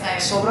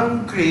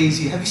sobrang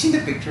crazy. Have you seen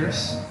the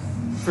pictures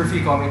for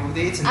Free Comic Book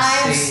Day? It's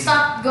insane. I've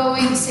stopped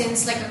going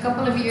since like a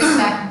couple of years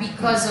back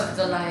because of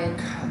the line.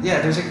 Yeah,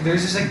 there's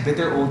this like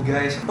bitter old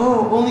guys.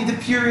 Oh, only the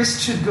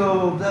purists should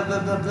go. Blah blah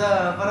blah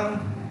blah.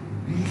 Parang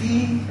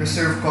really?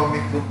 Reserve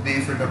Comic Book Day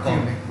for the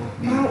comic book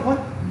day.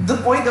 What? The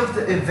point of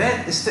the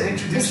event is to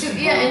introduce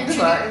people.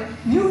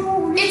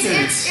 New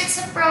readers. It's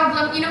a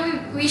problem. You know,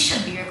 we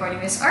should be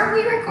recording this. Are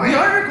we recording? We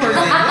are recording.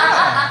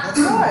 Yeah,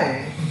 that's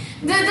why.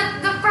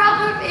 The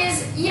problem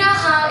is, you know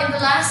how in the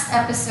last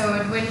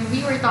episode when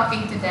we were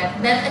talking to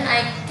Deb and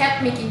I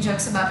kept making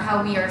jokes about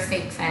how we are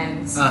fake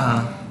fans.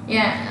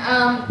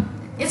 Yeah.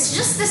 It's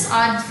just this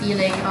odd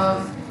feeling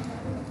of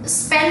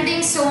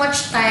spending so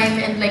much time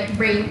and like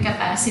brain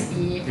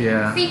capacity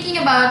thinking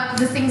about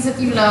the things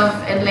that you love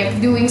and like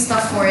doing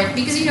stuff for it,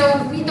 because you know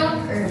we don't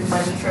earn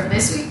money from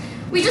this.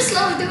 We just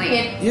love doing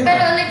it.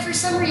 But like for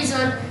some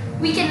reason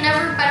we can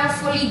never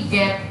fully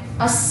get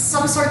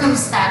some sort of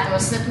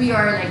status that we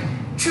are like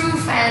true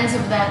fans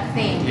of that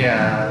thing.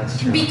 Yeah, that's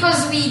true.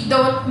 Because we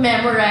don't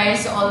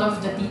memorize all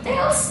of the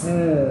details.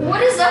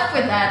 What is up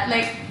with that?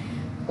 Like,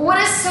 what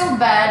is so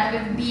bad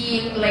with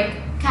being like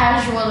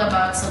casual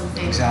about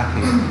something?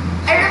 Exactly.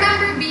 I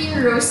remember being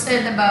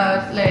roasted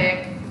about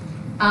like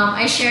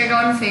I shared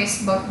on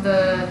Facebook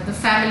the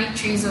family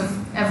trees of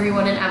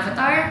everyone in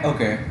Avatar.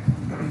 Okay.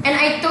 And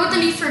I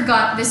totally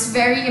forgot this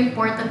very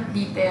important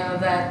detail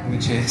that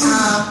which is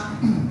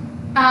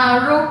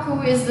Roku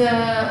is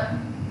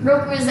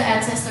the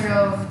ancestor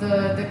of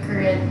the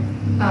current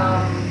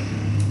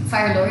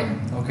Fire Lord.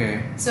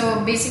 Okay.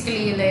 So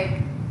basically, like,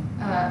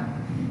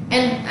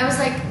 and I was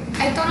like,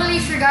 I totally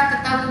forgot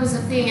that was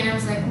a thing, and I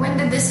was like, when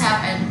did this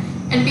happen?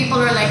 And people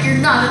were like, you're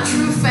not a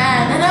true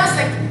fan, and I was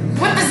like,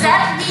 what does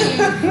that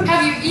mean?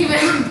 Have you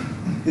even?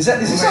 Is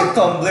this on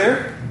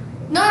Tumblr?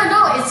 No,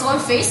 it's on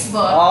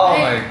Facebook. Oh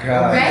my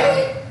god!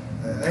 Right?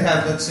 I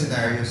have that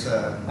scenario.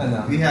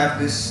 We have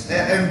this.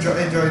 I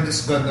joined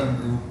this Gundam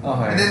group,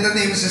 and then the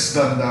name is just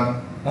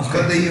Gundam.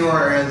 But the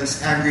URL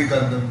is Angry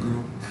Gundam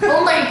Group.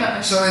 Oh my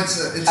gosh! So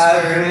it's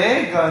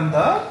Angry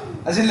Gundam.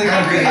 As in like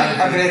angry.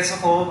 Agretso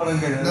ko,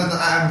 parang ganun. No,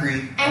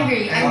 angry.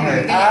 Angry.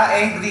 Okay.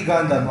 Angry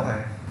Gundam.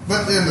 Okay.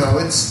 But you know,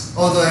 it's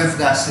although I've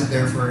lasted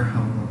there for how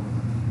long?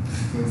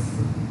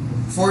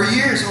 4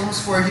 years,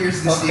 almost 4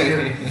 years this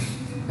year.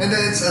 And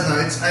then it's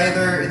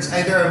either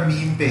a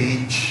meme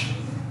page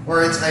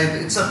or it's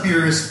a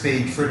purist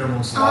page for the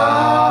most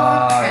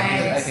part.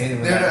 Okay. I hate it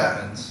when that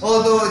happens.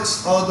 Although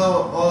it's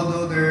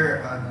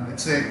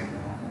like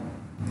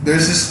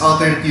there's this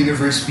alternate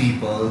universe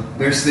people.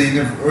 There's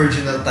the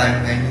original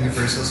timeline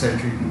universal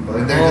century people.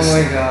 And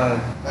my god.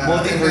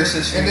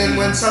 Multiverses. And then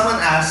when someone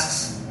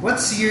asks,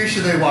 what year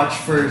should I watch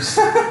first?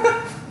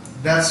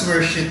 That's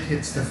where shit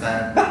hits the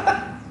fan.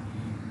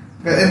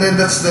 And then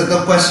that's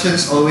the question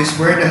is always,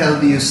 where the hell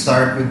do you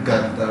start with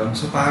Gundam?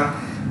 So parang,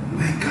 oh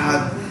my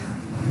god,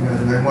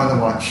 I want to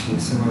watch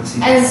this. I want to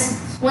see As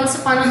once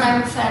upon a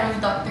time a fan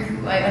of Doctor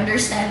Who, I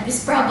understand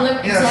this problem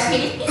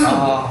exactly.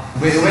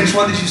 Wait, which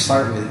one did you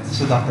start with?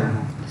 So Doctor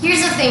Who.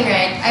 Here's the thing,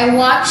 right? I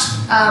watched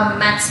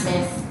Matt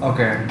Smith.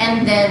 Okay.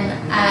 And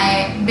then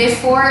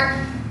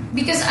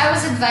because I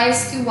was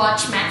advised to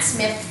watch Matt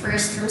Smith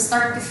first from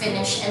start to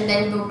finish and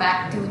then go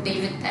back to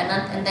David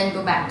Tennant and then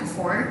go back to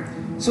 4.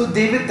 So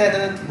David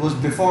Tennant was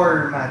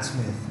before Matt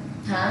Smith.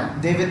 Huh?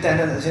 David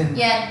Tennant as in...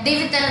 Yeah,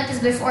 David Tennant is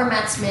before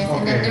Matt Smith,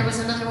 and then there was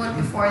another one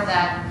before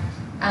that.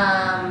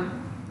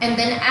 And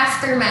then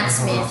after Matt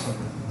Smith,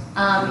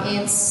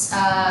 it's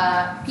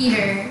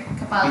Peter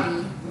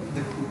Capaldi.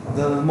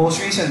 The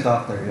most recent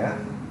Doctor, yeah?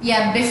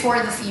 Yeah,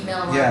 before the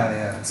female one.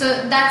 Yeah.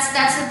 So that's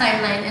the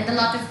timeline, and a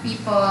lot of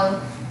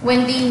people,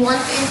 when they want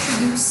to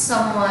introduce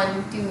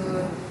someone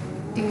to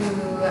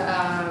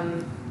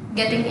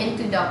getting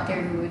into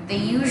Doctor Who, they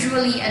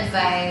usually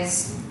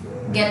advise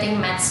getting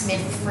Matt Smith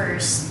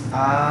first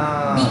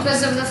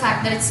because of the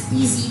fact that it's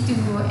easy to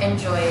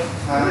enjoy.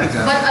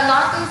 But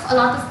a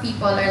lot of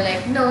people are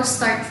like, no,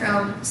 start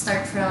from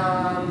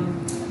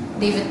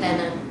David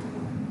Tennant.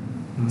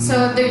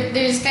 So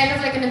there's kind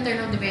of like an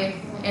internal debate,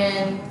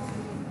 and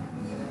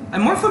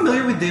I'm more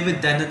familiar with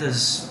David Tennant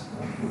as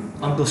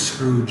Uncle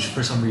Scrooge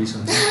for some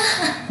reason.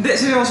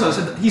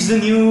 So he's the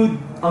new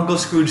Uncle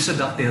Scrooge sa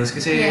DuckTales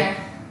kasi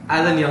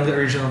Alan Young, the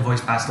original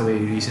voice, passed away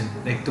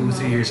like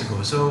 2-3 years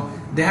ago. So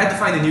they had to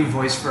find a new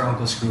voice for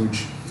Uncle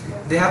Scrooge.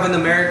 They have an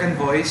American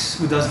voice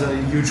who does the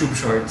YouTube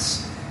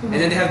shorts. And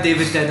then they have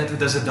David Tennant who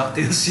does the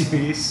DuckTales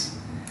series.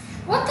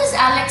 What does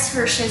Alex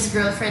Hirsch's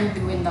girlfriend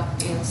do in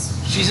DuckTales?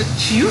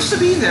 She used to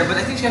be there, but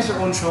I think she has her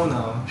own show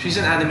now. She's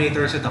an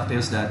animator sa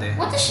DuckTales dati.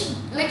 What does she...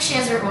 Like, she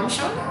has her own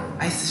show now?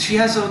 She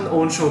has her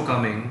own show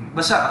coming.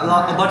 But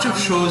a bunch of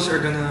shows are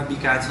gonna be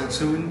cancelled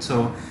soon.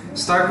 So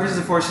Star Wars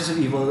The Forces of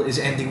Evil is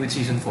ending with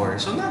season 4.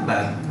 So not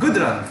bad. Good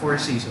run. 4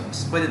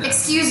 seasons.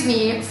 Excuse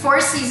me, 4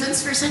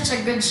 seasons for such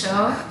a good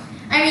show?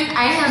 I mean,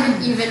 I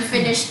haven't even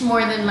finished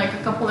more than like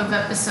a couple of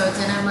episodes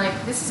and I'm like,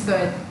 this is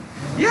good.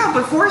 Yeah,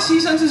 but 4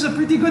 seasons is a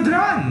pretty good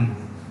run.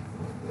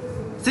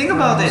 Think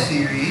about it.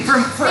 Series.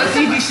 For a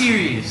TV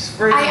series.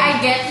 I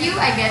get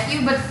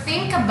you, but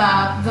think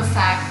about the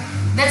fact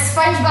that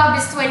SpongeBob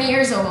is 20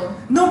 years old.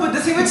 No, but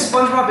the thing with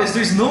SpongeBob is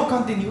there's no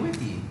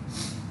continuity.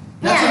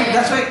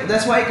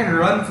 That's why it can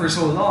run for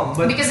so long.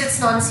 But because it's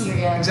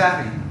non-serial.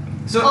 Exactly.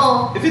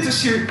 So if it's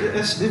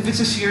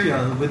a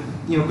serial with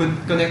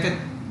connected,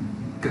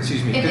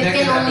 connected it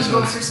can only episodes,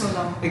 go for so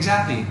long.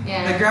 Exactly.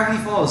 Yeah. Like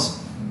Gravity Falls,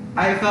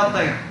 I felt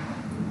like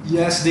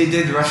yes, they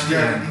did rush the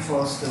Gravity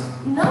Falls still.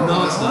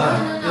 No, it's not.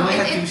 No. They only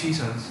had 2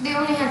 seasons. They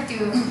only had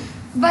 2.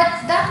 But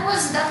that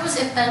was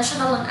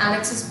intentional on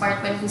Alex's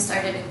part when he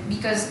started it,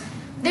 because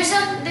there's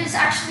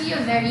actually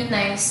a very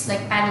nice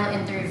like panel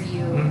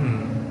interview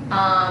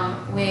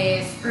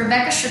with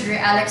Rebecca Sugar,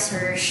 Alex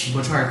Hirsch,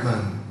 Butch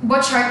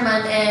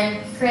Hartman,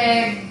 and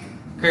Craig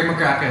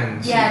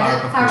McCracken.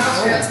 Yeah, the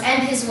Powerpuff Girls,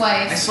 and his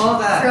wife. I saw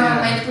that from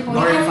My Little Pony.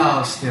 Lauren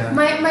Faust. Yeah.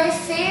 My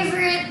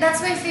favorite.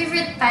 That's my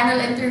favorite panel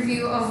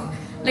interview of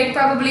like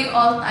probably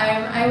all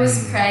time. I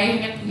was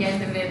crying at the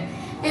end of it.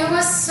 It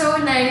was so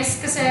nice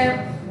because.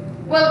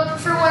 Well,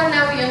 for one,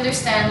 now we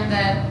understand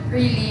that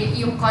really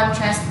yung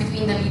contrast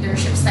between the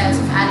leadership styles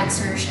of Alex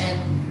Hirsch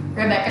and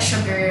Rebecca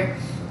Sugar,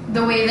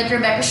 the way that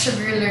Rebecca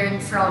Sugar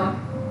learned from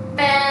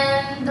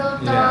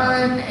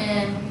Pendleton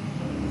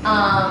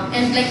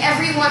and like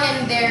everyone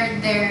in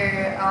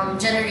their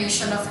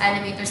generation of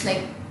animators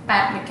like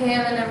Pat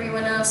McHale and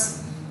everyone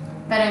else,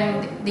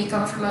 parang they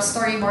come from a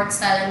storyboard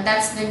style, and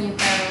that's the new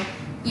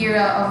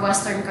era of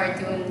Western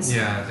cartoons.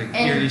 Yeah, like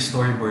purely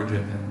storyboard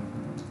driven.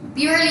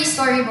 Purely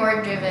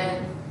storyboard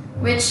driven,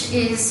 which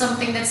is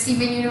something that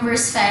Steven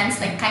Universe fans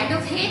like kind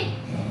of hate.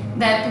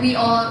 That we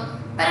all,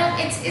 but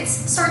it's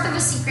sort of a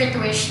secret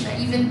wish that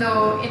even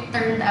though it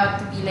turned out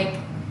to be like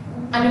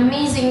an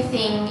amazing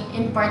thing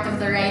in part of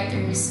the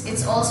writers,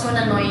 it's also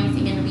an annoying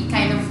thing, and we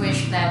kind of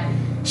wish that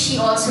she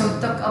also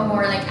took a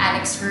more like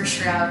Alex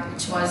Hirsch route,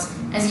 which was,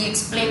 as he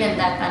explained in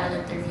that panel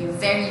interview,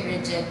 very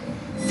rigid.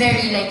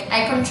 Very like,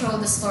 I control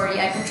the story,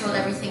 I control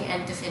everything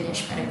end to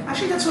finish.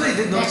 Actually, that's what I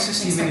did notice with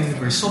Steven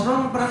Universe. So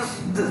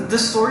the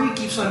story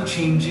keeps on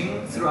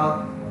changing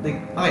throughout. Like,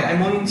 okay,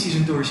 I'm only in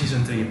season 2 or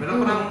season 3, but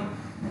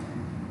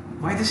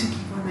why does it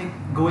keep on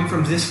like going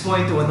from this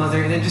point to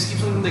another, and then just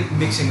keeps on like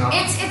mixing up?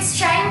 It's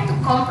trying to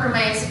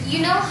compromise.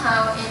 You know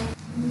how in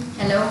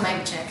hello,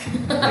 mic check.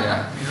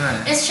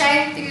 Yeah. It's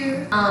trying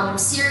to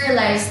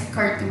serialize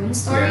cartoon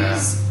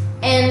stories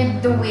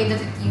and the way that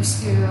it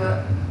used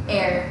to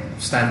air.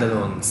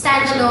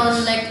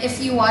 Standalone, like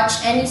if you watch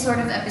any sort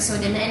of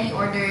episode in any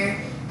order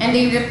and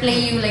they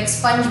replay you like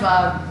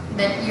SpongeBob,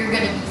 then you're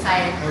gonna be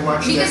fine. I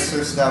watched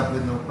Dexter's Lab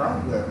with no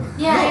problem.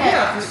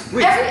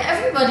 Wait,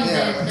 everybody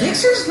did.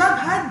 Dexter's Lab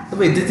had.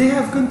 Wait, did they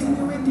have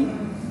continuity?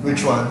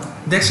 Which one?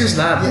 Dexter's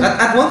Lab.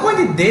 At one point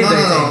it did.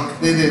 No,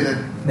 they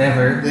didn't.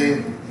 Never.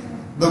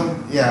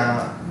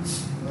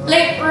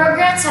 Like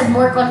Rugrats had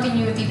more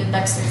continuity than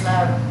Dexter's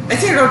Lab. I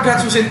think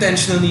Rugrats was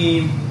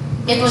intentionally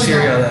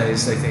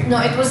serialized. I think. No,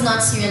 it was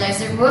not serialized.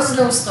 There was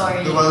no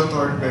story. The Wild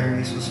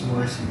Thornberries was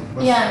more serious.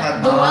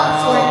 The Wild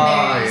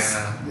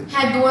Thornberries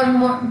had one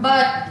more,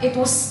 but it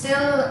was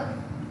still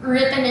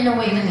written in a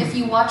way that if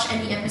you watch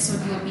any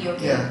episode, you'll be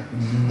okay. Yeah,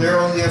 there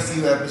are only a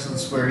few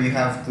episodes where you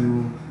have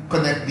to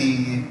connect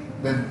the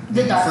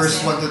dots,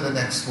 first one to the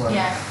next one.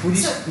 Yeah.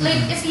 So,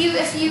 like, if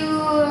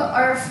you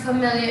are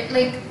familiar,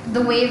 like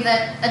the way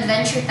that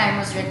Adventure Time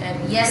was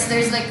written, yes,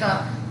 there's like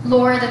a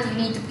lore that you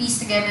need to piece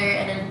together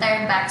and an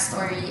entire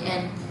backstory,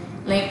 and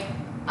like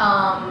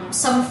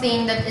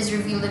something that is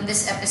revealed in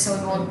this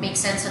episode won't make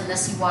sense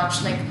unless you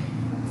watch like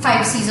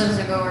 5 seasons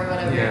ago or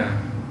whatever. Yeah.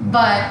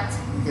 But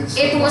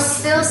it was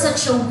still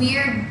such a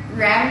weird,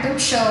 random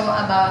show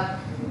about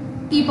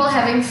people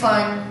having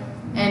fun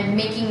and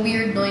making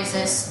weird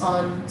noises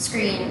on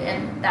screen,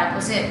 and that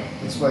was it.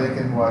 That's why you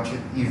can watch it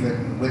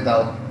even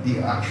without the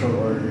actual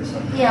order.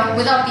 Yeah,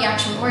 without the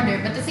actual order.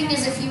 But the thing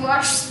is, if you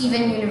watch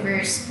Steven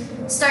Universe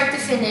start to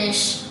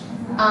finish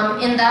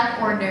in that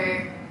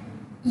order,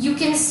 you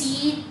can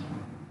see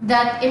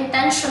that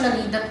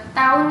intentionally the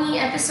towny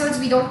episodes,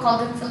 we don't call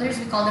them fillers,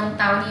 we call them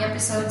towny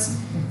episodes.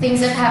 Things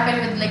that happen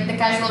with like the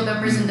casual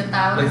members in the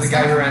town. Like the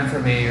guy who ran for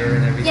mayor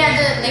and everything.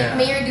 Yeah,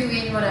 Mayor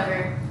Dewey,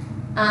 whatever.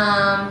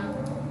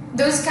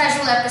 Those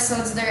casual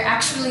episodes, they're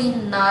actually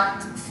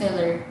not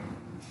filler.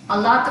 A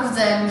lot of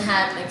them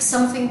had like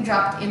something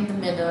dropped in the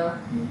middle,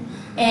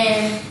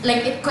 and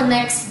like it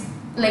connects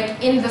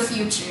like in the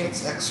future.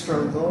 It's extra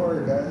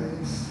lore,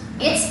 guys.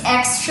 It's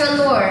extra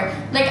lore.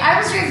 Like I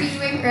was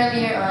reviewing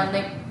earlier on,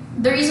 like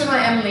the reason why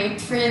I'm late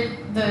for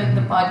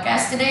the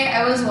podcast today,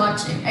 I was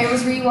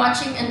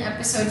rewatching an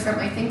episode from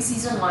I think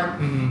season 1.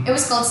 Mm-hmm. It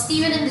was called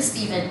Steven and the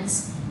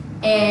Stevens.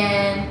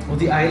 And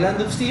the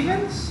Island of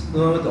Stevens?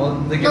 No,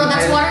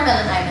 that's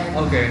Watermelon Island.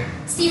 Okay.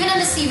 Steven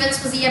and the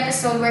Stevens was the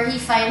episode where he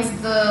finds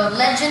the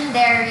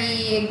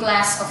legendary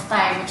glass of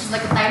time, which is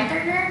like a time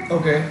turner.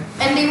 Okay.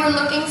 And they were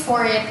looking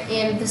for it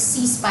in the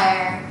Sea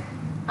Spire,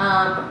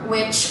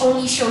 which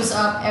only shows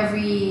up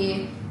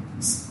every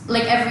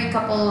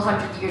couple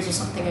 100 years or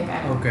something like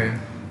that. Okay.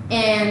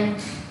 And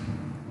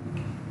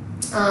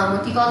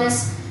what do you call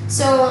this?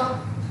 So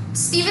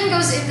Steven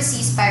goes into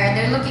Ceasefire.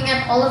 They're looking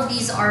at all of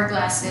these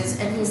hourglasses,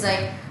 and he's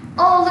like,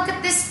 "Oh, look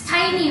at this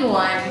tiny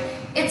one.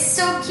 It's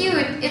so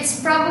cute. It's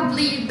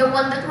probably the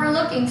one that we're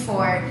looking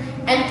for."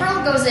 And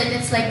Pearl goes in.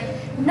 It's like,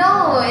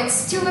 "No,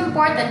 it's too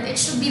important. It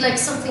should be like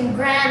something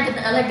grand and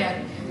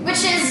elegant,"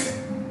 which is,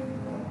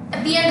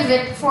 at the end of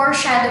it,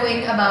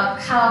 foreshadowing about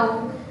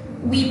how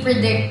we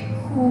predict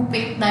who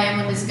Pink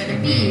Diamond is gonna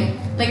be.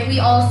 Like,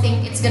 we all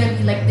think it's gonna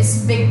be like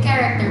this big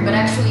character, but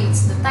actually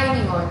it's the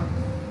tiny one.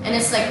 And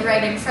it's like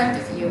right in front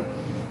of you.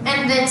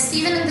 And then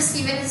Steven and the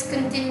Stevens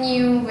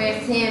continue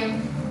with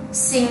him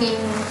singing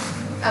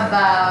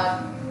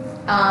about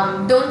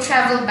don't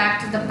travel back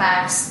to the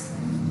past.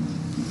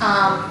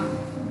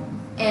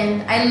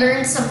 And I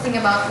learned something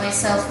about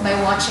myself by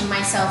watching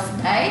myself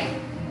die.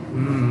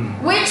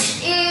 Which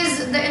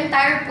is the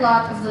entire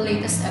plot of the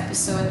latest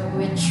episode,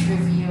 which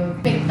revealed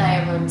Pink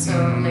Diamond. So,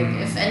 like,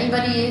 if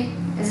anybody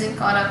isn't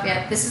caught up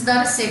yet, this is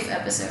not a safe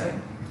episode.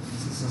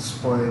 This is a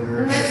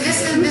spoiler.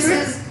 This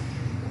is.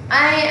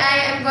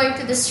 I am going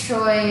to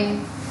destroy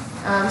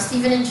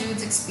Stephen and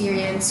Jude's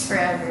experience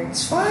forever.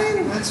 It's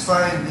fine. It's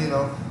fine. You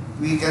know,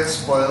 we get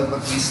spoiled,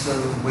 but we still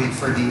wait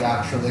for the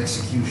actual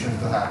execution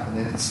to happen,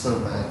 and it's still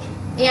magic.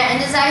 Yeah,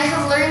 and as I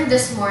have learned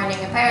this morning,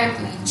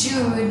 apparently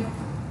Jude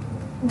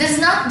does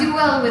not do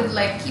well with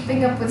like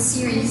keeping up with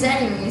series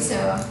anyway, so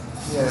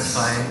yes,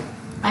 fine.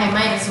 I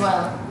might as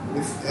well.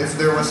 If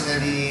there was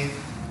any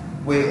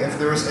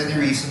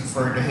reason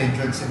for the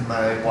hindrance in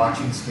my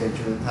watching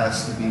schedule, it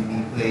has to be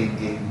me playing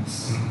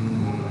games.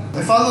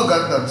 I follow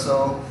Gundam,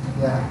 so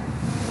yeah,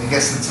 I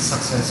guess it's a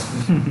success.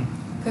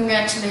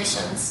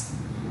 Congratulations.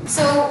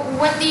 So,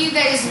 what do you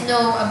guys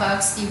know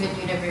about Steven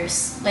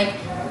Universe? Like,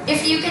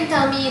 if you can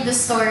tell me the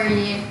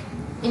story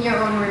in your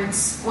own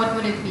words, what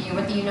would it be?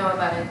 What do you know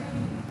about it?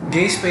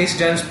 Gay Space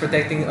Jam's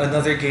protecting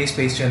another Gay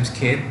Space Jam's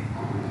kid,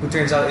 who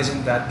turns out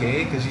isn't that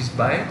gay because he's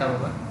bi. Tama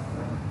ba?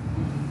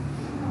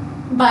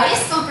 Bi is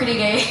still pretty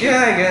gay.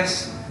 Yeah, I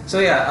guess. So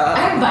yeah,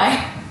 I'm bi.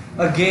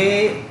 a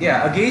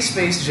gay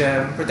Space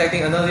Jam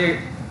protecting a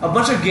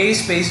bunch of gay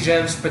Space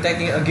Jams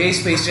protecting a gay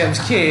Space Jam's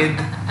kid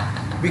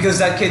because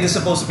that kid is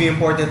supposed to be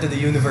important to the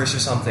universe or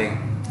something.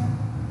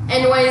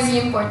 And why is he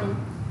important?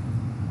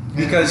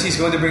 Because he's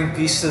going to bring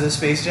peace to the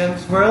Space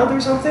Jam's world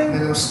or something? You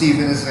know,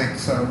 Steven is like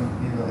some,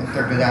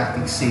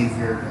 intergalactic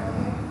savior.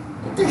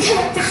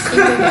 Intergalactic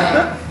savior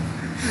guy.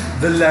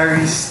 The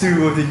Larry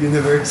Stu of the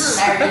universe.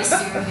 Larry Stu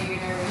of the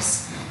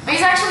universe. But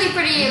he's actually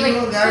pretty,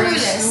 like, Larry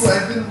clueless.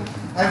 Stu,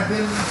 I've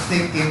been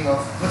thinking of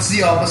what's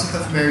the opposite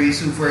of Mary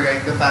Sue for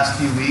like the past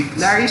few weeks.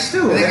 Larry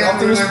Stu, I think like I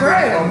Optimus remember the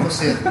Prime.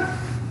 opposite.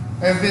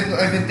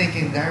 I've been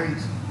thinking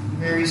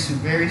Mary Sue.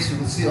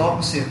 What's the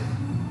opposite?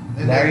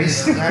 And Larry then,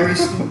 Stu. Larry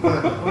Stu,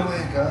 but oh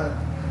my god,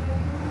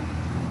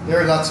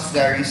 there are lots of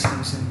Larry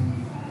Stu's in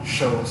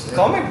shows.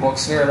 Comic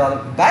books, there are a lot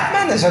of...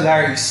 Batman is a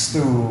Larry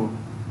Stu.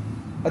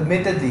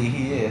 Admittedly,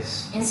 he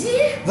is. Is he?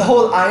 The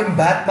whole I'm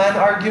Batman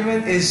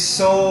argument is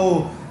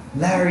so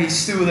Larry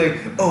Stu, like,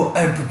 oh,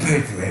 I'm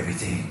prepared for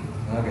everything.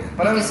 Okay.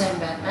 But Because I'm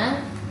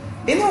Batman?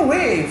 in a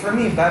way, for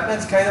me,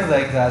 Batman's kind of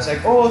like that. It's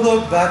like, oh,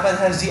 look, Batman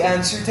has the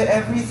answer to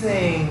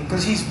everything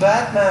because he's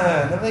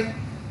Batman. I'm like,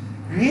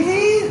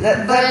 really?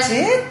 That's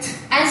it?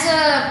 As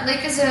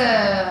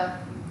a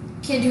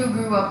kid who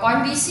grew up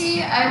on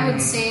DC, I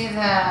would say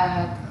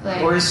that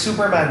like Or is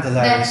Superman the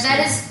Larry Stu?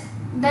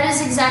 that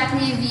is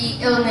exactly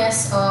the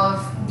illness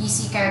of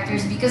DC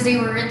characters because they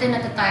were written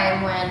at a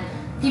time when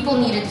people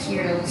needed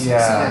heroes. Yeah.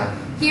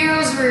 So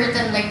heroes were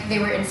written like they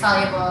were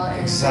infallible.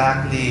 And,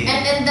 Exactly.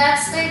 And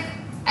that's like,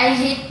 I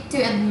hate to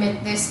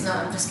admit this. No,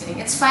 I'm just kidding.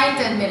 It's fine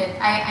to admit it.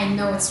 I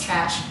know it's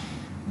trash.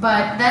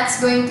 But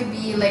that's going to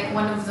be like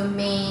one of the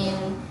main,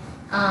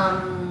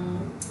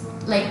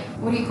 like,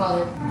 what do you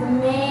call it? The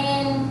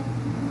main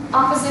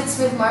opposites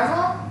with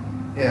Marvel?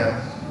 Yeah.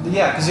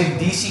 Yeah, because like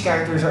DC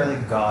characters are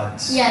like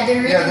gods. Yeah,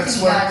 they're written that's to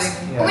be one gods.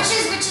 thing, yeah. Which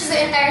is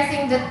the entire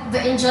thing that the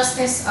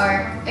Injustice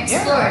arc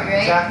explored,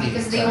 right? exactly,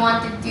 Because they exactly.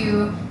 wanted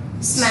to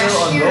smash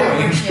Still hero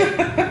ongoing.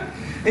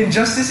 worship.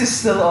 Injustice is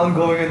still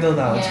ongoing until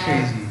now. It's Yeah.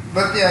 crazy.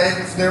 But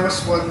yeah, if there was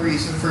one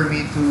reason for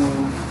me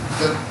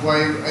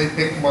why I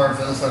pick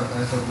Marvel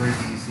sometimes over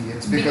DC,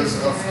 it's because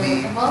of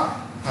they're the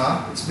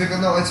relatable.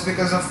 It's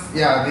because of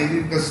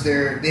maybe because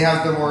they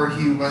have the more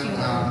human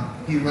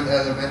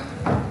element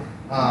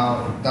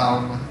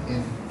down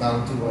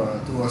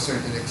to a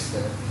certain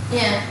extent.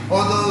 Yeah.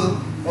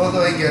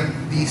 Although I get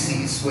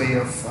DC's way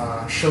of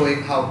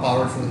showing how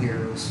powerful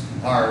heroes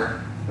are,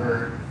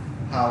 or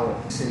how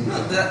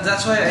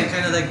That's why I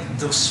kind of like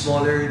those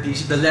smaller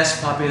DC, the less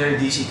popular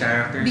DC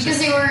characters. Because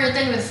they were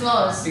written with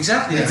flaws.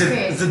 Exactly, That's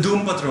great. the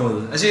Doom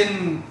Patrol. As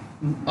in,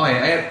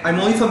 okay, I'm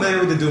only familiar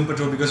with the Doom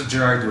Patrol because of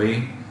Gerard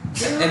Way.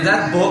 And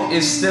that book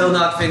is still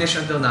not finished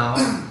until now.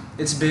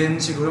 It's been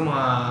siguro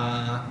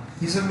mga...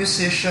 he's a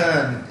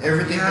musician.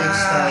 Everything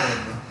takes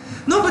time.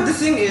 No, but the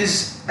thing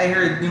is, I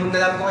heard, yung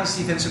nalaman ko kay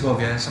Stephen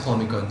Segovia sa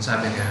Comic Con,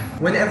 sabi niya,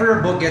 whenever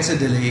a book gets a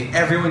delay,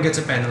 everyone gets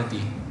a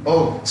penalty.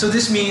 Oh. So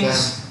this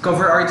means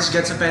cover artist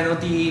gets a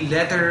penalty,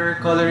 letter,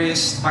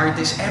 colorist,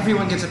 artist,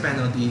 everyone gets a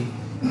penalty.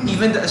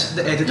 even the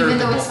editor even of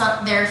the though book. it's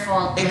not their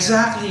fault.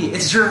 Exactly.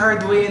 It's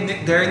Gerard Way and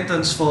Nick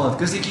Darrington's fault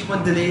because they keep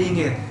on delaying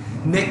it.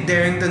 Nick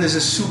Darrington is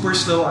a super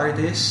slow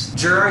artist.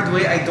 Gerard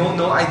Way, I don't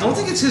know. I don't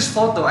think it's his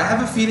fault though. I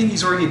have a feeling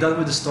he's already done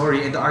with the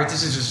story and the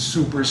artist is just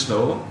super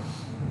slow.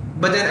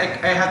 But then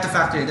I have to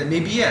factor in that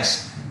maybe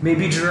yes.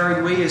 Maybe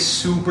Gerard Way is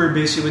super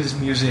busy with his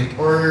music.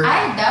 Or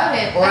I doubt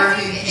it. Or I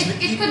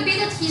think it could be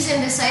that he's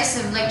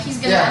indecisive. Like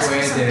he's gonna Yeah, ask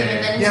for something and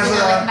then he's Yeah, gonna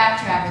so, like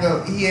backtrack.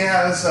 he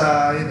has,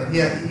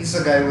 he's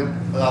a guy with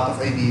a lot of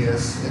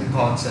ideas and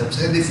concepts.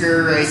 And if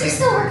you're Is he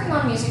writing, still working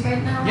on music right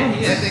now? Yeah,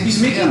 he I is. think He's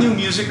so, making yeah. new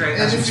music right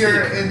now. and as if we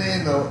you're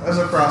speak.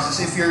 as a process,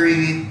 if you're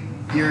really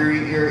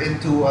you're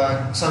into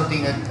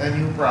something a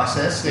new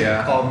process like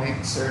Yeah.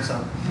 comics or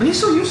something. But he's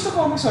so used to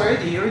comics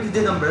already. He already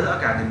did Umbrella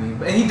Academy.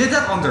 And he did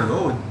that on the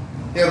road.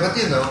 Yeah, but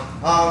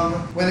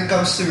when it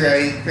comes to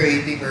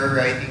creating or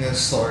writing a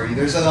story,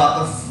 there's a lot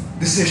of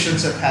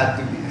decisions that had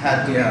to be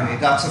made.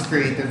 Lots of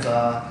creative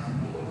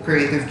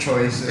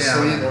choices. Yeah.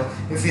 So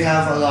if you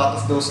have a lot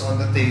of those on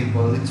the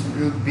table, it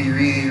would be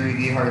really,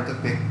 really hard to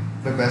pick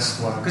the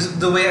best one. Because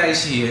the way I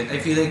see it, I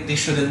feel like they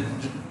shouldn't.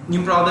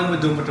 Yung problem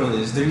with Doom Patrol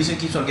is the reason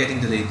it keeps on getting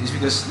delayed is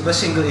because the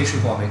single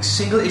issue comics.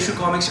 Single issue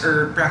comics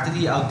are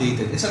practically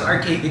outdated. It's an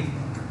archaic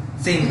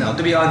thing now, to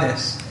be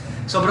honest.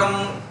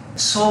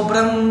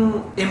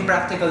 Sobrang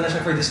impractical na siya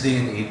for this day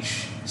and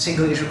age.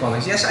 Single issue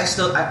comics. Yes,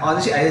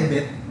 honestly, I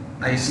admit,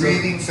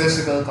 Reading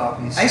physical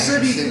copies. I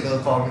still read single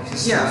comics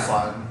is still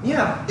fun.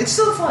 Yeah, it's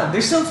still fun.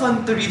 There's still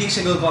fun to reading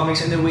single comics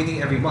and then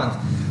waiting every month.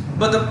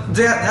 But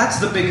that's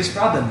the biggest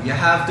problem. You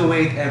have to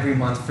wait every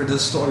month for the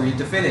story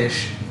to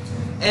finish.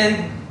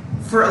 And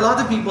for a lot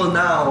of people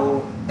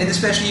now, and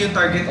especially yung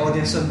target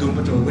audience of Doom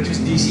Patrol, which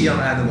is DC Young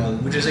Animal,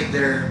 which is like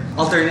their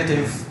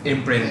alternative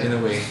imprint in a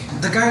way.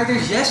 The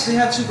characters, yes, they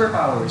have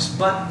superpowers,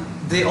 but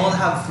they all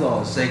have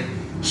flaws. Like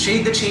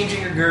Shade the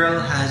Changing Girl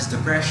has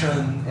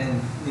depression and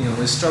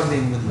is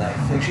struggling with life.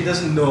 Like she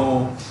doesn't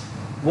know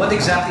what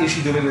exactly is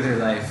she doing with her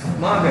life.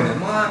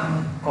 Mga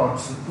ganun,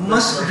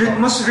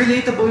 mas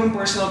relatable yung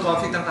personal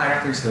conflict ng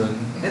characters doon.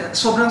 And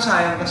sobrang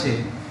sayang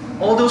kasi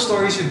all those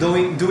stories you're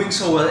doing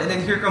so well, and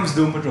then here comes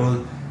Doom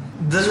Patrol.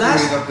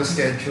 Screwing up the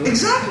schedule.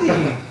 Exactly!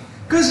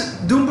 Because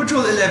Doom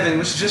Patrol 11,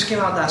 which just came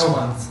out last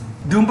month.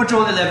 Doom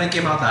Patrol 11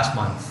 came out last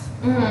month.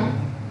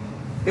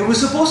 Mm-hmm. It was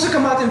supposed to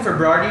come out in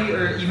February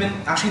or even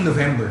actually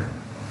November.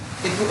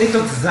 It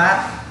took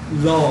that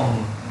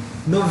long.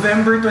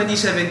 November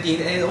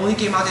 2017 and it only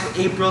came out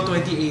in April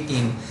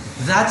 2018.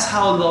 That's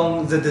how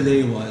long the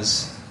delay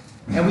was.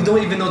 And we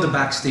don't even know the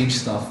backstage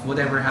stuff,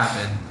 whatever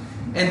happened.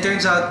 And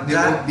turns out They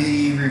won't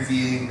be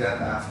revealing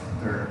that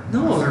after.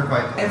 No, after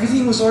quite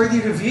everything was already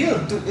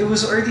revealed. It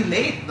was already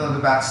late. No, the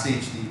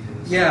backstage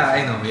details. Yeah,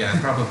 I know. Yeah,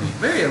 probably.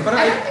 But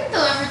I don't think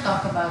they'll ever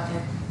talk about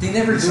it. They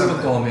never do Some-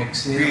 with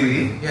comics.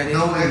 Really? Yeah, they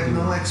no, never do.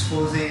 no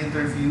expose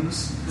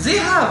interviews. They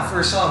have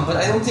for some, but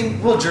I don't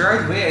think. Well,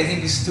 Gerard Way, I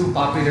think, is too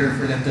popular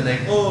for them to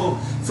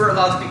for a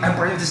lot of people. I'm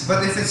part of this.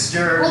 But if it's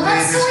Gerard Well, Way,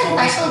 that's there's so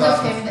always entitled a lot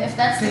of him if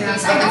that's the Yeah,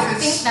 case. but I if don't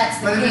think that's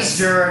the But if case. it's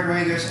Gerard Way,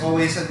 there's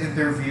always an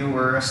interview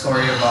or a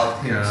story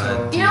about him. Yeah.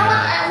 So You know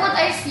what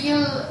I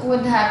feel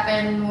would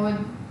happen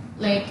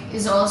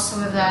is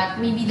also that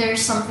maybe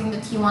there's something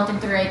that he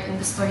wanted to write in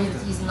the story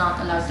that he's not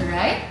allowed to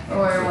write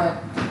or what.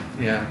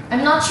 Yeah.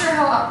 I'm not sure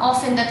how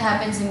often that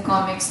happens in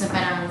comics na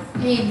parang,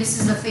 hey, this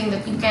is the thing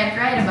that you can't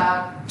write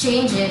about,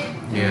 change it.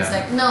 And Yeah. it's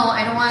like, no,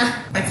 I don't want.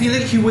 I feel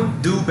like he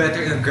would do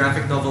better in a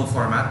graphic novel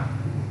format.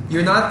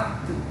 You're not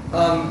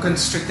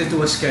constricted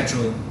to a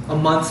schedule, a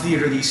monthly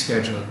release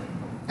schedule.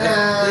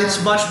 It's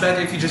much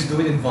better if you just do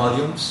it in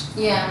volumes.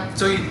 Yeah.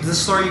 So the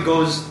story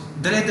goes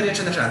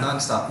dire-diretso na siya,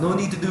 non-stop. No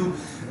need to do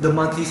the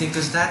monthly thing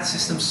because that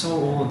system's so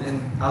old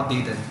and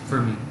outdated for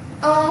me.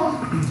 Oh,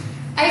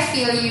 I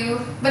feel you.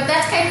 But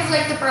that's kind of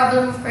like the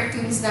problem of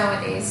cartoons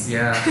nowadays.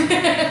 Yeah.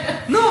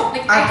 No,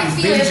 Like, I can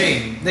feel it.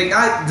 binging.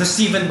 The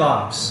Steven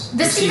Bombs.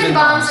 The Steven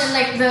Bombs and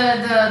like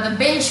the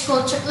binge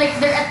culture, like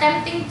they're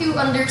attempting to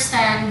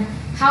understand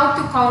how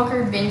to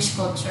conquer binge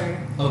culture,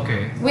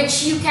 Okay.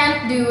 which you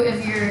can't do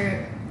if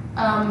you're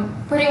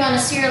putting on a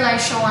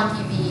serialized show on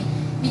TV.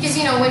 Because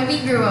when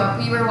we grew up,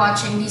 we were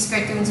watching these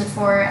cartoons at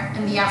 4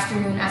 in the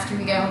afternoon after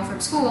we get home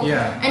from school.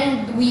 Yeah.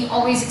 And we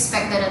always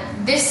expect that at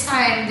this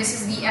time, this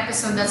is the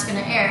episode that's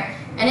gonna air.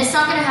 And it's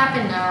not gonna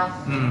happen now.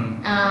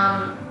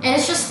 And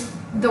it's just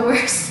the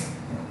worst.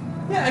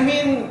 Yeah, I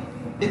mean,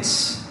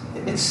 it's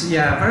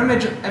parang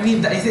medyo, I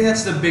mean, I think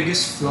that's the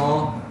biggest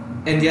flaw,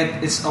 and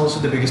yet it's also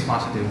the biggest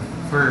positive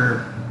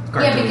for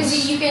cartoons. Yeah, because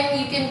you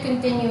can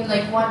continue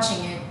like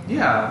watching it.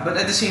 Yeah, but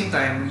at the same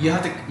time, you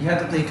have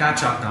to play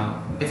catch up now.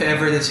 If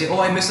ever they say,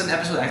 "Oh, I missed an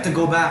episode," I have to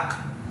go back.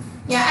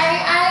 Yeah,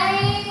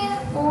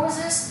 I what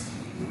was this?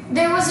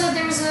 There was a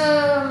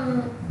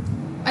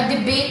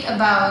debate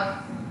about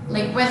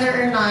like whether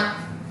or not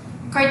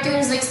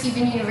cartoons like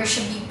Steven Universe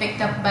should be picked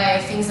up by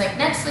things like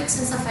Netflix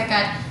and stuff like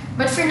that.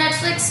 But for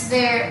Netflix,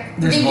 they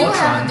do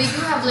Voltron.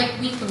 have like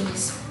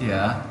weeklies.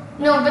 Yeah.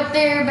 No, but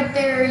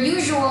their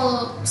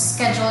usual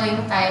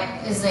scheduling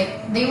type is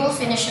like they will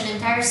finish an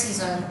entire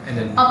season And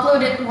then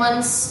upload it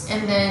once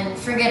and then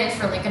forget it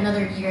for like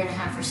another year and a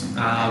half or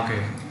something.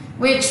 okay.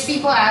 Which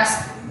people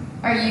ask,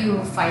 are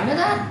you fine with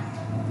that?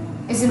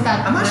 Isn't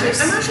that I'm worse?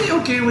 actually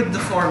okay with the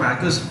format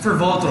because for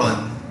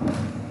Voltron.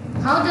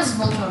 How does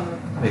Voltron work?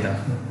 Wait.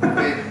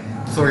 Wait.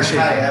 Thor shit.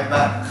 Hi, I'm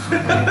back.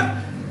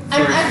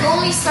 I've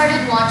only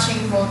started watching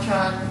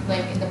Voltron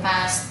like in the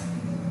past.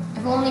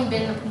 I've only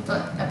been up until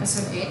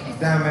episode 8. I think.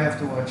 Damn, I have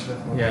to watch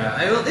that one. Yeah,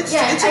 I will. It's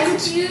Yeah, a I good.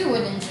 think you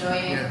would enjoy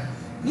it. Yeah.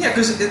 Yeah,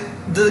 because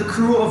the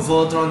crew of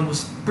Voltron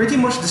was pretty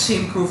much the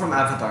same crew from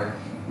Avatar.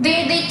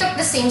 They took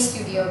the same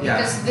studio Yeah,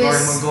 because Lauren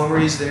this.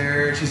 Montgomery's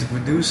there. She's the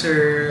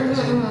producer.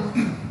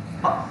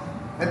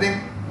 I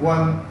think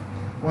one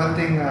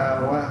thing,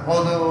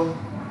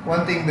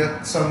 one thing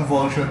that some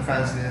Voltron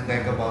fans didn't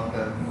like about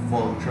the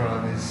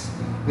Voltron is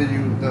the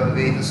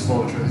latest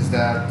Voltron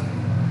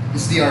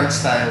is the art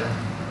style.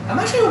 I'm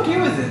actually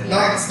okay with it. The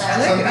art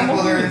style. I'm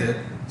okay with it.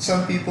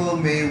 Some people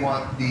may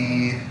want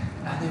the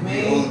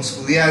Anime. old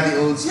school. Yeah, the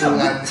old school.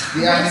 but-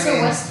 the That's so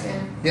anime.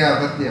 Western. Yeah.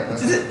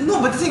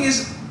 But the thing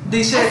is, they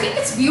I said. think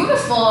it's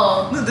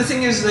beautiful. No, the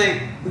thing is,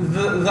 like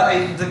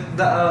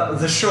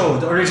the show,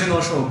 the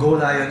original show, Go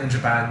Lion in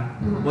Japan,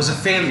 was a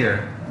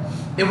failure.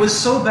 It was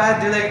so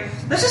bad. They're like,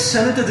 let's just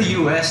sell it to the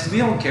US. We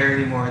don't care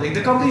anymore. Like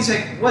the company's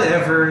like,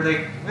 whatever.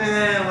 Like,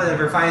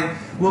 whatever. Fine.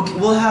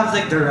 We'll have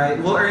like the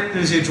right. We'll earn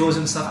residuals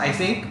and stuff. I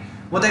think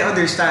what I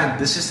understand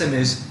the system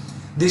is,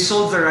 they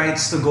sold the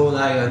rights to Go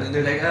Lion, and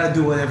they're like,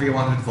 do whatever you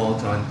want with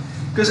Voltron.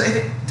 Because I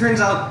think turns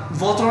out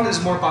Voltron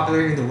is more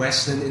popular in the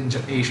West than in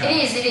Asia.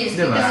 It is.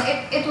 Diba?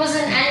 Because it was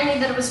an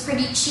anime that was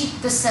pretty cheap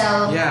to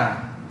sell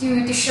Yeah.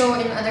 to show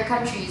in other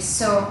countries.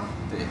 So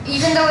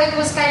even though it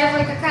was kind of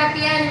like a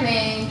crappy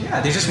anime,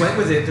 Yeah, they just went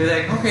with it.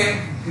 They're like, okay,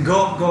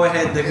 go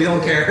ahead. Like we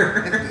don't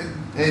care.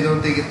 I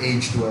don't think it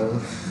aged well.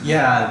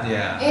 yeah.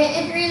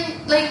 it really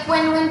like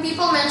when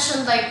people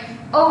mentioned like,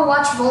 oh,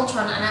 watch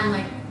Voltron, and I'm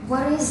like,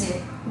 what is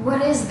it?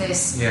 What is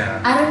this?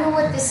 Yeah. I don't know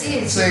what this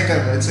is. It's like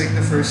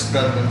the first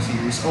Gundam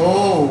series.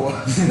 Oh.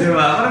 Diba?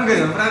 Parang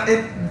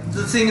ganun.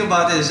 The thing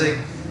about it is like,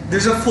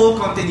 there's a full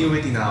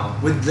continuity now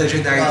with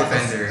Legendary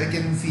Defender. I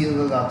can feel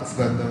a lot of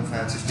Gundam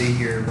fans if they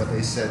hear what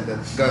I said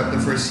that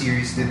the first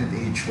series didn't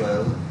age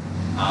well.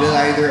 They'll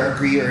either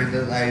agree or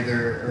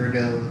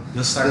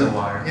They'll start a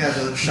war. Yeah,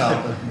 they'll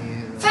shout at me.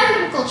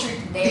 Fandom culture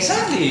today.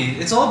 Exactly.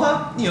 It's all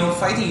about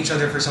fighting each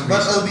other for some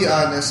But reason. I'll be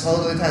honest,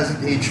 although it hasn't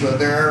aged well,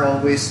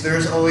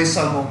 there's always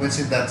some moments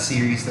in that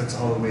series that's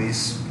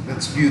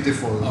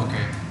beautiful.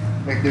 Okay.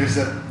 Like there's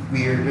that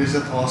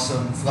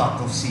awesome flock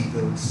of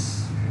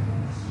seagulls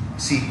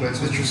sequence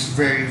which was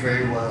very,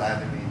 very well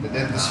animated.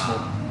 And the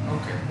smoke.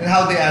 Okay. And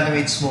how they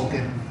animate smoke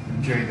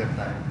during that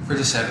time. For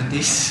the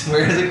 70s,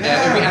 where like,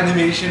 every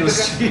animation was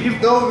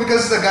cheap. No,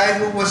 because the guy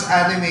who was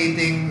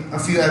animating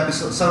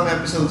some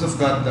episodes of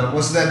Gundam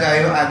was the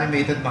guy who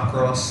animated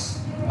Macross.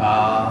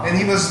 And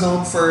he was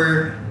known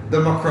for the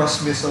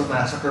Macross missile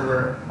massacre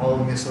where all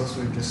missiles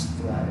would just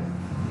fly.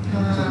 So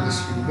it was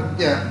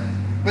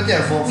but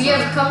yeah, Voltron. We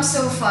have come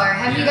so far.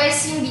 Have you Yeah. guys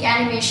seen the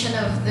animation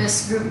of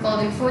this group called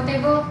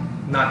Ufotable?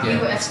 Not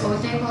yet. UFO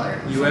table or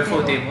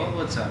UFO table?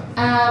 What's up?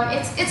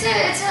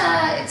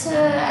 It's a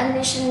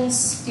animation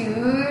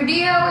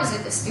studio. Is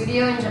it a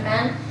studio in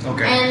Japan?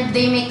 Okay. And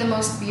they make the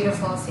most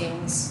beautiful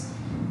things.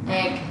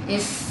 Like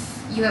if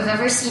you have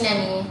ever seen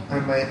any I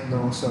might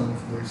know some of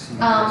their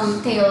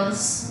series.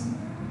 Tales.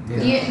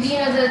 Yeah. Do you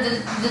know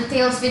the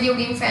Tales video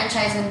game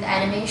franchise and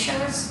anime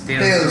shows?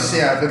 Tales,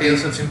 yeah, the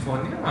Tales game- of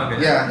Symphonia?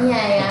 Okay. Yeah,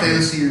 Yeah. the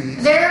Tales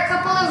series. There are a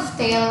couple of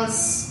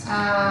Tales.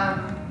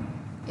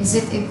 Is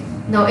it?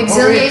 No,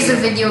 Exilia is a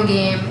video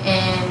game,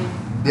 and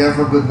They have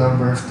a good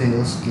number of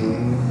Tales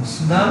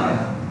games.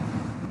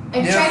 I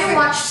Yeah, try to Fate-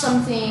 watch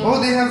something.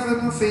 Oh, they have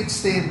Fate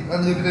Stay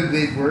Unlimited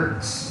Blade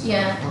Works.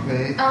 Yeah.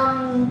 Okay.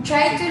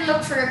 Try to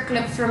look for a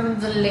clip from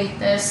the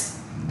latest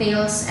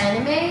Tales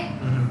anime.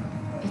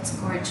 It's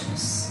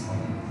gorgeous.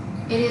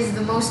 It is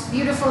the most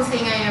beautiful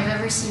thing I have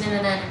ever seen in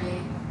an anime.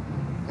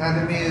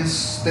 Anime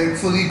is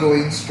thankfully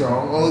going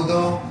strong,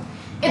 although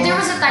There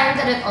was a time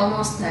that it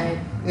almost died.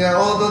 yeah,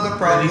 although the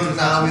problem Early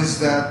now 2000s. is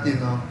that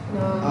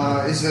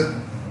No. is that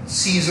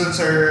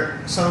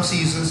some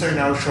seasons are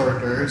now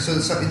shorter. So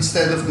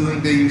instead of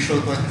doing the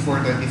usual 24,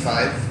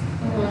 25,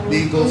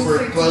 they go for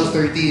 12,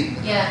 13.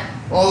 Yeah.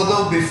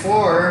 Although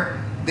before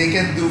they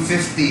can do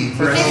 50.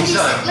 For a 50,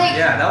 season. like-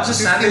 Yeah, that was a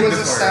 50 standard was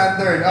before. a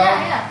standard.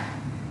 Yeah.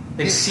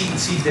 Like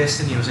Seed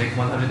Destiny was like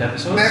 100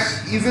 episodes.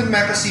 Even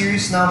Mecha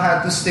series now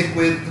had to stick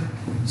with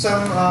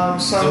some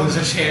So it was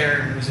a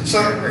share.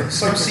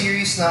 some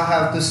series now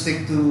have to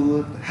stick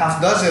to half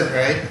dozen,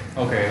 right?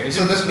 Okay. Is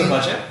So it because that of the mean-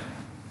 budget?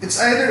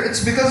 It's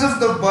because of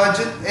the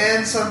budget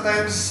and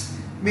sometimes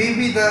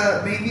maybe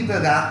the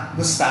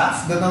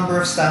staff, the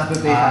number of staff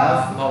that they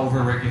have.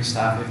 Overworking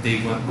staff if they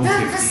go The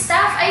 50.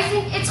 staff, I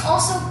think it's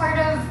also part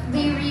of,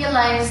 they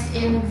realized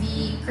in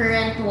the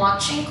current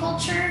watching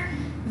culture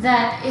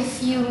that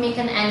if you make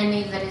an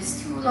anime that is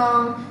too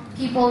long,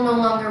 people no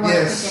longer want to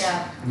Yes. pick it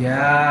up.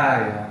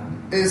 Yeah.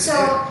 So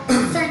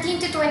 13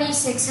 to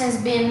 26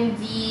 has been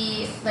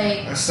the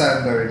a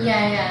standard.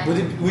 Yeah.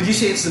 Would you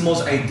say it's the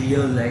most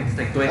ideal length,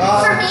 like 20?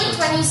 For me,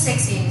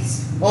 26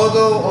 is.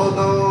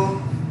 Although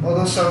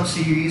some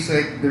series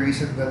like the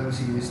recent Venom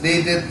series,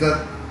 they did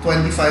the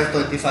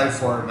 25-25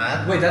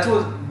 format. Wait, that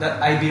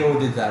IBO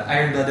did that.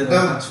 Iron Blooded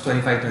was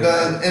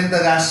 25-25. And the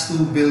last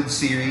two build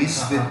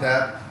series did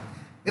that.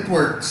 It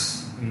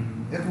works.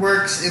 Mm-hmm. It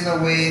works in a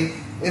way.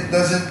 It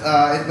doesn't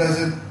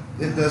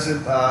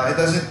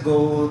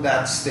go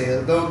that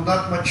stale. Though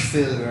not much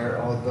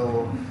filler.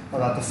 Although a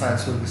lot of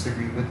fans will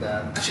disagree with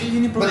that.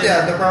 Actually, but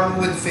yeah, the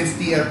problem with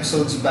 50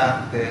 episodes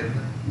back then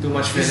too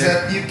much filler. Is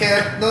that you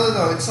can't.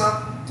 No. It's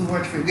not too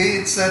much filler.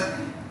 It's that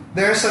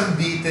there are some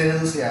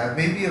details. Yeah,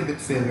 maybe a bit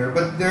filler,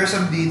 but there are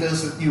some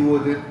details that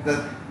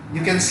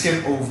you can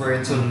skip over.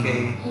 It's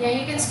okay. Yeah,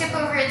 you can skip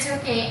over. It's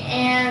okay,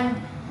 and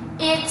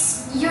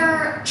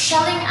you're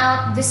shelling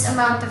out this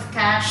amount of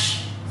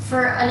cash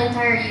for an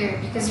entire year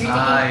because you're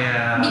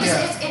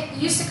thinking it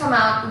used to come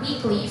out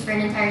weekly for an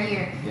entire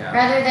year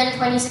rather than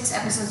 26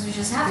 episodes, which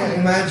is half a year.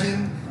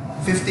 Imagine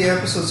 50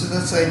 episodes, so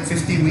that's like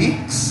 50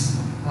 weeks.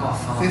 Oh,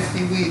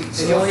 50 weeks.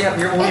 And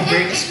your only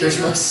break is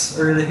Christmas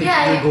or the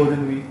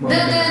Golden Week.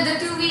 The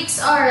 2 weeks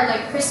are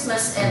like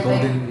Christmas and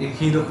Golden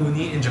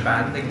Hinokuni in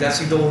Japan. Like that's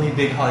the only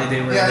big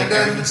holiday where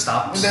everything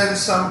stops.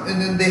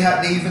 And then they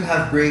even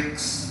have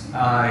breaks.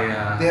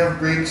 They have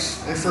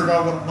breaks. I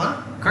forgot what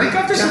month.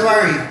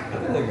 January.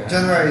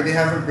 They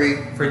have a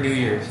break for New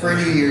Year. For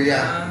New Year,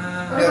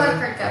 What about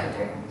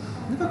Cardcaptor?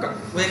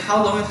 Like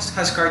how long has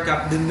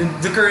Cardcaptor?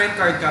 The current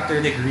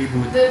Cardcaptor like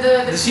reboot.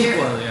 The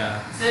sequel,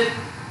 The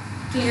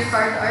clear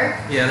card arc.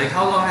 Yeah, like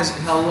how long is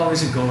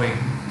it going?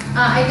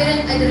 I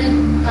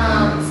didn't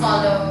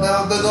follow.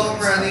 Now the long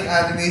running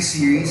anime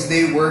series,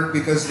 they work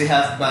because they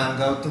have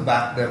manga to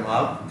back them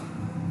up.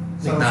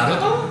 Like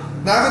Naruto?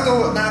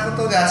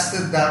 Naruto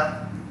lasted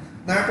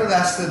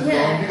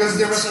long because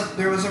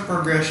there was a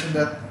progression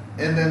that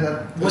and then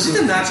was it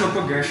a natural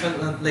progression?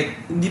 Like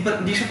hindi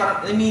siya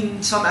parang, I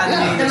mean some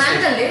anime the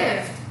manga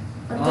lived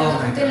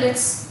until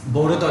it's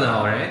Boruto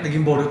now, right?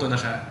 Naging Boruto na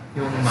siya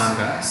yung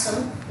manga.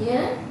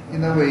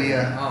 In a way,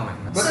 yeah. Oh my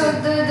god. So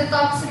the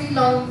top 3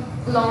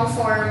 long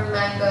form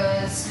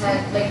mangas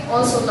had like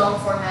also long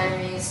form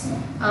animes.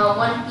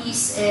 One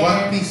Piece and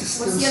One Piece is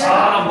still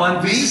One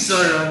Piece is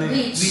still running.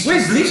 Bleach.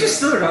 Wait, Bleach is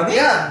still running?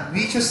 Yeah,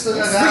 Bleach is still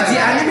alive. Wait, the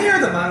anime or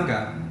the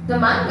manga? The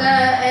manga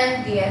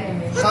and the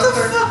anime.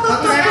 Hunter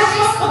Is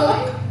still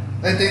going?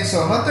 I think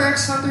so. Hunter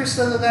x Hunter is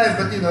still alive,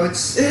 but you know it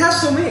has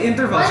so many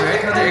intervals,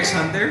 right? Hunter x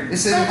Hunter.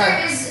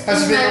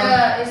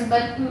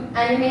 But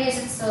anime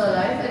is it still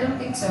alive? I don't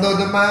think so. No,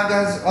 the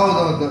manga's. Oh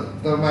no,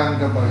 the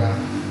manga pala.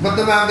 But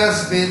the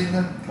manga's been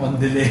on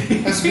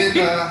delay.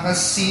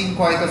 has seen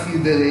quite a few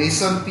delays.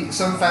 Some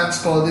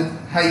fans called it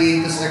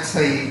hiatus x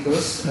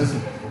hiatus.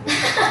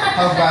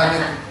 How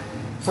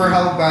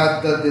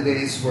bad the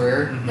delays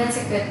were. That's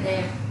a good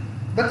name.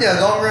 But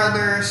yeah,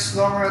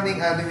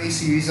 long-running anime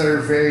series are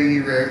very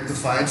rare to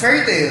find.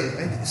 Fairy Tail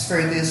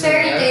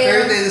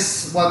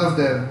is one of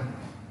them.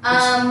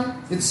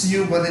 It's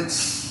new, but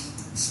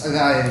it's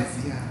alive.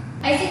 Yeah.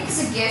 I think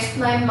as a gift,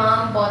 my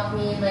mom bought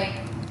me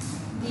like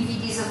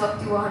DVDs of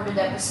up to 100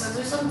 episodes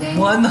or something.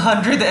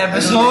 100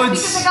 episodes.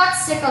 Because I got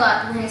sick a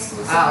lot in high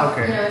school. So,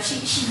 okay. You know,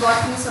 she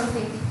bought me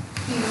something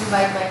to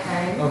bide my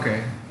time.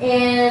 Okay.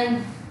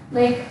 And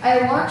like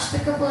I watched a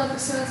couple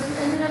episodes and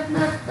ended up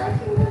not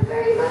liking them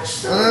very much.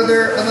 So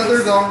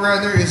another long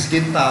runner is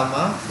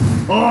Gintama.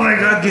 Oh my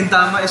god,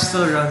 Gintama is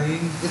still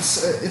running.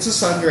 It's a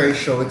Sunrise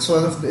show. It's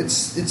one of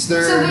it's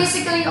their. So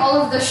basically,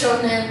 all of the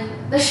shonen.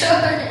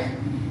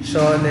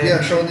 Yeah,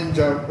 Shonen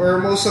Jump, or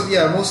most of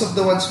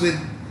the ones with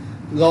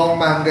long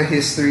manga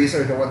histories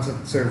are the ones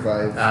that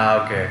survive.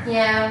 Okay.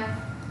 Yeah.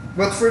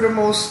 But for the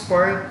most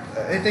part,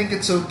 I think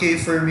it's okay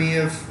for me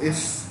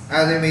if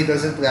anime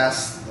doesn't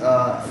last.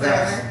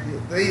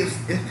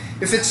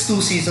 If it's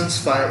 2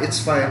 seasons, it's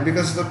fine.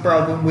 Because the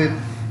problem with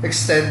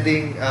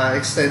extending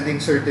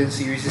certain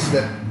series is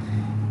that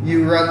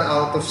you run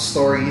out of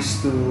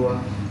stories to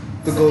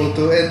go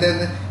to, and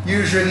then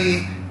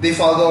usually they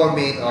follow a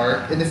main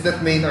arc. And if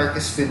that main arc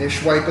is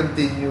finished, why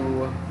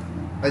continue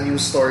a new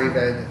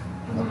storyline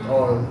at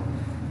all?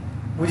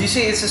 Would you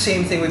say it's the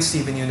same thing with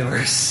Steven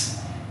Universe?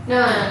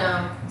 No.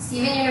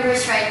 Steven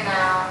Universe right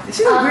now.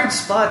 It's in a weird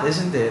spot,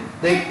 isn't it?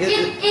 Like,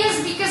 it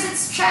is because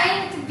it's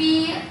trying to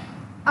be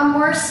a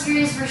more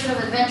serious version of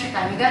Adventure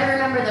Time. You gotta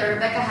remember that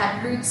Rebecca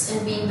had roots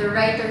in being the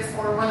writer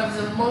for one of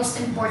the most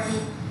important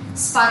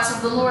spots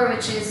of the lore,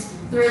 which is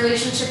the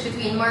relationship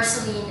between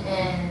Marceline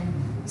and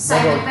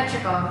Simon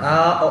Petrikov.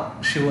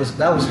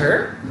 That was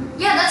her?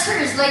 Yeah, that's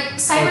hers. Like,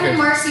 Simon and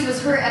Marcy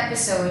was her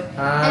episode.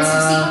 And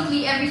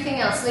subsequently everything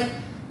else. Like,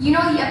 you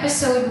know the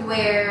episode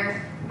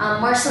where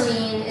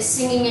Marceline is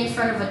singing in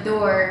front of a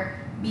door,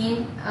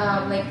 being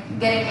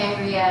getting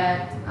angry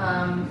at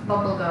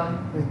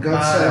Bubblegum.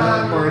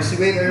 God, Marcy.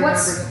 Wait, I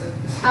remember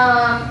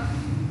that.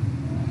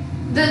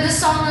 The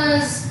song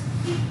is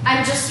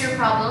 "I'm Just Your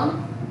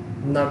Problem."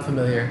 Not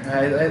familiar.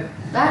 I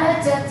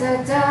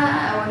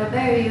wanna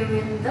bury you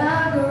in the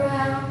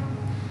ground.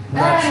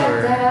 Not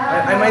sure.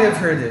 I might have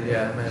heard it.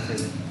 Yeah, I might have heard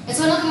it. It's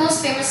one of the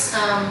most famous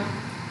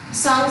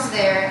songs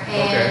there,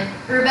 and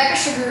Rebecca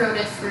Sugar wrote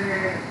it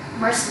for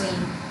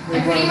Marceline.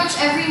 And pretty much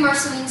every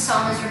Marceline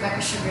song is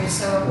Rebecca Sugar.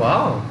 So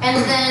wow.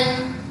 And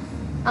then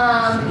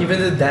even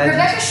the dad.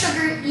 Rebecca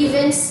Sugar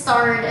even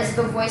starred as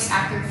the voice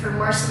actor for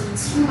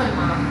Marceline's Human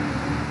Mom.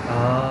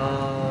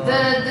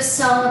 The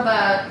song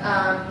about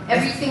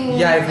everything.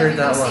 Yeah, I've heard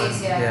that one.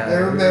 Says, yeah. I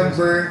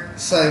remember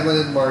Simon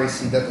and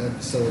Morrissey, that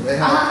episode.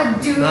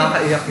 Dude,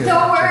 the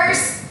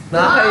worst.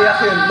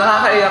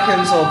 Nakakaiyak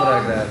yun sobra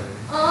that.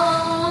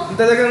 Oh.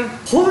 Talagang,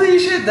 holy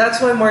shit,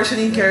 that's why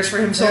Marceline cares for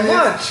him so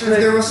much. If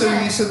there was a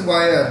reason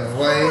why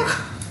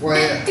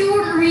The two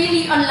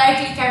really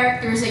unlikely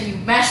characters and you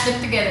mash them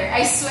together.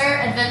 I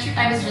swear Adventure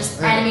Time is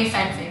just anime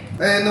fanfic.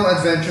 I know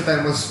Adventure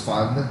Time was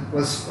fun.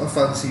 Was a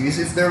fun series.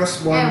 If there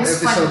was one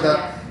episode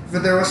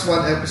if there was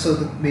one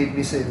episode that made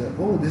me say that,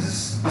 oh, this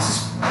is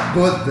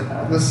good.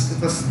 It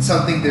was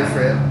something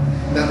different.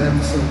 That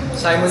episode.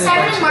 Simon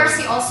and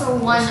Marcy also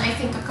won, I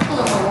think, a couple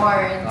of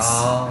awards.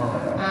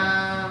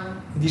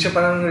 Hindi siya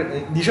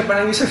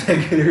parang yung sa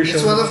regular show.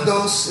 It's one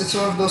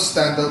of those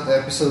standout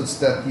episodes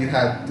that you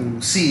had to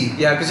see.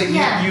 Yeah, because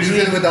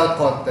usually even without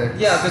context.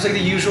 Yeah, because like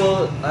the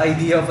usual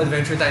idea of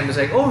Adventure Time is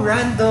like, oh,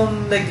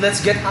 random, like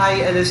let's get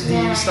high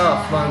LSD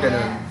stuff, mga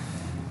ganun.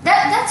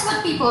 That's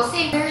what people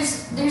think.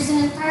 There's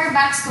an entire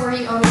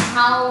backstory on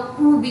how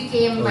Who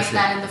became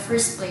that in the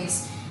first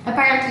place.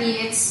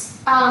 Apparently, it's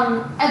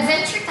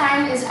Adventure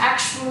Time is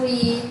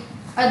actually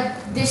a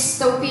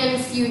dystopian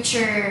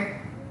future.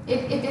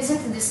 It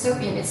isn't a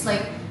dystopian. It's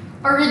like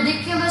a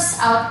ridiculous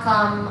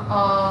outcome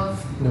of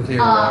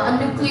a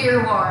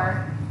nuclear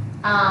war,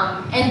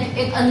 and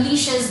it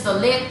unleashes the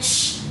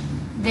Lich.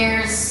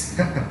 There's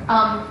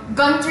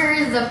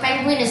Gunter the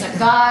Penguin is a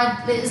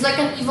god. It's like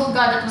an evil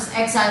god that was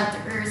exiled to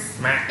Earth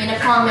in a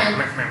comet.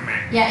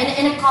 Yeah,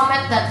 in a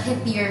comet that hit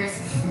the Earth.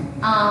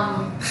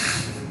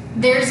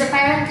 There's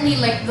apparently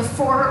like the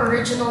four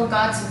original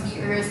gods of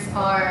the Earth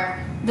are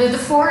the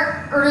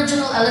four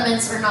original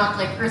elements are not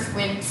like Earth,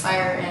 Wind,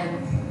 Fire, and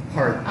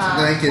Heart.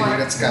 No,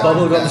 that's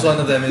Bubblegum's one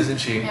of them, isn't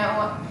she? Yeah,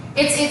 well,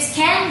 it's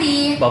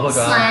Candy,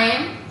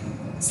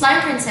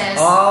 Slime Princess,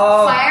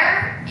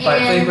 Fire,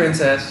 Flame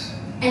Princess.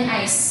 And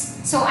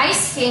Ice. So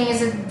Ice King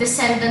is a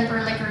descendant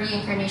or like a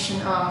reincarnation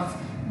of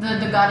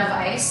the god of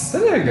ice.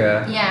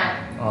 Talaga?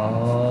 Yeah.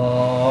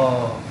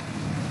 Oh.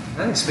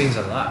 That explains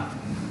a lot.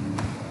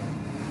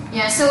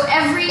 Yeah, so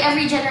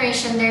every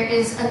generation there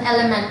is an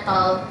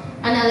elemental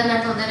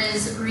that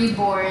is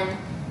reborn.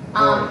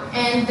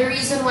 And the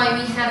reason why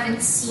we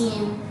haven't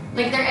seen,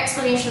 like their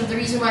explanation of the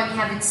reason why we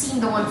haven't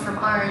seen the one from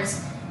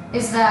ours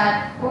is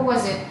that, what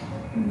was it?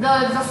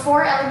 The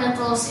four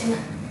elementals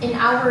in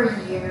our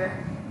year,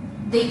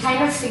 they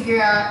kind of figured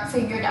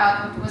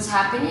out what was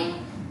happening,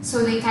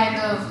 so they kind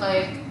of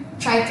like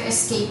tried to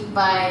escape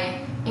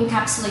by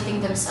encapsulating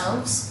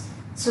themselves,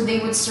 so they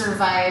would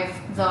survive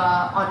the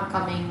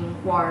oncoming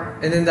war.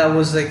 And then that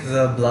was like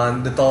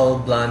the tall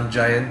blonde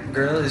giant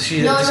girl. Is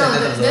she a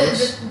descendant of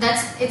those?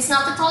 It's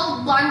not the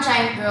tall blonde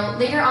giant girl.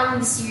 Later on in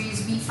the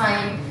series, we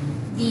find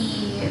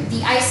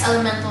the ice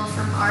elemental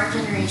from our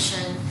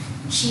generation.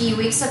 She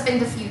wakes up in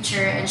the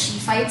future and she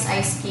fights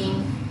Ice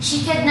King.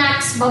 She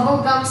kidnaps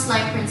Bubblegum,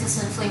 Slime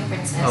Princess, and Flame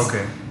Princess.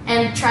 Okay.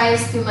 And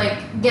tries to like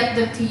get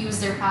them to use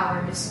their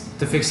powers.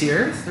 To fix the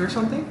Earth or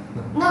something?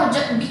 No,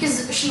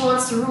 because she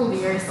wants to rule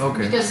the Earth.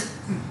 Okay. Because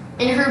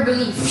in her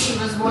belief, she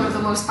was one of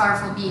the most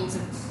powerful beings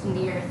in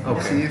the Earth.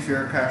 Okay. See, if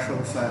you're a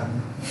casual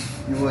fan,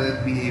 you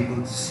wouldn't be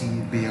able to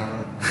see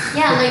beyond.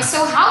 Yeah, like,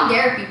 so how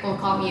dare people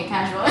call me a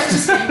casual?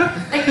 It's just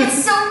like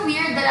it's so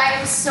weird that I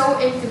am so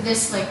into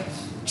this like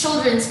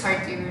children's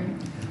cartoon.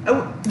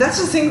 That's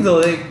the thing though,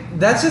 like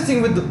that's the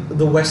thing with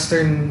the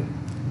Western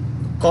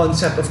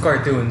concept of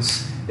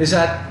cartoons is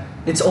that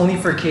it's only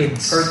for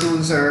kids.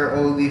 Cartoons are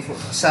only for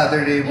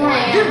Saturday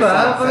morning.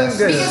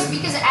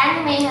 Because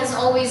anime has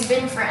always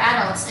been for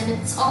adults and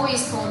it's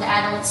always told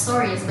adult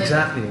stories. Like,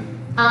 exactly.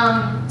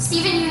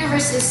 Steven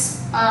Universe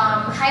is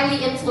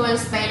highly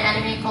influenced by an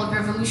anime called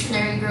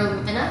Revolutionary Girl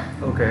Utena.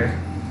 Okay.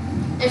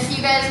 If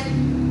you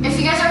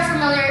guys are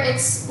familiar,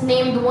 it's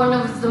named one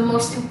of the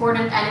most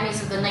important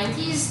animes of the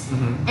 90s,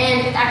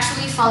 and it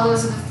actually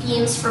follows the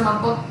themes from a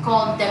book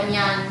called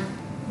Demian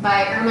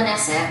by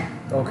Ermanese.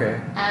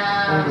 Okay.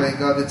 Oh my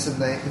god, it's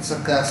a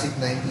classic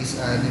 90s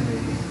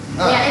anime.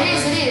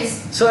 It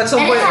is. So at some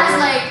point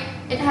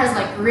it has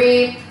like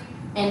rape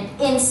and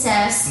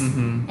incest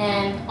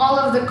and all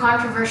of the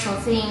controversial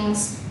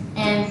things,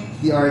 and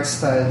the art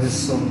style is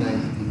so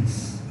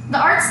 90s. The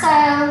art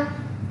style,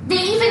 they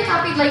even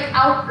copied like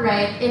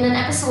outright in an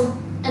episode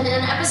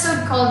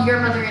called Your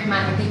Mother and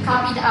Mine. They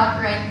copied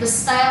outright the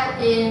style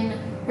in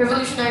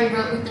Revolutionary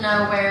Girl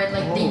Utena, where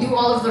like they do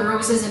all of the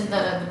roses in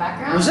the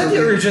background. Was that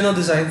the original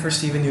design for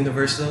Steven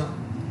Universe though?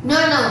 No.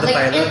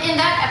 Like in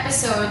that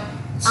episode,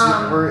 it's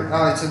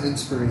an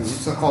inspiration.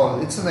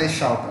 It's a nice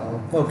shout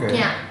out. Okay.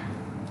 Yeah.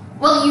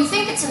 Well, you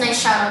think it's a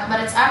nice shout out, but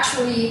it's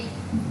actually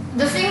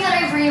the thing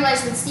that I've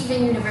realized with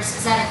Steven Universe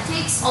is that it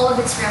takes all of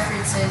its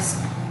references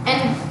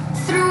and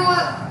through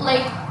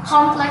like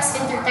complex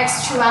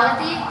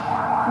intertextuality,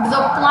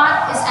 the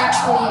plot is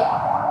actually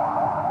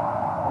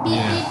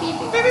beep beep beep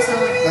beep. So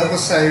that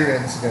was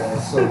sirens,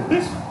 guys. So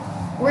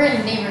we're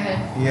in the neighborhood.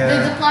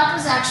 Yeah. The plot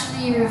was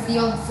actually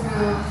revealed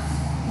through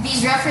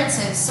these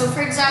references. So,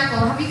 for example,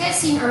 have you guys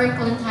seen A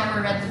Wrinkle in Time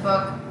or read the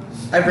book?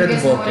 I've read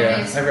the book,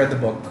 yeah. I've read the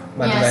book.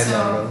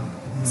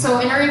 So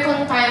in A Wrinkle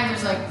in Time,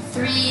 there's like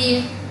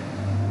 3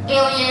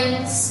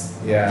 aliens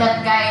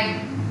that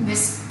guide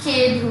this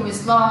kid who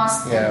is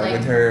lost. Yeah, and like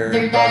with her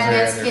their dad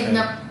gets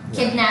brother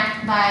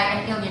kidnapped by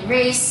an alien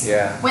race.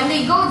 Yeah. When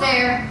they go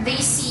there, they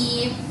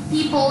see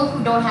people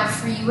who don't have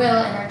free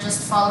will and are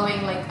just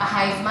following like a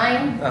hive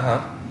mind.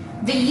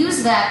 They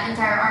use that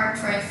entire arc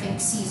for I think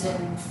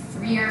season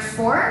 3 or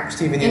 4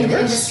 Steven in the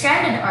Universe?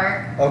 stranded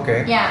arc.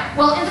 Okay. Yeah.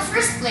 Well, in the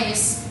first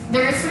place,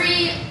 there are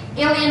 3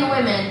 alien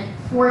women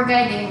who are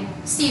guiding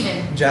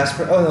Steven.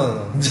 Jasper? Oh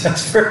no,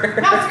 Jasper.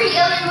 Now 3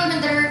 alien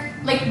women that are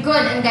like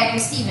good and guiding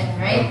Steven,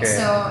 right? Okay.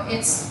 So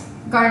it's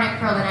Garnet,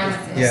 Pearl, and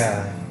Amethyst.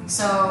 Yeah.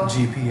 So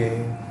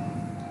GPA.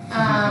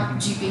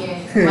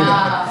 GPA.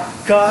 Wow.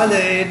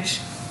 College.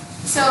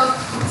 So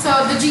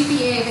the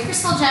GPA, the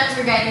crystal gems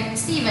are guiding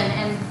Steven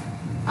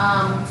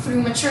and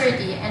through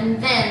maturity,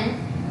 and then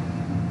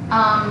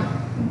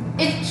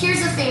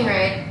here's the thing,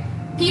 right?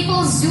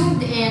 People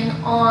zoomed in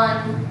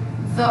on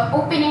the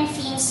opening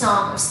theme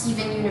song of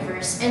Steven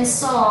Universe and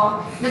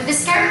saw that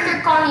this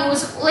character Connie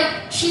was like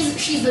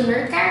she's the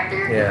nerd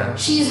character. Yeah.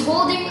 She's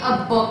holding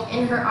a book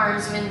in her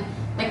arms when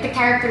like the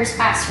characters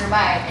pass her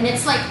by, and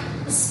it's like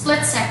a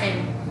split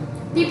second.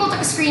 People took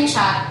a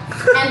screenshot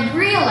and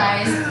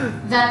realized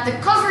that the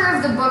cover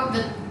of the book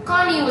that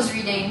Connie was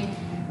reading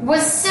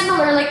was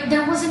similar, like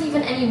there wasn't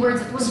even any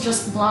words, it was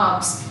just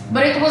blobs.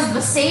 But it was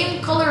the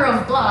same color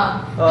of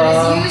blob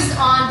that is used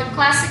on the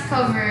classic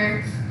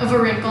cover of A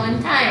Wrinkle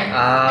in Time.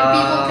 And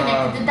people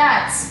connected the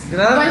dots.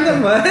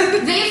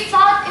 But they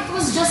thought it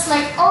was just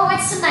like, oh,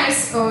 it's a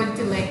nice ode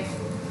to like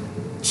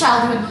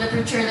childhood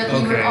literature that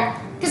we were all...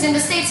 Because in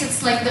the States,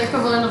 it's like the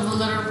equivalent of the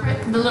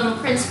Little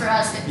Prince for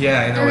us. That in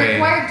a they're way.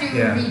 required to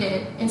read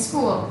it in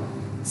school.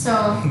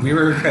 So we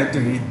were required to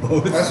read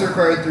both. I was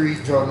required to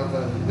read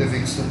Jonathan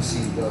Livingston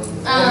Seagull.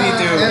 Me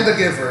too. And The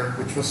Giver,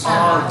 which was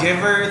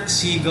Giver,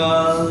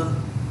 Seagull,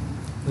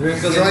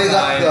 Wrinkles in Joy Luck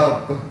Time.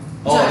 Club.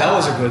 Oh, that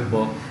was a good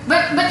book.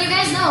 But you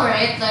guys know,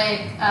 right?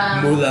 Like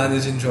Mulan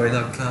is in Joy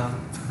Luck Club.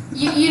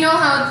 You know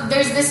how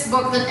there's this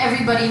book that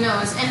everybody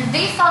knows, and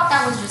they thought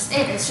that was just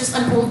it. It's just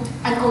an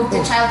ode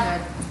to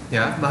childhood.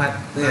 Yeah, but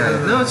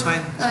no, it's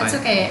fine. It's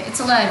okay. It's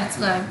alive. It's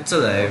alive. It's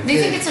alive. They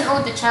think it's an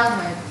ode to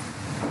childhood,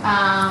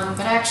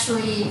 but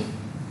actually,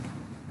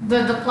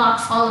 the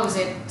plot follows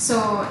it.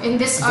 So in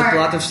this arc, the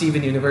plot of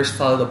Steven Universe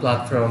follow the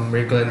plot from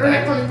Wrinkle in Time.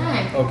 Wrinkle in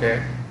Time.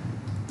 Okay.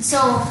 So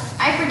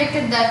I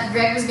predicted that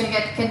Greg was gonna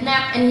get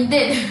kidnapped, and he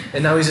did.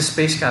 And now he's a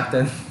space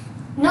captain.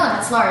 No,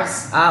 that's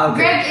Lars. Okay.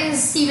 Greg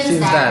is Steven's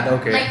dad.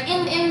 Okay. Like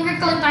in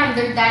Wrinkle in Time,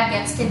 their dad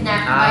gets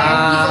kidnapped by an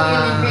evil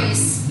alien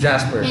race.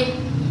 Jasper.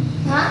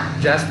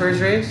 Jasper's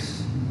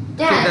race?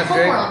 Yeah,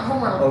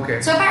 Homeworld.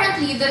 Okay. So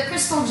apparently, the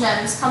crystal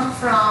gems come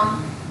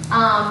from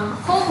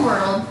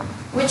Homeworld,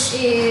 which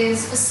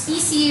is a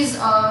species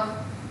of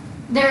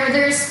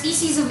they're a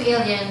species of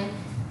alien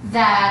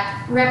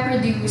that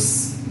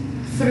reproduce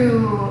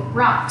through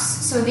rocks.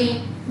 So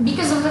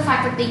because of the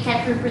fact that they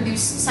can't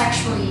reproduce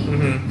sexually,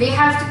 they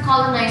have to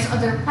colonize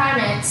other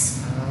planets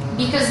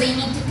because they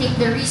need to take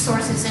their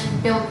resources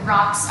and build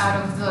rocks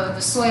out of the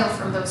soil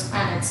from those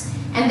planets.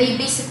 And they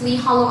basically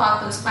hollow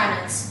out those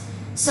planets.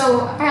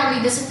 So apparently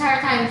this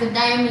entire time the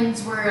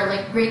diamonds were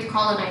like great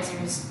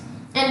colonizers.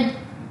 And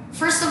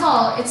first of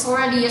all, it's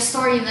already a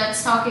story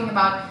that's talking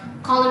about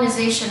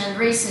colonization and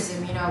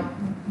racism,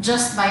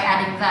 just by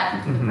adding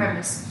that into the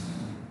premise.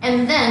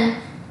 And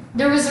then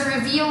there was a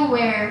reveal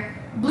where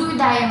Blue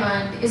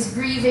Diamond is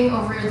grieving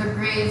over the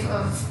grave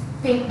of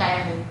Pink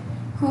Diamond,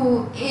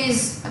 who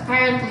is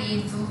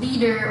apparently the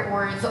leader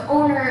or the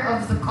owner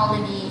of the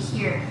colony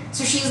here.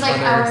 So she's like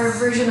our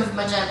version of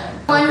Magellan.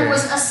 One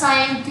was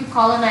assigned to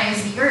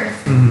colonize the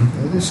Earth.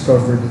 I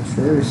discovered it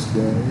first,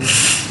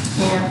 guys.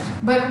 Yeah.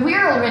 But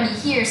we're already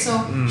here,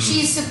 so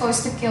she's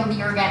supposed to kill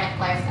the organic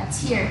life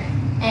that's here.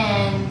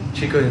 And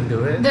she couldn't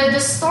do it? The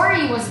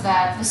story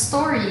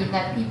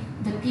that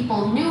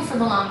people knew for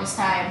the longest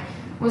time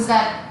was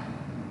that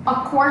a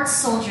quartz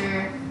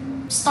soldier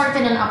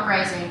started an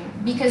uprising.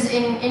 Because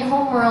in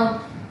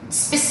Homeworld,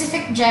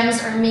 specific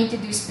gems are made to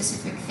do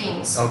specific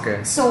things.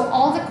 Okay. So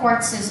all the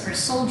quartzes are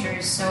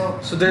soldiers. So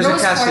there's a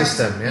caste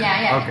system, yeah?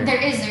 Yeah. Okay.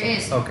 There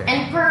is. Okay.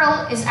 And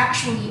Pearl is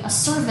actually a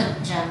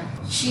servant gem.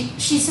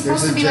 She's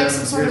supposed to be like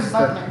some sort of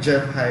butler.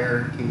 Gem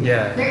hierarchy.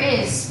 Yeah. There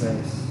is.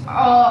 Nice.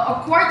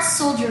 A quartz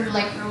soldier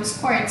like Rose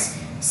Quartz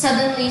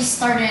suddenly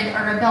started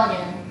a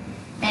rebellion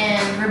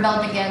and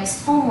rebelled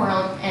against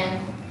Homeworld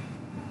and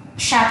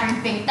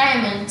shattered Pink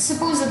Diamond.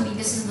 Supposedly,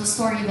 this is the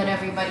story that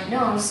everybody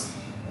knows.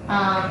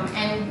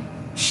 And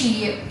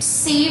she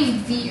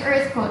saved the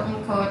Earth, quote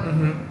unquote,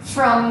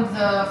 from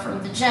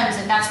the gems,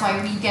 and that's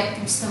why we get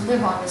to still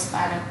live on this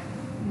planet.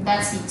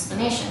 That's the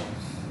explanation.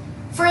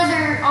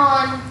 Further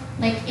on,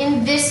 like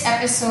in this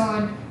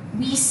episode,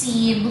 we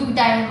see Blue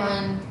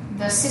Diamond,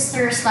 the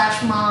sister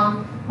slash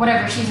mom,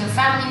 whatever, she's a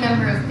family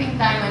member of Pink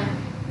Diamond,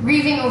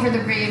 grieving over the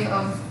grave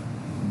of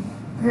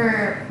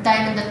her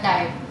diamond that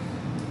died.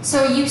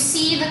 So you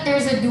see that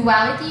there's a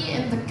duality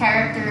in the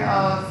character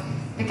of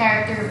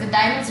the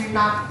diamonds are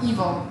not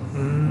evil.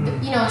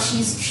 You know,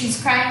 she's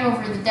crying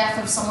over the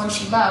death of someone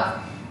she loved,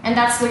 and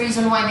that's the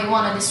reason why they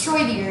want to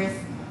destroy the Earth,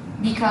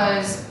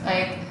 because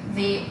like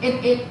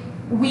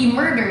we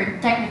murdered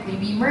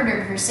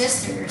her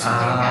sister or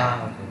something like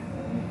that. Okay.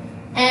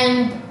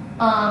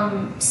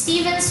 And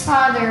Steven's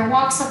father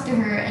walks up to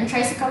her and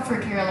tries to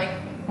comfort her, like,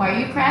 why are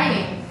you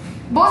crying?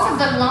 Both of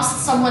them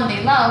lost someone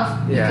they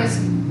love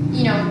because,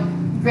 you know,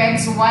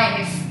 Greg's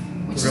wife,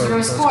 which is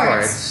Rose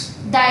Quartz,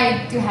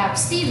 died to have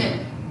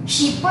Steven.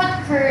 She put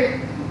her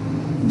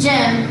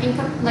gem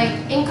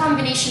in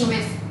combination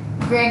with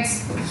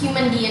Greg's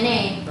human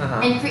DNA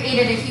and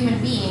created a human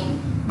being.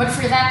 But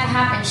for that to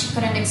happen, she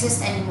couldn't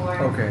exist anymore.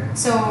 Okay.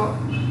 So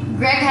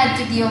Greg had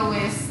to deal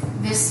with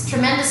this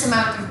tremendous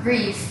amount of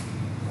grief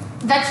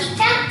that he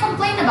can't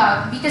complain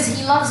about because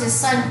he loves his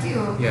son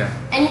too. Yeah.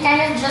 And he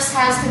kind of just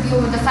has to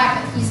deal with the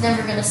fact that he's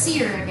never gonna see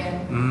her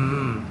again.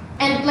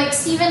 And like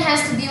Steven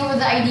has to deal with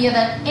the idea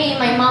that, hey,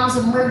 my mom's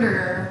a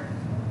murderer.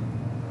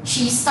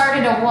 She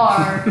started a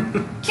war,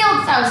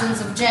 killed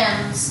thousands of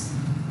gems,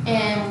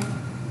 and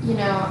you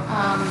know,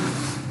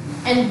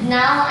 and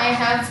now I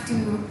have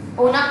to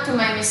own up to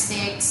my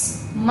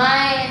mistakes, even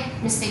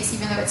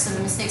though it's the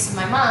mistakes of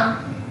my mom,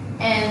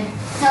 and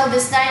tell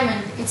this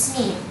diamond, it's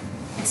me.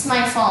 It's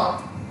my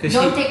fault.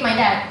 Don't take my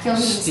dad. Kill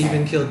me instead.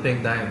 Steven killed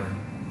Pink Diamond.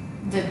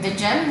 The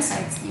gem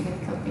inside Steven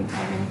killed Pink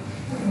Diamond.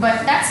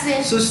 But that's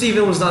the... So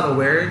Steven was not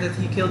aware that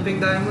he killed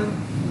Pink Diamond?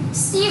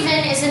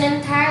 Steven is an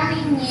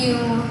entirely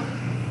new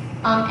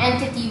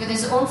entity with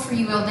his own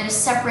free will that is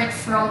separate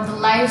from the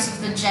lives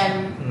of the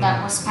gem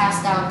that was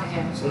passed down to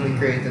him. So he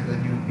created a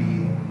new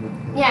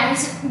being. Yeah,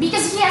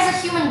 because he has a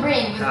human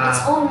brain with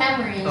its own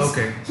memories.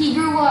 Okay. He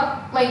grew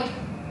up like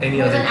Any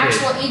with other an kid.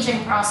 actual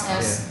aging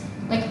process,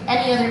 like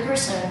any other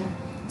person.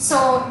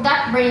 So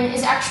that brain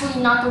is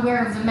actually not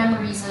aware of the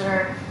memories that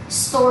are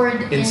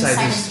stored inside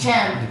his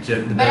gem.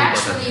 The But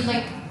actually,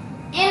 like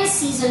in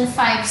season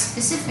 5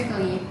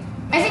 specifically,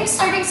 I think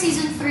starting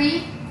season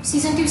 2,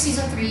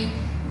 season 3,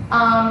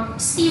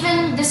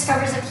 Steven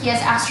discovers that he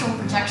has astral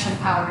projection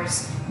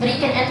powers, that he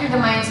can enter the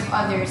minds of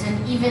others,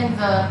 and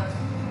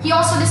he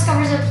also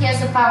discovers that he has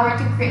the power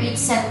to create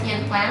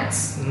sentient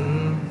plants.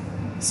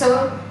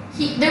 So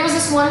there was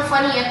this one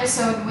funny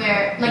episode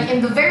where, like in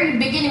the very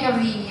beginning of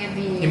the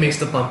He makes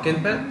the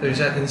pumpkin pet? Or is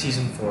that in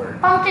season 4?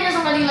 Pumpkin is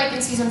already like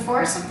in season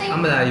 4 or something.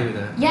 I'm malayo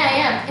na.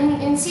 Yeah.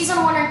 In season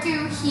 1 or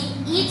 2, he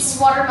eats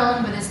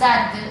watermelon with his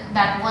dad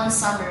that one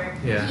summer.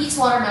 Yeah. He eats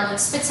watermelon,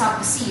 spits out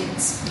the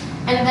seeds.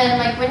 And then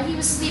like when he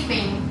was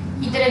sleeping,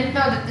 he didn't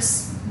know that the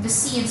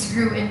seeds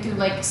grew into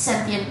like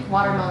sentient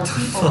watermelon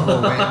people.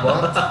 Oh, wait,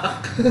 what?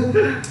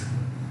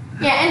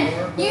 Yeah, and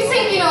you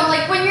think, you know,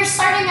 like when you're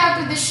starting out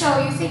with the show,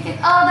 you think,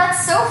 oh,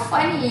 that's so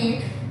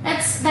funny.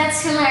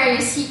 That's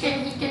hilarious. He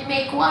can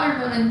make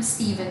watermelon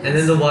Stevens. And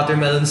then the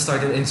watermelon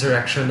started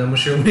insurrection, I'm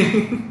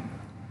assuming.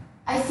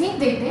 I think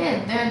they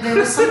did. There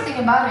was something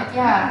about it,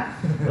 yeah.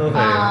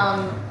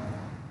 Okay.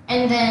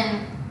 And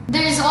then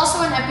there's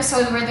also an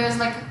episode where there's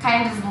like a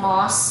kind of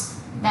moss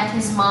that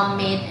his mom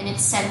made, and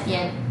it's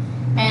sentient,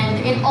 and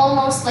it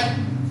almost like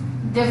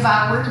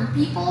devoured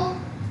people,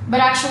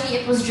 but actually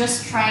it was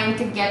just trying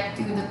to get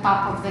to the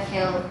top of the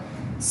hill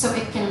so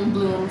it can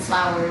bloom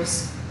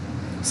flowers.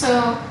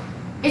 So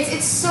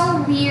it's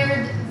so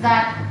weird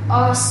that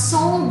a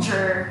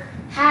soldier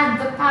had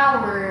the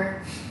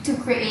power to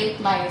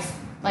create life.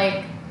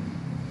 Like,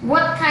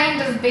 what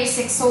kind of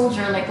basic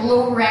soldier, like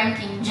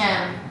low-ranking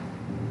gem,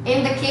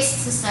 in the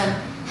caste system,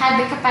 had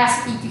the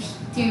capacity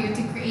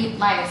to create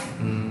life?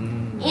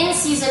 In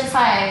season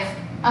 5,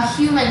 a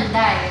human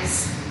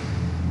dies.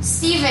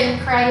 Steven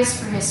cries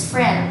for his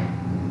friend,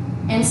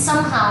 and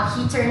somehow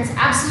he turns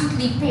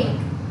absolutely pink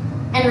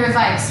and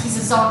revives. He's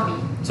a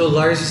zombie. So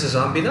Lars is a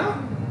zombie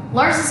now?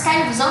 Lars is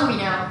kind of a zombie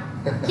now.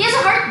 He has a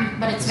heartbeat,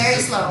 but it's very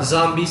slow.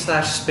 Zombie /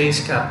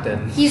 space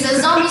captain. He's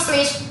a zombie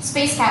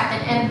space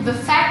captain, and the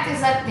fact is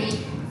that they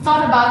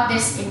thought about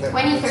this in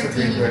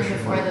 2013, even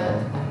before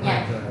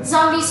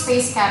zombie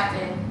space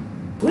captain.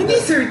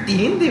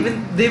 2013?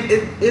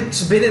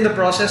 It's been in the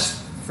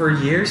process for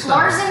years now.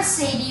 Lars and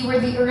Sadie were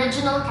the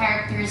original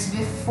characters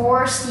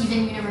before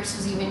Steven Universe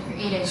was even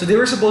created. So they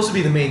were supposed to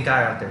be the main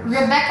characters.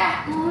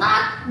 Rebecca,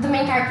 not the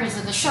main characters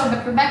of the show,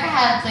 but Rebecca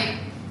had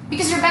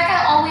because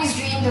Rebecca always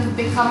dreamed of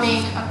becoming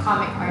a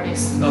comic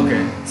artist.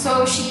 Okay.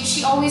 So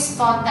she always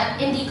thought that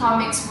indie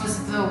comics was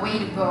the way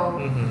to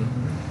go.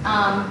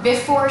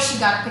 Before she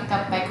got picked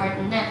up by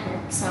Cartoon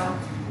Network. So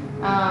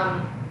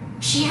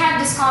she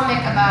had this comic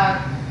about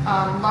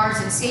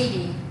Lars and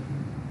Sadie.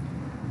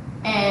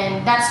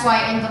 And that's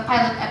why in the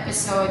pilot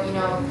episode,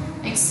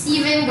 like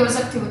Steven goes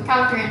up to a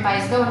counter and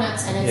buys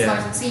donuts, and it's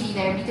Lars and Sadie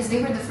there because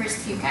they were the first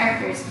few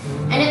characters.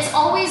 And it's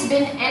always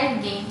been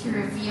endgame to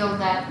reveal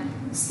that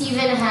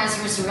Steven has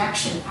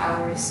resurrection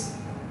powers.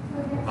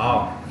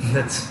 Oh,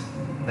 that's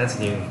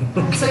new.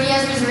 So he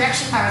has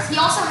resurrection powers. He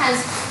also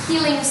has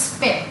healing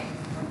spit.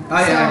 Oh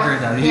yeah, I've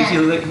heard that.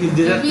 He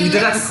did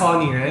that to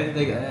Connie, right?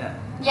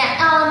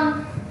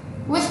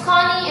 With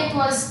Connie, it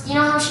was,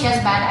 how she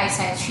has bad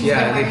eyesight. She's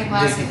been wearing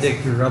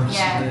glasses. Rubs.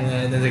 Yeah.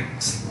 And then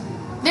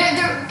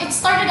It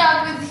started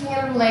out with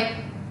him,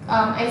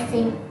 I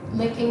think,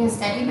 licking his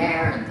teddy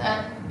bear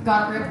that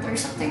got ripped or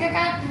something like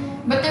that.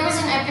 But there was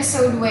an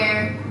episode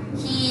where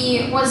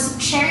he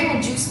was sharing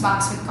a juice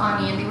box with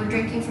Connie, and they were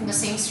drinking from the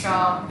same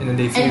straw. And then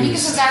they fused. And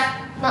because of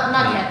that,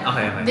 not yet.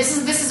 Okay. This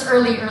is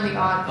early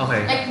on.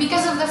 Okay. Like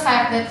because of the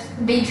fact that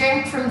they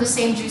drank from the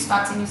same juice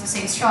box and used the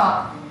same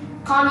straw,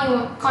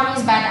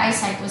 Connie's bad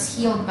eyesight was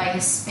healed by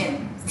his spit.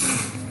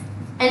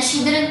 And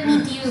she didn't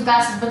need to use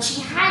glasses, but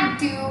she had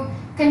to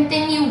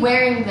continue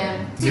wearing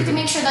them to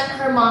make sure that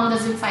her mom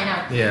doesn't find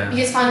out. Yeah.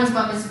 Because Connie's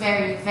mom is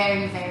very,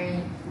 very, very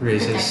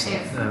racist.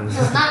 protective. No,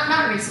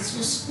 not racist.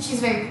 Just she's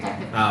very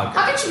protective. Okay.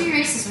 How can she be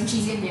racist when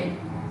she's Indian?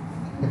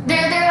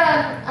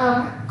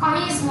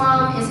 Connie's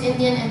mom is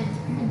Indian and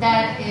her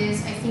dad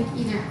is, I think,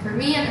 either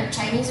Korean or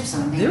Chinese or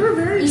something. They were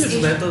very East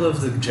judgmental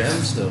of the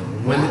gems, though.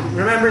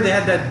 Remember they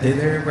had that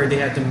dinner where they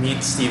had to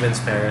meet Steven's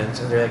parents,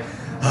 and they're like,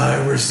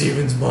 "Hi, we're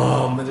Steven's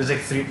mom," and there's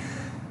like three,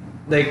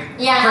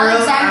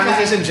 Pearl,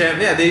 Amethyst, and Gem.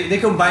 Yeah, they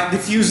combined, they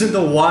fused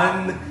into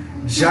one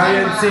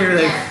giant thing.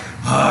 They're like,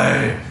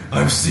 "Hi,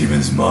 I'm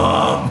Steven's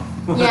mom."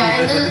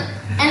 Yeah,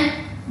 and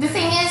the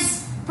thing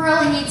is,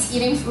 Pearl hates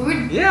eating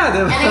food. Yeah,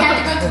 and they had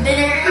to go to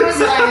dinner. It was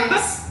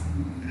hilarious.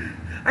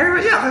 I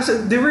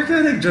remember, they were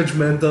kind of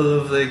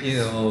judgmental of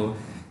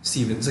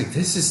Steven. It's like,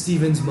 this is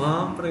Steven's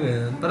mom.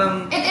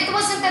 It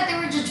wasn't that they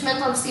were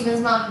judgmental of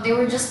Steven's mom. They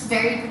were just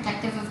very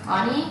protective of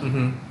Connie.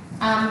 Mm-hmm.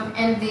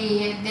 And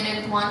they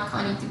didn't want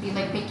Connie to be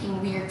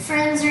making weird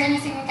friends or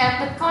anything like that.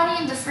 But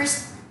Connie, in the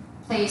first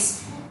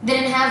place,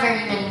 didn't have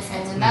very many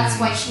friends, and that's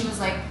why she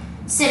was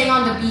sitting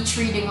on the beach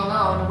reading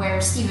alone,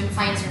 where Steven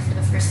finds her for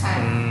the first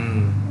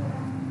time.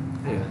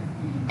 Yeah.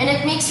 And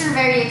it makes her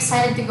very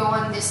excited to go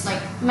on this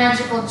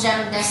magical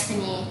gem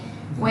destiny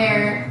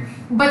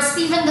but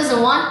Steven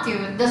doesn't want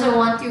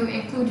to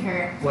include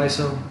her. Why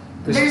so?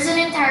 There's an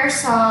entire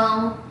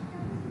song,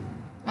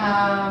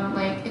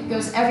 it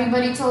goes,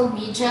 everybody told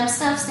me gem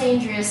stuff's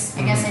dangerous.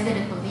 I guess I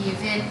didn't believe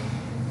it.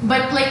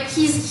 But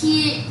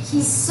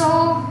he's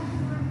so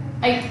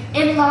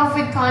in love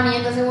with Connie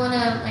and doesn't want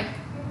to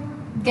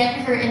get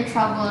her in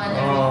trouble and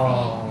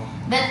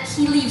everything that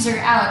he leaves her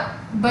out.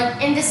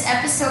 But in this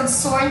episode,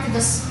 Sworn to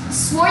the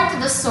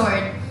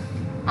Sword,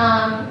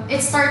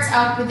 it starts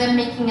out with them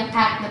making a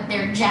pact that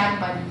they're jam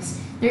buddies.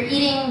 They're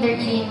eating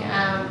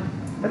a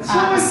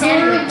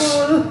sandwich.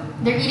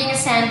 They're eating a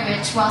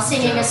sandwich while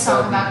singing a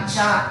song about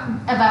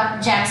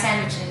jam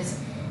sandwiches.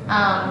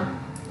 I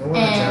want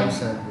a jam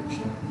sandwich.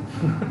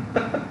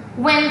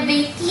 When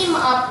they team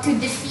up to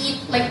defeat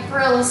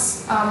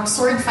Pearl's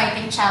sword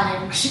fighting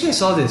challenge. I think I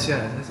saw this.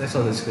 Yeah, I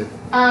saw this clip.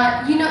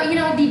 You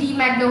know Didi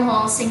Magno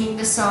Hall singing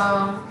the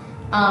song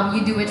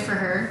 "You Do It for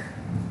Her."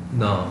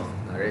 No,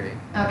 not really.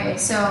 Okay,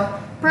 so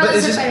Pearl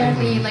is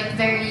apparently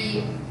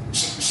very.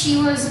 She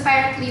was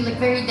apparently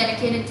very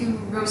dedicated to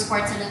Rose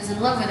Quartz and is in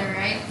love with her,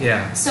 right?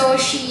 Yeah. So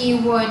she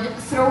would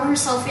throw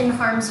herself in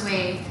harm's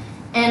way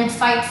and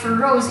fight for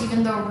Rose,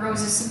 even though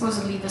Rose is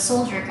supposedly the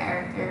soldier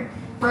character.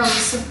 Pearl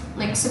is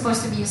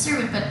supposed to be a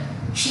servant, but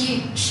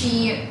she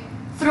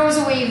throws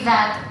away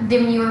that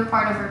demure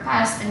part of her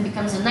past and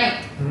becomes a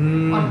knight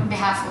on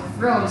behalf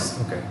of Rose.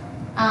 Okay.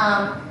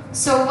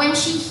 So when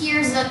she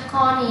hears that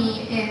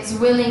Connie is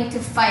willing to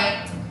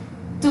fight,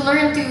 to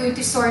learn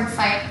to sword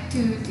fight,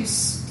 to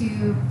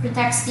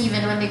protect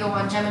Steven when they go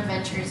on gem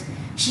adventures,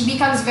 she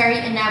becomes very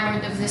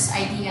enamored of this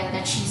idea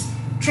that she's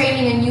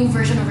training a new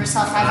version of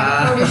herself,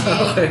 having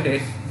a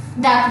protege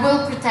that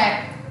will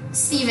protect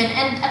Steven.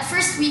 And at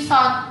first we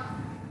thought,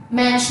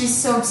 man, she's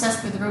so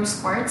obsessed with Rose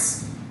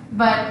Quartz.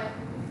 But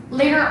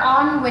later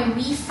on, when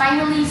we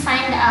finally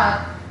find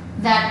out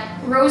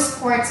that Rose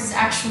Quartz is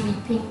actually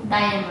pink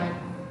diamond,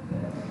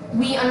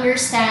 we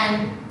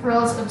understand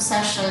Pearl's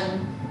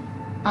obsession.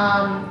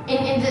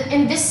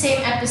 In this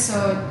same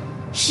episode,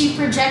 she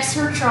projects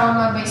her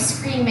trauma by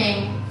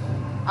screaming,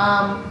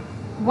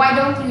 why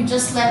don't you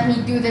just let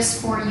me do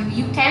this for you?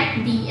 You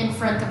can't be in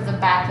front of the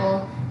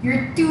battle.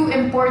 You're too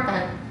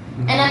important.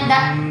 And at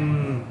that,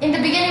 in the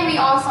beginning, we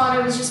all thought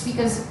it was just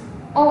because,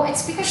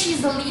 it's because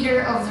she's the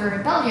leader of the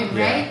rebellion,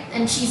 right?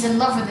 And she's in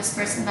love with this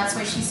person. That's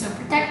why she's so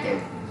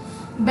protective.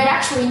 But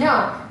actually,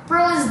 no.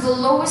 Pearl is the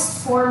lowest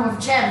form of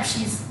gem.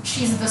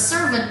 She's the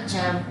servant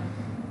gem.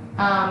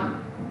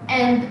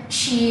 And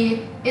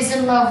she is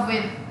in love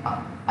with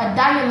a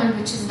diamond,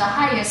 which is the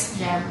highest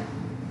gem.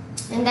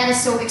 And that is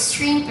so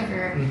extreme to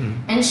her.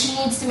 And she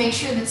needs to make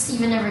sure that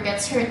Steven never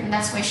gets hurt, and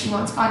that's why she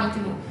wants Connie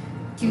to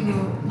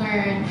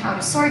learn how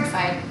to sword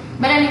fight.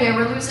 But anyway,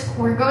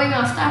 we're going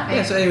off topic.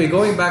 Yeah. So anyway,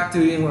 going back to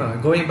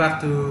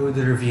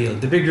the reveal,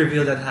 the big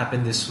reveal that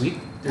happened this week,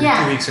 2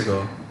 weeks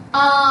ago.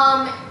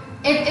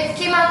 It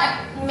came out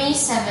at May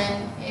 7.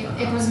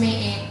 It was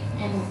May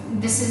 8,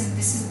 and this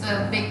is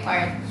the big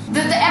part.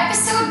 The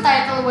episode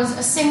title was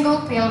A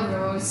Single Pale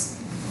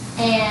Rose,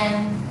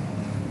 and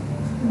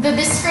the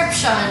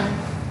description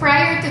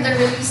prior to the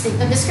release date,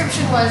 the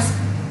description was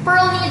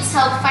Pearl needs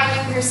help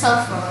finding her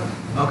cell phone.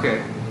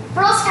 Okay.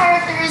 Pearl's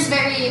character is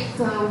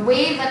the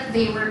way that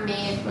they were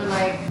made were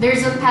like,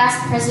 there's a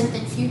past, present,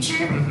 and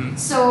future. Mm-hmm.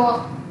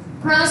 So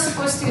Pearl is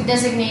supposed to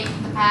designate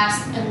the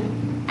past,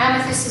 and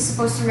Amethyst is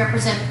supposed to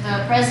represent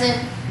the present,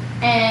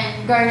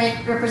 and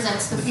Garnet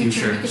represents the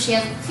future because she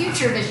has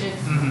future vision.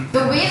 Mm-hmm.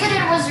 The way that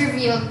it was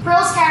revealed,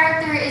 Pearl's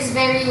character is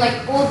very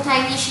like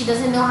old-timey. She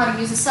doesn't know how to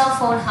use a cell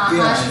phone.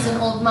 She's an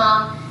old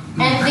mom.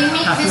 And they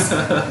make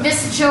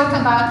this joke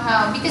about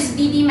how, because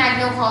Dee Dee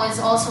Magno-Hall is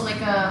also like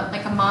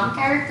a mom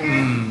character,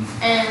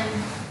 and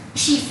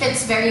she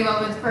fits very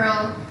well with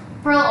Pearl.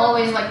 Pearl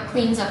always like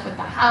cleans up with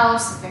the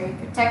house, is very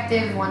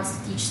protective, wants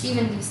to teach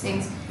Steven these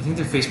things. I think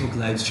their Facebook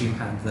live stream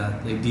had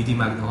that. Like Dee Dee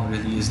Magno-Hall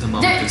really is the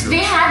mom of the group.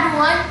 They had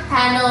one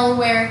panel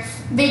where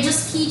they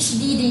just teach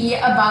Dee Dee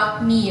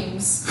about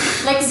memes.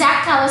 Like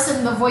Zach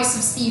Callison, the voice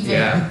of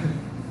Steven,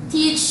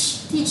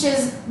 teaches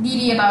Dee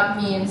Dee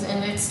about memes,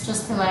 and it's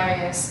just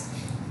hilarious.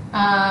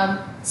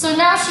 So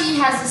now she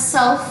has a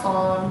cell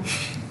phone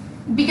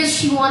because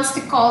she wants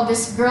to call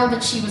this girl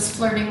that she was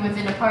flirting with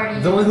in a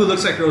party. The one who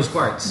looks like Rose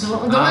Quartz. The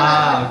one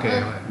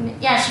okay.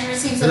 She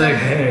receives like,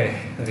 hey,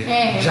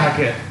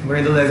 jacket,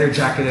 wearing the leather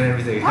jacket and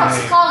everything.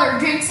 Pops caller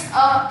drinks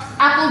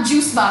apple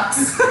juice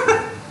box.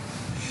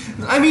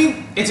 I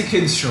mean, it's a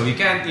kids show. You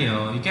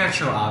can't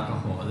show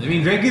alcohol. I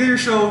mean, regular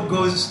show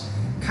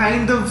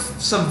kind of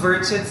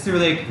subverts it through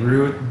like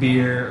root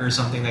beer or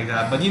something like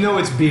that. But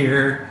it's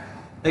beer.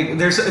 Like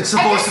it's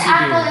supposed to be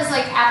apple beer. Is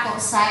like apple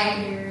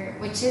cider,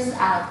 which is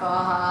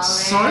alcoholic.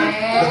 Sorry?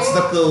 That's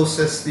the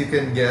closest you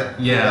can get.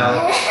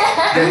 Yeah.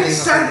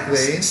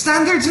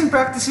 Standards and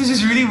practices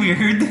is really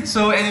weird.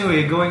 So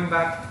anyway, going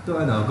back to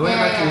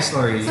the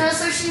story.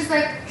 So she's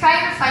like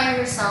trying to find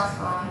her cell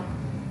phone.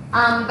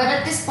 But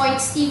at this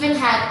point, Steven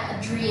had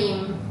a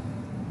dream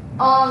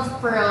of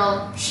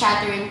Pearl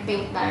shattering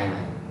Pink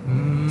Diamond.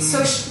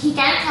 So he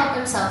can't help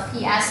himself.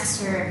 He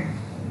asks her,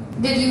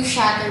 "Did you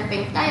shatter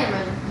Pink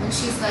Diamond?" And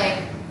she's like,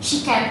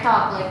 she can't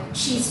talk. Like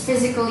she's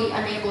physically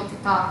unable to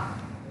talk.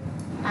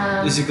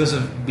 Is it because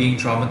of being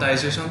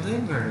traumatized or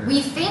something? Or?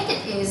 We think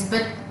it is,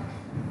 but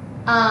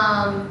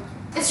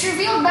it's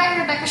revealed by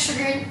Rebecca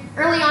Sugar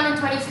early on in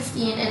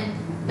 2015, and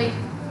like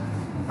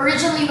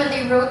originally when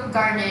they wrote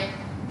Garnet,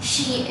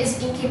 she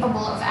is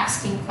incapable of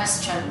asking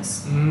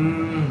questions.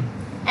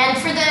 And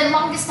for the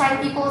longest time,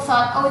 people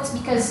thought, it's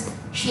because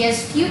she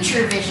has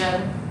future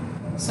vision,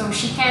 so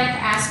she can't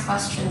ask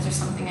questions or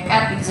something like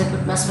that because it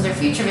would mess with her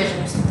future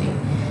vision or something.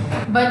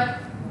 But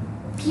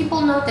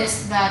people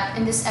noticed that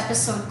in this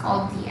episode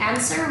called The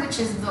Answer, which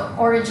is the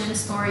origin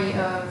story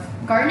of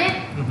Garnet,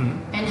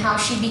 and how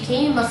she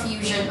became a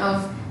fusion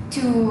of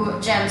two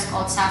gems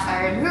called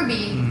Sapphire and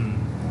Ruby,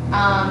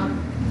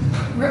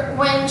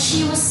 when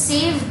she was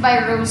saved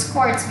by Rose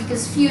Quartz,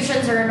 because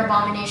fusions are an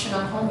abomination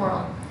on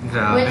Homeworld.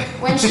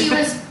 When she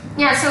was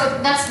so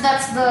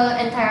that's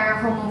the entire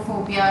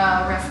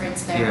homophobia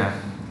reference there. Yeah.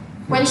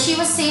 When she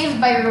was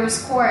saved by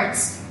Rose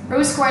Quartz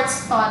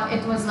thought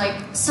it was like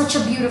such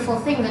a beautiful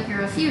thing that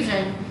you're a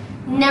fusion,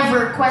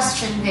 never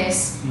questioned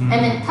this,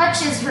 and then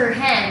touches her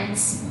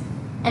hands,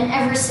 and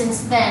ever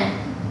since then,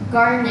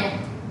 Garnet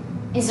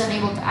is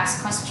unable to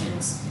ask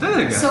questions.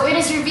 So it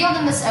is revealed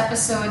in this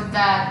episode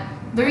that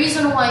the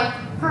reason why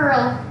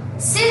Pearl,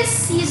 since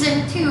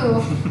season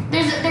 2,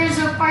 there's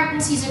a part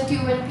in season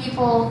 2 when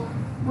people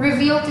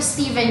reveal to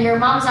Steven, your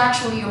mom's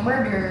actually a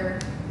murderer,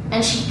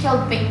 and she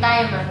killed Pink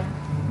Diamond.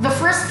 The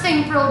first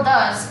thing Pearl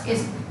does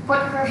is put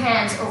her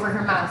hands over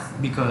her mouth.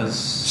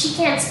 Because she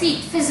can't speak,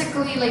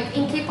 physically like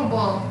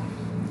incapable,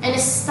 and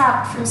is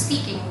stopped from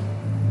speaking.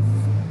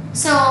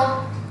 So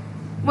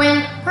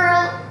when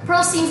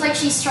Pearl seems like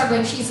she's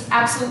struggling, she's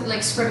absolutely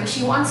like squirming.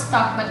 She wants to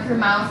talk, but her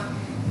mouth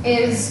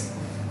is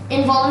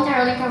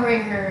involuntarily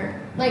covering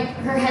her, like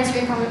her hands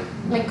are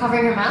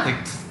covering her mouth.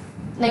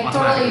 Like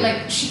totally,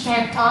 like she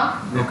can't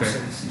talk. Okay.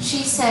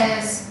 She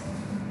says,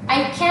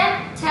 "I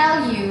can't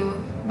tell you,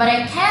 but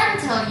I can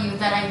tell you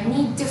that I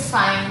need to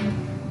find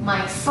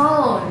my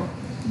phone.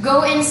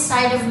 Go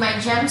inside of my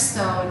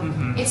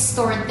gemstone. It's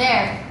stored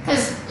there."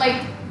 Because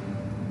like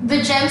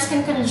the gems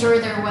can conjure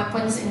their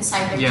weapons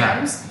inside their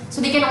gems,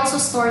 so they can also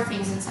store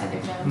things inside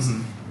their gems.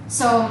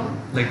 So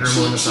like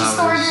she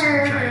stored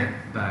her giant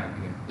bag.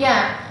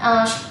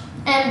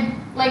 And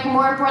like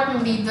more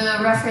importantly,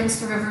 the reference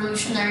to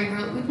Revolutionary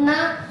Girl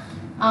Utna,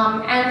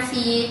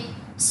 Anthe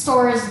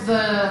stores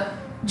the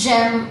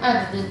gem,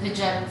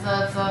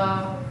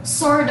 the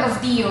sword of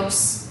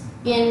Dios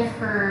in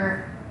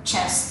her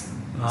chest.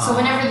 So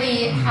whenever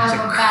they have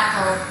a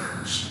battle,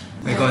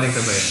 Iconic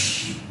na ba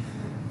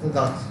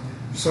yun?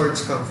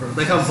 swords come from.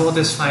 Like how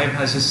Voltus 5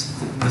 has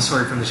the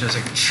sword from the chest,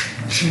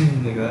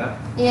 like that.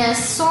 Yeah,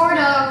 sort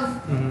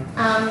of.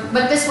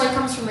 But this one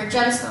comes from her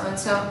gemstone.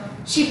 So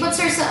she puts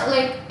herself,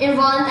 like,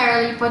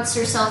 involuntarily puts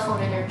her cell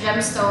phone in her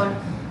gemstone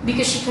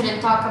because she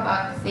couldn't talk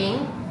about the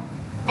thing.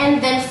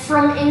 And then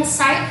from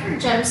inside her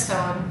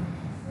gemstone,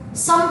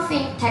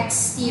 something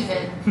texts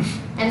Steven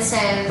and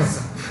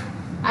says,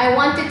 I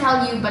want to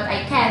tell you, but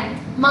I can't.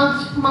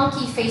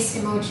 Monkey face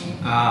emoji.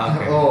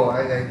 Okay. Oh,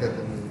 I like that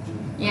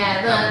emoji.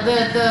 Yeah,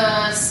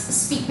 the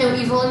speak no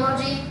evil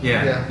emoji.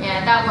 Yeah.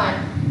 Yeah, that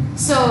one.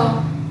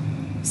 So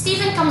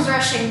Steven comes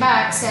rushing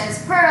back,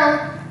 says, Pearl,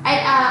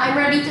 I'm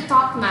ready to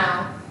talk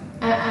now.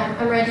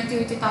 I'm ready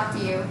to talk to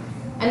you.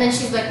 And then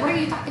she's like, what are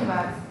you talking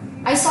about?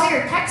 I saw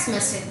your text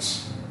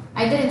message.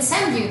 I didn't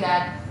send you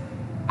that.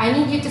 I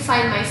need you to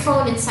find my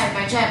phone inside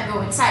my gem.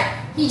 Go inside.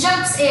 He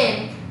jumps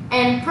in,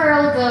 and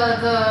Pearl,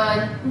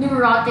 the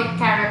neurotic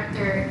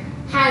character,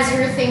 has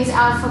her things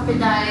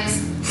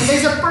alphabetized. And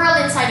there's a Pearl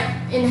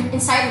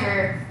inside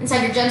her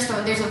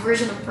gemstone. There's a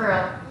version of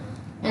Pearl,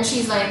 and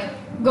she's like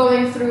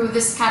going through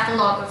this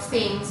catalog of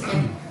things,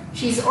 and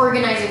she's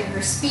organizing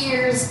her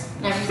spears,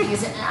 and everything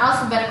is in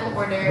alphabetical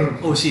order.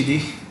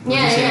 OCD.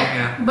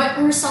 Yeah. But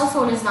her cell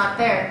phone is not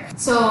there.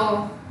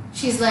 So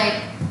she's like,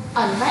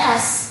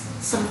 unless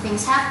some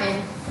things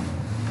happen,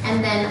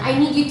 and then I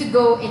need you to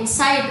go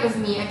inside of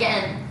me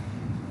again.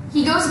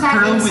 He goes back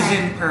Pearl inside.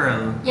 within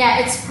Pearl. Yeah,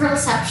 it's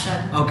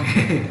Pearlception.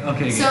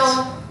 Okay.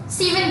 So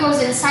Steven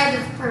goes inside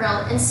of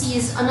Pearl and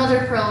sees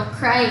another Pearl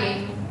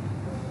crying,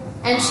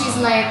 and she's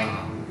like,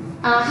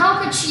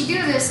 how could she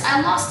do this?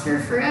 I lost her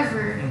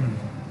forever.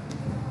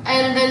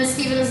 And then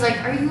Steven is like,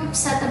 are you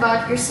upset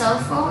about your cell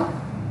phone?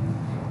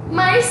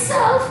 My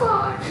cell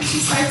phone! And she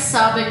starts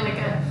sobbing like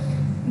a...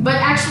 But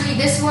actually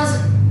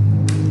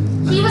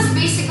he was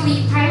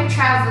basically time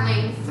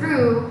traveling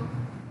through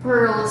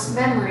Pearl's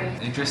memory.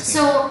 Interesting.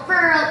 So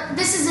Pearl,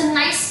 this is a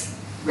nice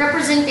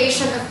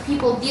representation of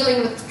people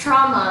dealing with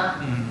trauma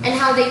and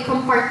how they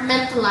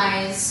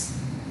compartmentalize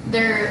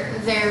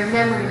their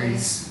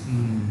memories.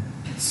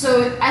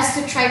 So as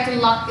to try to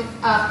lock it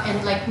up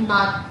and like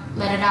not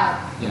let it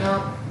out, you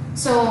know?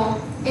 So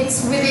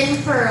it's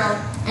within Pearl,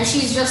 and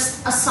she's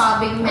just a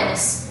sobbing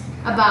mess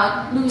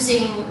about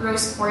losing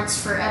rose quartz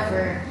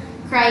forever,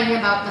 crying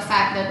about the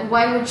fact that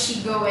why would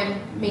she go and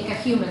make a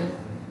human?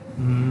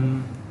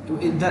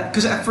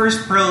 Because at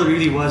first Pearl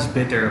really was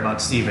bitter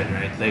about Steven,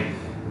 right? Like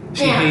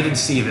she hated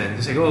Steven.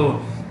 It's like,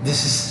 oh,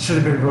 should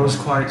have been rose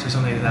quartz or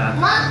something like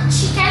that.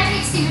 She can't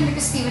hate Steven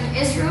because Steven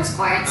is rose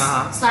quartz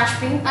 /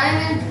 pink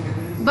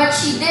diamond, but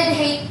she did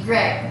hate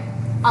Greg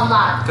a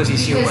lot because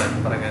he's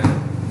human.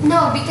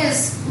 No,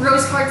 because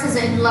rose quartz is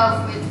in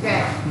love with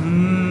Greg.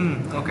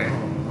 Okay.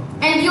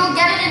 And you'll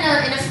get it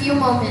in a few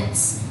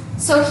moments.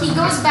 So he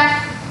goes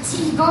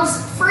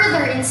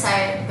further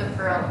inside the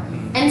Pearl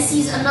and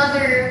sees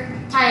another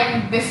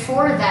time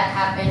before that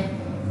happened.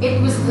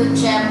 It was the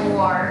Gem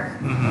War,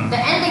 the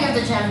ending of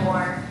the Gem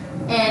War,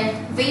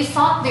 and they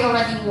thought they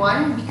already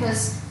won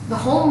because the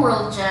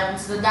homeworld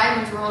gems, the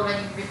diamonds, were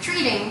already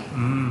retreating.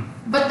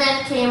 But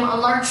then came a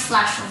large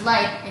flash of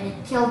light, and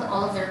it killed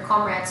all of their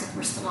comrades that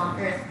were still on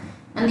Earth.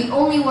 And the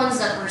only ones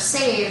that were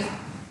saved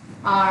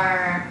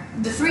are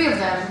the three of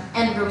them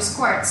and Rose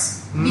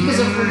Quartz because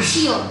of her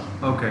shield.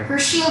 Okay. Her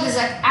shield is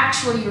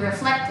actually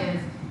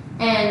reflective,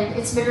 and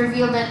it's been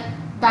revealed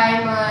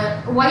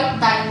that white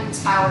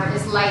diamond's power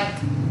is light.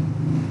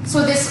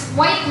 So this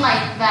white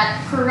light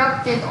that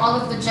corrupted all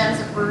of the gems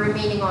that were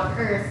remaining on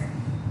Earth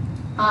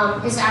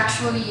is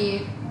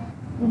actually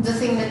the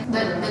thing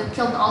that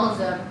killed all of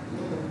them.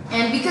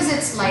 And because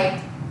it's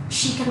light,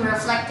 she can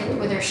reflect it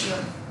with her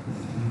shield.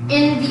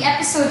 In the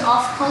episode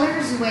Off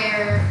Colors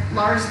where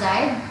Lars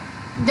died,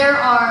 there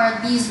are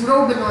these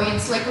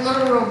robinoids, like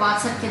little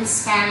robots that can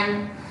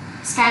scan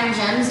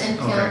gems and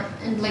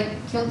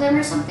kill them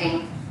or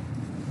something.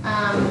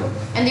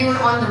 And they were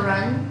on the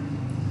run.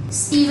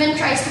 Steven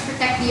tries to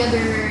protect the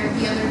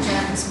other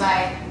gems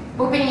by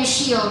opening his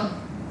shield,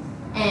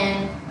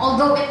 and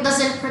although it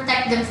doesn't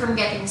protect them from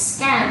getting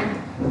scanned,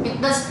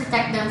 it does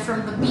protect them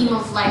from the beam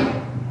of light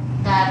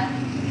that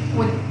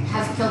would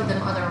have killed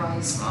them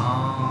otherwise.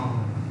 Oh.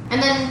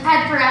 And then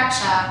Pad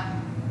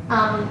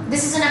Paracha,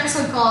 this is an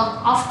episode called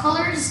Off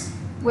Colors,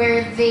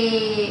 where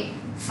they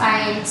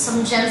find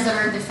some gems that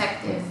are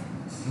defective.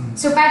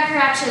 So Pad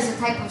Paracha is a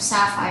type of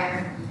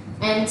sapphire.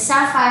 And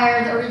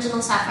Sapphire, the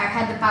original Sapphire,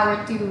 had the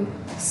power to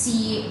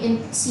see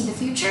the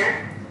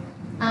future.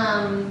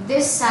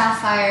 This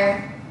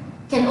Sapphire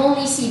can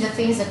only see the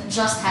things that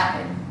just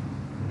happened.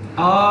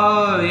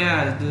 Oh,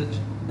 yeah.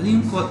 Ano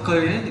yung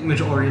color yun?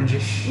 Medyo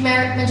orangish.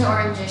 Medyo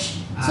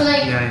orangish. So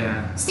like,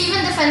 yeah.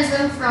 Steven defends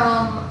them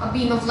from a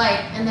beam of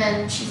light, and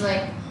then she's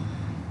like,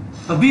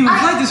 a beam of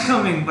light is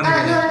coming! No.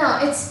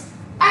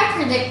 I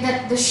predict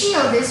that the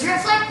shield is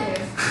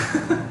reflective.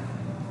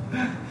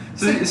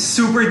 So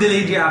super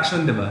delayed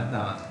reaction, diba?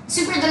 No.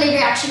 Super delayed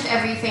reaction to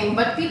everything,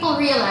 but people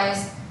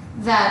realized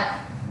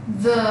that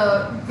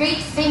the great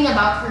thing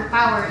about her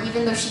power,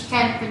 even though she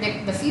can't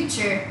predict the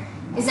future,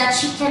 is that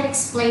she can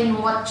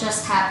explain what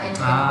just happened.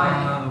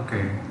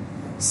 Okay.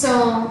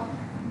 So,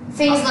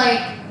 things like,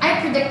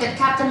 I predict that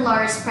Captain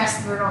Lars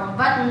pressed the wrong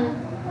button.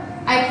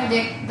 I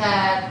predict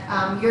that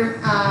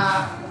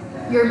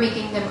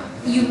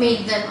you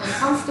made them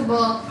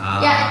uncomfortable.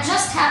 Yeah, it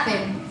just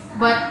happened,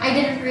 but I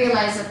didn't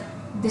realize that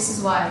this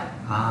is why.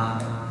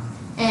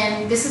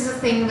 And this is a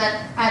thing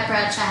that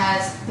Patracha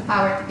has the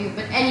power to do.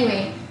 But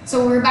anyway,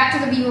 so we're back to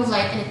the beam of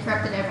light and it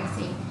corrupted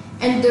everything.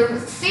 And the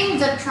thing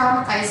that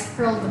traumatized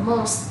Pearl the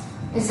most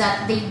is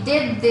that they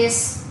did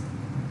this.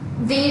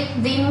 They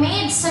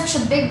made such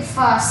a big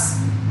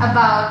fuss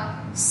about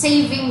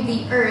saving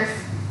the Earth,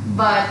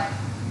 but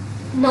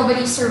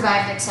nobody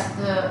survived except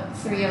the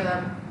three of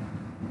them.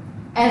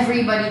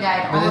 Everybody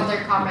died, all of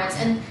their comrades,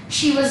 and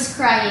she was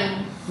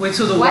crying. Wait,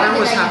 so the war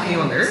was happening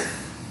on Earth?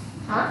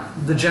 Huh?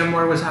 The Gem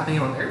War was happening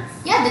on Earth?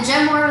 Yeah, the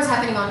Gem War was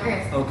happening on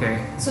Earth.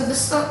 Okay. So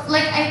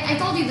I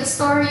told you the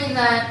story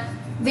that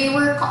they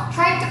were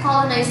trying to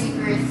colonize the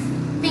Earth.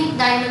 Pink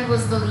Diamond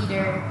was the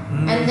leader,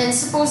 and then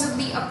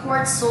supposedly a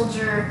quartz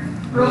soldier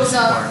rose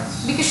up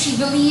because she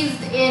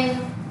believed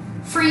in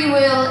free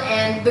will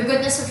and the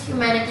goodness of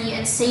humanity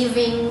and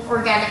saving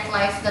organic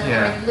life that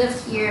already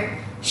lived here.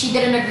 She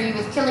didn't agree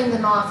with killing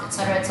them off,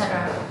 etc.,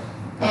 etc.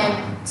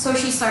 And so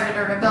she started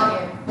a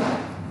rebellion.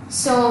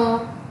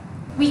 So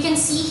we can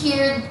see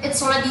here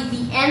it's already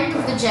the end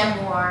of the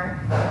Gem War.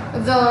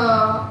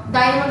 The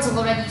Diamonds have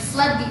already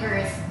fled the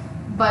Earth,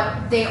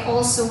 but they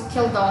also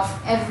killed off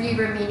every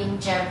remaining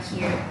gem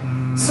here.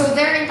 So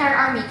their entire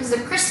army, because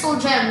the crystal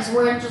gems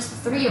weren't just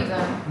three of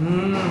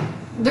them.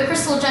 The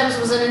crystal gems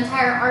was an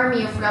entire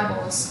army of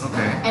rebels.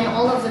 Okay. And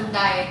all of them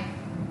died.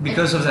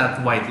 Because of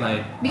that white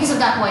light. Because of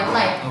that white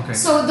light. Okay.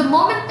 So the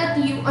moment that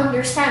you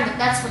understand that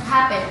that's what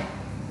happened,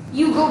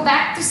 you go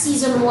back to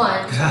season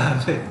 1.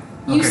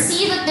 You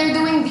see that they're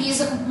doing these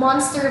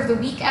Monster of the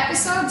Week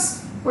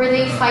episodes where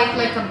they fight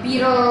like a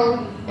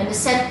beetle and a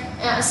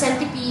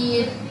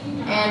centipede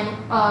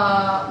and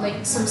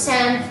like some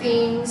sand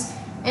things.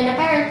 And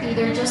apparently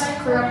they're just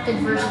corrupted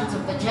versions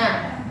of the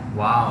gem.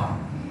 Wow.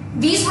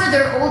 These were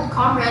their old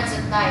comrades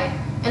that died.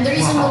 And the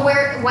reason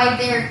why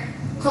they're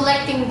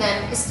collecting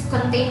them is to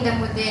contain them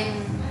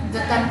within the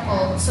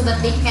temple so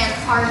that they can't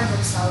harm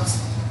themselves.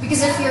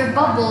 Because if you're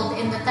bubbled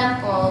in the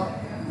temple,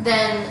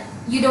 then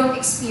you don't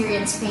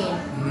experience pain.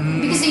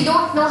 Because they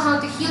don't know how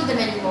to heal them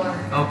anymore.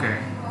 Okay.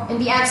 In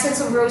the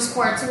absence of Rose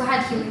Quartz, who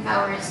had healing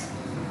powers.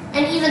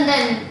 And even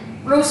then,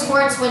 Rose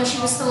Quartz, when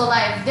she was still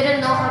alive,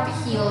 didn't know how to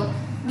heal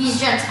these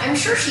gems. I'm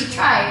sure she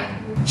tried.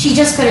 She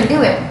just couldn't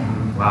do it.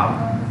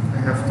 Wow.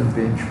 I have to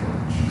binge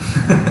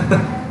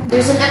watch.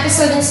 There's an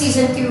episode in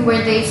season 2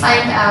 where they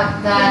find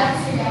out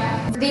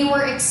that they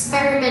were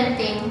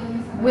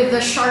experimenting with the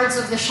shards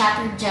of the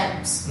shattered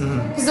gems.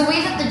 Because the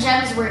way that the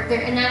gems work,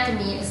 their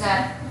anatomy is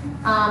that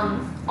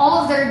all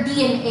of their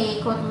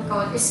DNA, quote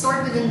unquote, is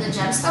stored within the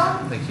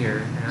gemstone. Like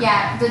here.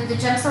 Yeah, the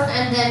gemstone,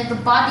 and then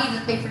the body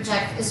that they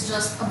project is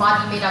just a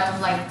body made out of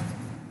light.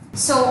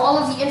 So all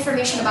of the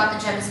information about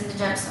the gem is in the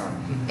gemstone.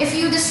 If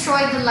you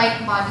destroy the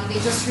light body, they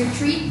just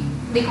retreat.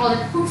 They call it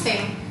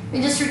poofing.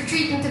 They just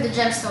retreat into the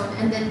gemstone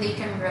and then they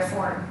can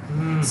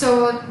reform.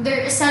 So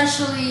they're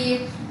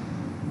essentially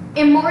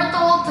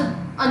immortal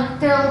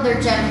until their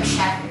gem is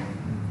shattered.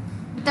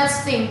 But that's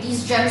the thing,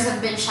 these gems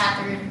have been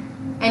shattered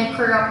and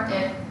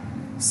corrupted.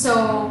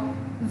 So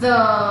the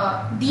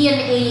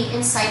DNA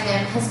inside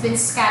them has been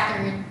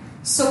scattered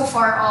so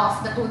far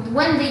off that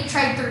when they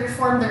try to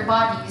reform their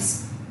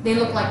bodies, they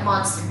look like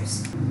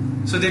monsters.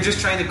 So they're just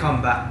trying to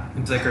come back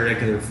into like a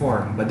regular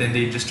form, but then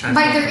they just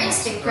transform. By their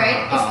instinct,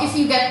 right? If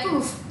you get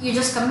poof, you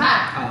just come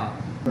back.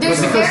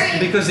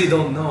 Because they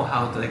don't know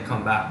how to like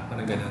come back.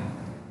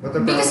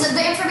 Because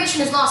the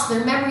information is lost,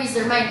 their memories,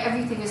 their mind,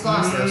 everything is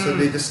lost. So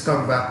they just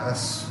come back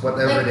as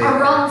whatever like they a are.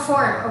 wrong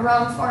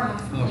form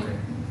of Okay.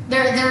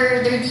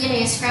 Their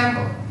DNA is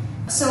scrambled.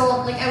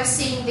 So, like I was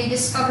saying, they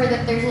discover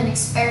that there's an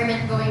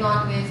experiment going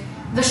on with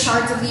the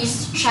shards of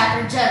these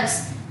shattered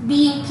gems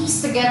being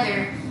pieced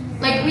together.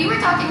 Like we were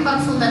talking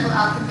about Full Metal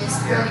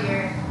Alchemist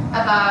earlier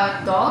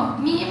about dog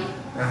meme.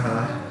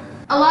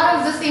 A lot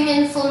of the thing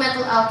in Full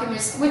Metal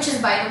Alchemist, which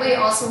is by the way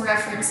also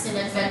referenced in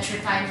Adventure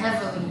Time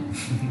heavily,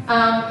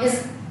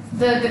 is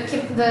the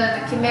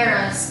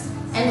chimeras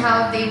and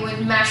how they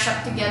would mash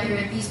up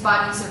together these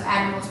bodies of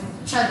animals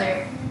with each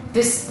other.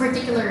 This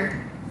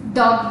particular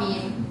dog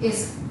meme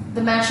is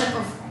the mashup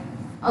of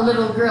a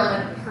little girl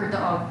and her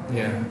dog.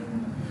 Yeah.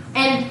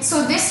 And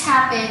so this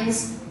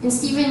happens in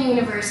Steven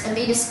Universe, and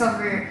they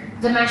discover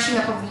the mashing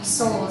up of these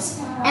souls.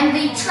 And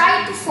they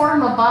try to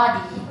form a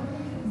body,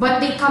 but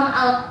they come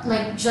out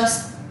like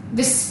just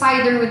this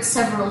spider with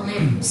several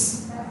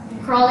limbs,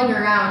 crawling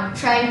around,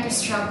 trying to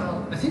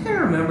struggle. I think I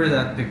remember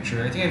that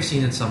picture. I think I've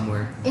seen it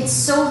somewhere. It's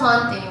so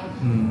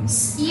haunting.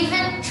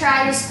 Steven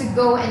tries to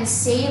go and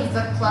save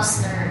the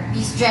cluster,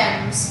 these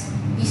gem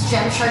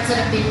shards that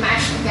have been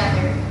mashed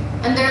together.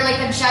 And they're like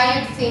a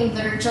giant thing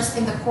that are just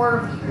in the core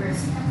of the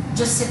earth,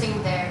 just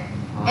sitting there.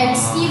 And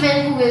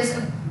Steven, who is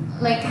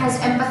like has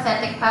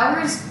empathetic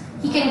powers,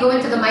 he can go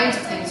into the minds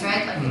of things,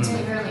 right? Like I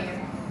explained earlier.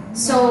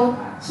 So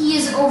he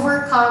is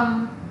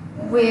overcome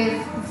with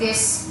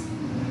this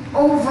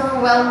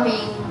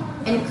overwhelming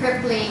and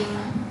crippling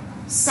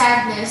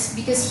sadness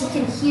because he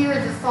can hear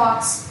the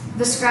thoughts,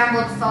 the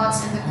scrambled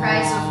thoughts and the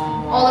cries of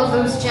all of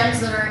those gems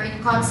that are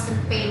in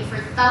constant pain for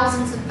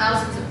thousands and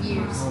thousands of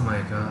years. Oh my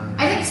god.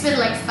 I think it's been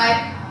like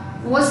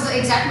was the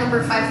exact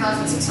number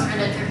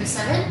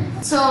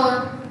 5,637?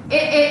 So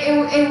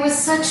it was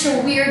such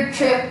a weird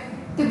trip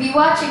to be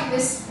watching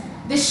this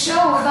show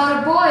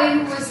about a boy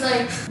who was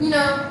like, you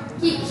know,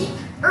 he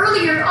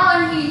earlier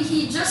on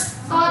he just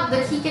thought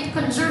that he could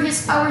conjure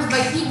his powers by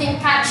eating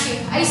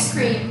cat-shaped ice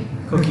cream.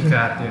 Cookie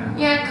cat, yeah.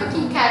 Yeah,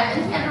 cookie cat,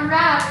 and he had a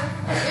rap.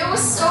 And it was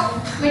so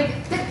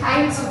like the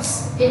kinds of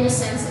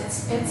innocence.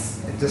 It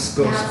just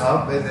goes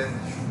up and then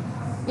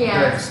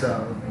drives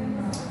down.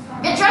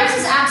 It drives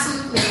us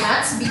absolutely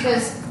nuts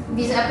because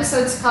these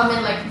episodes come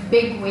in like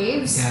big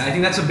waves. Yeah, I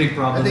think that's a big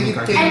problem.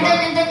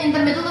 And then in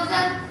the middle of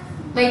them,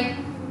 like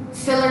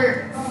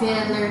filler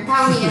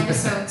towny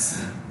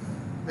episodes.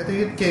 I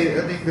think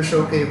the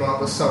show came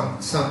out as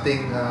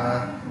something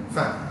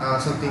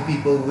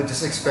people would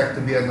just expect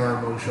to be a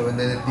normal show, and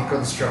then it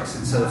deconstructs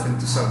itself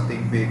into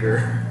something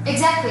bigger.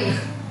 Exactly,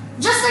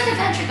 just like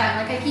Adventure Time.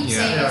 Like I keep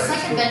saying, it's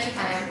like cool. Adventure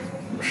Time.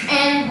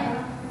 And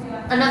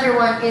another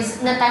one is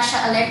Natasha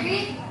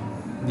Allegri.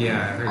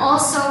 Yeah.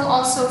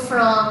 Also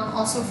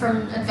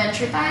from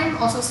Adventure Time,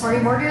 also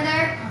storyboarder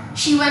there.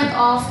 She went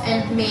off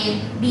and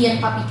made Bee and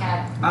Puppy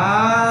Cat,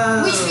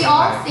 which we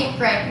all think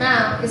right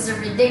now is a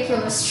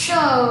ridiculous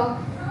show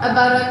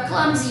about a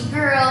clumsy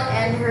girl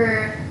and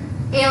her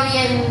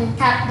alien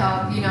cat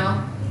dog, you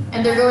know,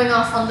 and they're going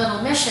off on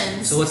little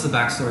missions. So what's the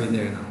backstory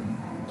there now?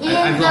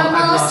 In the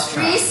most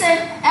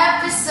recent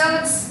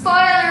episode,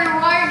 spoiler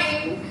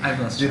warning.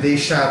 Do they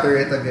shatter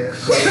it again?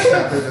 Do they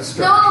shatter the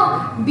structure?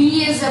 No,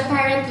 Bee is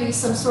apparently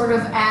some sort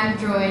of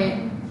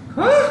android.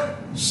 Huh?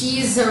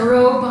 She's a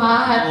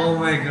robot. Oh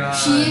my god.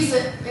 She's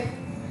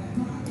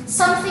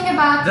something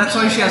about. That's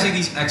why she has like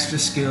these extra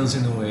skills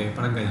in a way.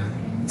 Parang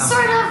ganyan.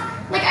 Sort of.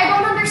 Like I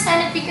don't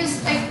understand it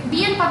because like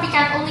Bee and Puppy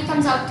Cat only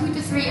comes out 2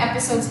 to 3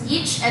 episodes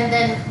each, and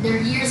then there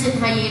are years in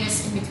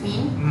hiatus in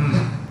between.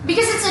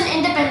 Because it's an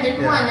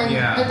independent one, and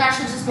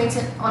Natasha just makes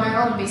it on her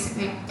own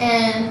basically.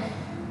 And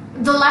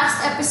the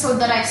last episode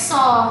that I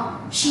saw,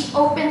 she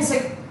opens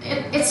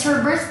it's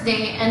her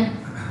birthday, and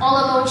all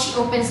alone she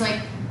opens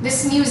like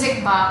this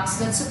music box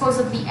that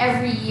supposedly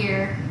every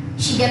year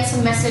she gets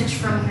a message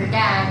from her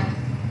dad,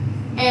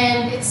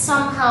 and it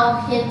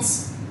somehow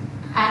hints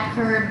at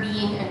her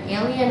being an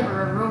alien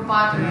or a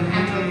robot or an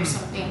android or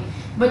something,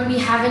 but we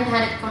haven't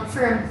had it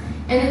confirmed,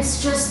 and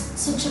it's just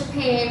such a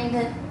pain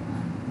that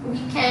we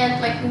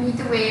need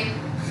to wait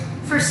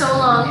for so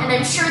long, and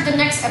I'm sure the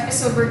next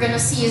episode we're gonna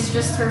see is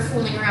just her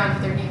fooling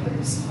around with her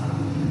neighbors.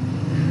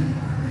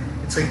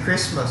 It's like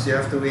Christmas, you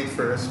have to wait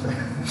for us.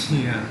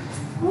 Yeah.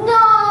 No!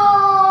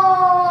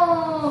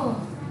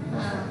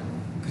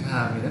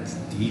 God, that's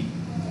deep.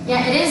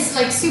 Yeah, it is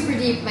like super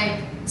deep,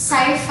 like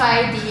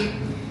sci-fi deep.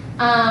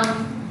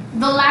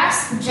 The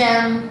last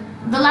gem,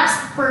 the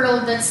last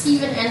pearl that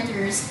Steven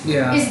enters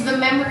is the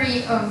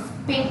memory of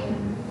Pink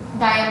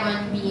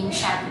Diamond being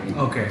shattered.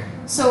 Okay.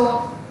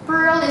 So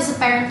Pearl is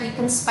apparently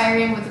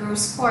conspiring with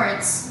Rose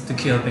Quartz to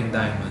kill Pink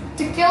Diamond.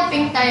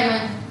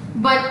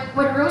 But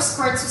when Rose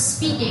Quartz was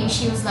speaking,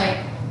 she was like,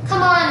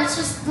 "Come on, it's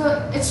just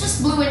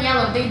blue and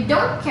yellow. They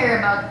don't care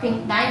about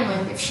Pink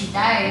Diamond if she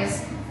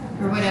dies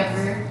or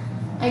whatever.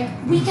 Like,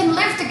 we can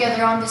live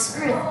together on this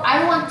earth.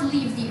 I want to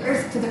leave the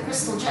earth to the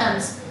crystal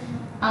gems.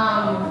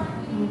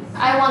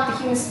 I want the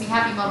humans to be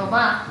happy, blah,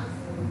 blah,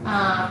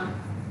 blah.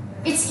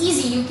 It's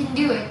easy, you can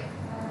do it."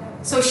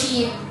 So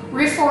she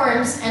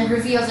reforms and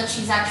reveals that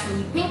she's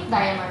actually Pink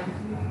Diamond,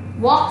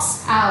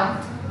 walks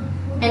out,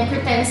 and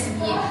pretends to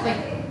be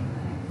like...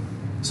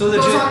 So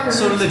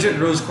legit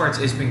Rose Quartz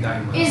is Pink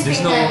Diamond.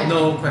 There's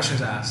no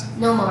questions asked.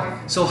 No more.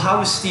 So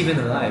how is Steven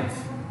alive?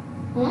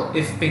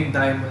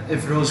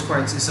 If Rose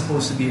Quartz is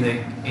supposed to be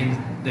like in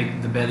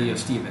like the belly of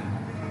Steven?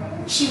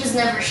 She was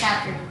never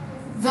shattered.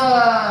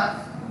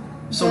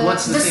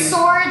 What's the thing?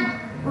 Sword,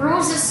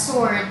 Rose's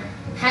sword,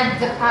 had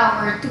the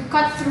power to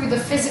cut through the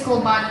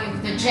physical body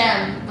of the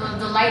gem,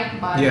 the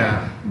light body,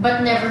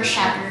 but never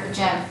shatter a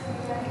gem.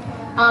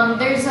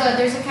 There's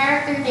a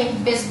character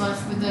named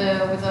Bismuth with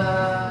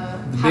a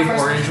big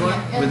orange one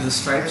with the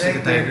stripes like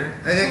a tiger.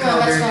 I think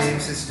how their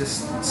names is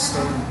just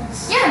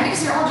stones. Yeah,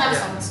 because they're all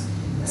gemstones.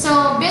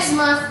 So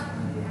Bismuth,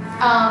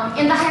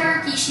 in the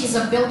hierarchy, she's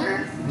a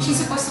builder. She's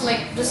supposed to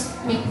like just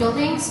make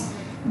buildings,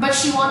 but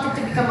she wanted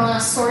to become a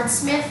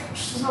swordsmith,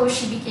 so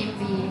she became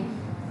the.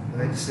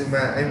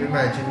 I'm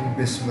imagining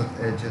bismuth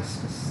edges.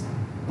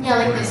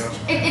 Like this.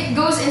 It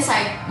goes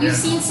inside. You've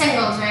seen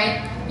singles,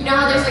 right? You know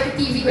how there's like a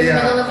TV in the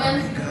middle of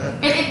it?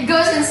 It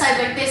goes inside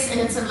like this, and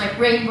it's in like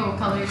rainbow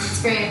colors.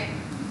 It's great.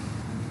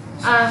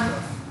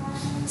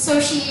 So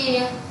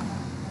she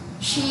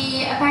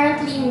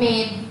apparently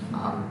made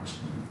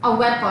a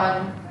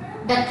weapon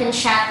that can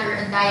shatter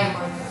a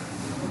diamond,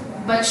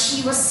 but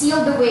she was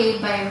sealed away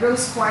by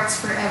Rose Quartz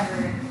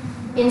forever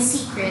in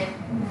secret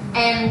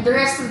and the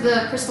rest of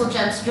the crystal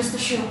gems just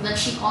assumed that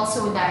she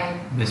also died.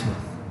 Bismuth.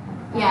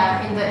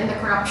 Yeah, in the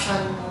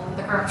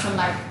corruption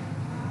life.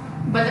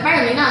 But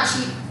apparently not.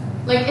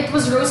 It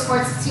was rose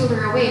quartz that sealed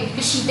her away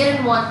because she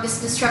didn't want this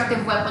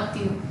destructive weapon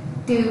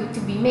to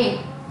be made.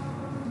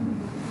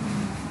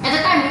 At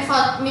the time, we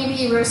thought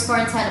maybe rose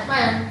quartz had a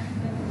plan,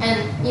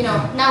 and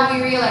now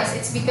we realize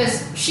it's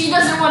because she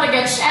doesn't want to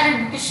get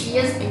shattered because she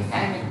is Pink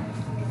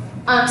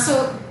Diamond.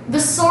 So the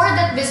sword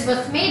that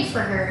Bismuth made for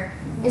her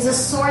is a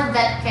sword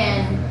that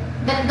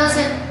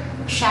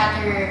doesn't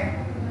shatter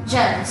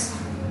gems.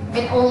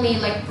 It only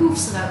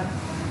poofs them.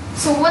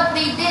 So what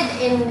they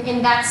did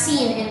in that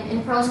scene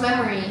in Pearl's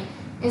memory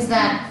is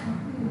that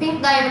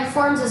Pink Diamond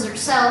forms as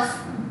herself.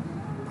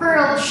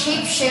 Pearl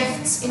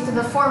shapeshifts into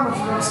the form of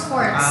rose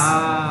quartz,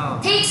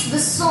 takes the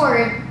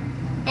sword,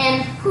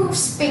 and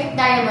poofs Pink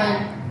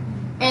Diamond,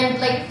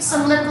 and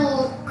some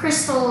little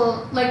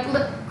crystal,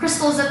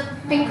 crystals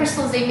pink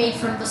crystals they made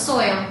from the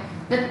soil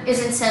that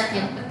isn't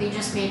sentient, but they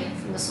just made it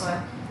from the soil.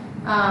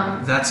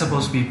 That's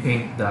supposed to be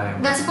Pink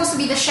Diamond. That's supposed to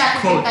be the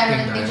shattered Pink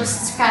Diamond, and they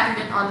just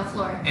scattered it on the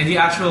floor. And the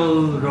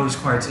actual rose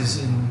quartz is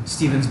in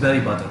Steven's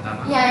belly button,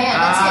 tama? Yeah,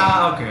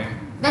 that's it. Okay.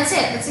 That's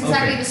it. That's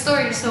exactly the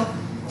story. So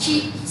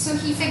he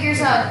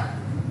figures out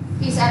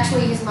he's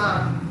actually his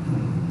mom.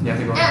 Yeah,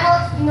 he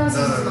knows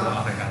he's his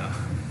mom. Okay, got it.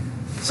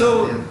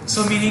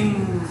 So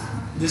meaning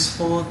this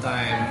whole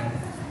time,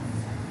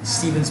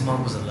 Steven's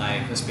mom was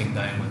alive as Pink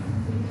Diamond.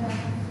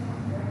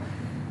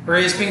 Or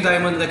is Pink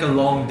Diamond like a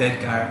long dead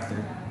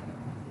character?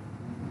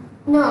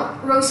 No,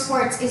 Rose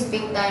Quartz is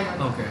Pink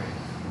Diamond. Okay.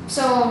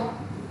 So,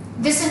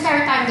 this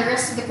entire time, the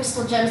rest of the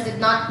crystal gems did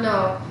not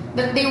know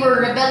that they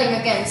were rebelling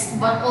against,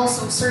 but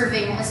also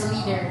serving as a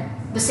leader,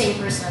 the same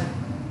person.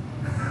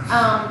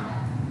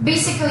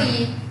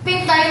 Basically,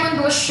 Pink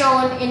Diamond was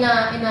shown in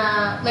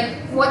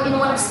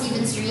one of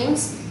Steven's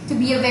dreams to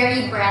be a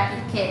very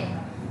bratty kid.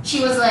 She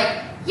was like,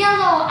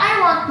 "Yellow, I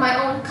want my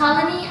own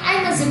colony.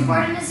 I'm as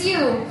important as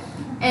you."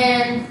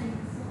 And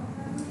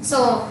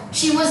so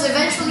she was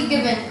eventually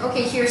given,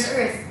 okay, here's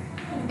Earth.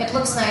 It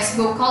looks nice,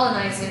 go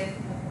colonize it.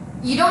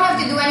 You don't have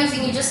to do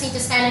anything, you just need to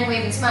stand and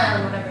wave and smile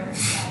and whatever.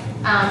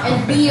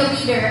 And be a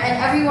leader,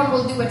 and everyone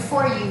will do it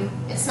for you.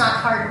 It's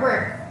not hard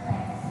work.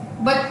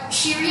 But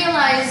she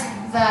realized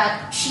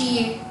that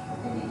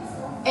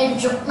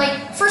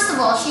first of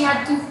all, she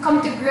had to come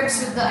to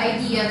grips with the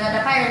idea that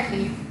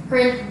apparently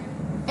her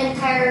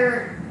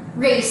entire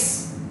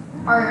race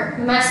are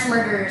mass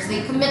murderers.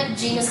 They commit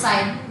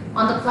genocide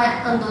on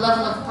the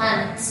level of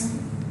planets.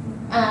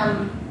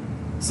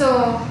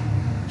 So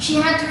she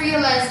had to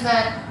realize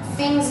that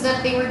things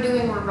that they were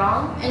doing were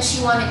wrong, and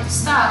she wanted to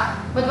stop.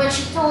 But when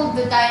she told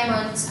the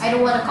diamonds, "I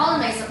don't want to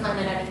colonize the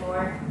planet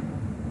anymore,"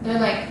 they're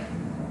like,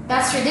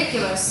 "That's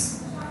ridiculous.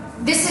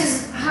 This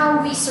is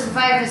how we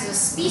survive as a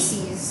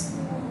species.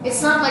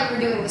 It's not like we're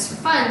doing this for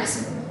fun. This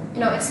is,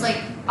 it's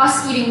like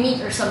us eating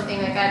meat or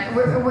something like that.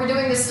 We're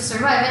doing this to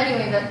survive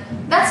anyway."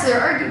 That's their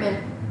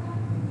argument.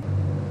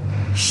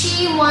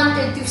 She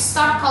wanted to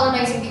stop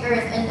colonizing the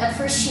Earth, and at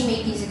first she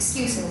made these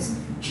excuses.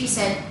 She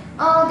said,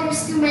 "Oh,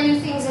 there's too many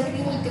things that we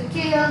need to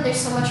kill. There's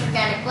so much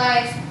organic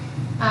life."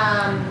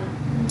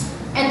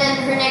 And then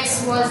her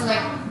next was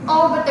like,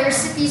 "Oh, but there are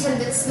cities and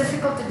it's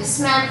difficult to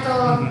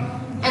dismantle."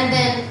 And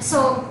then,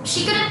 so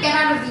she couldn't get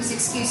out of these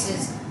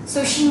excuses.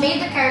 So she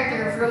made the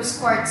character of Rose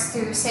Quartz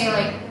to say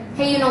like,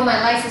 "Hey, my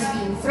life is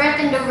being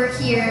threatened over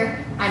here.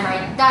 I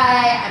might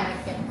die. I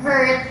might get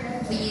hurt.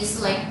 Please,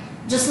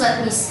 just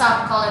let me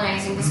stop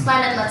colonizing this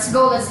planet. Let's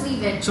go. Let's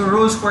leave it." So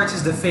Rose Quartz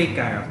is the fake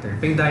character.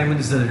 Pink Diamond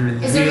is the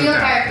real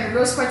character.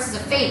 Rose Quartz is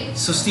a fake.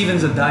 So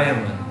Steven's a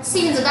diamond.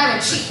 Steven's a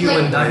diamond.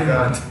 Human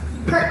diamond.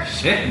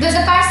 Shit. The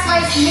past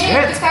life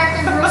made the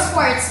character of Rose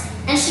Quartz,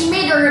 and she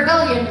made a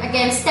rebellion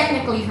against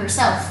technically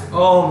herself.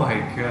 Oh my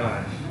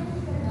god.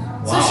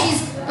 Wow. So she's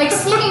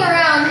sneaking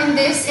around in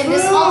this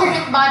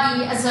alternate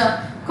body as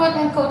a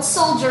quote-unquote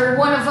soldier,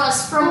 one of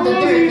us from the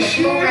dirt,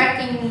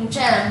 low-ranking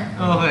gem,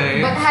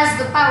 okay, but has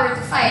the power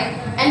to fight.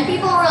 And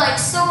people were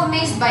so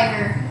amazed by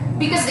her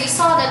because they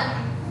saw that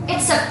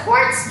it's a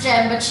quartz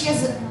gem, but she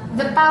has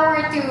the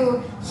power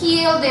to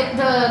heal,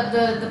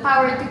 the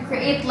power to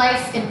create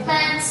life in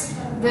plants.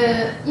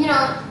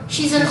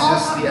 She's an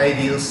just the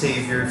ideal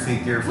savior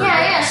figure for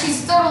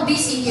she's a total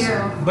DC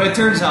hero. But it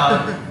turns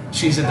out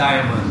she's a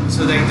diamond.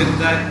 So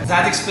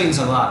that explains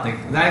a lot.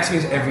 That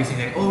explains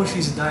everything.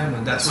 She's a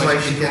diamond. That's why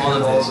she can do all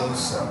of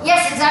this.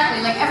 Yes,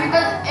 exactly.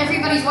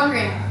 Everybody's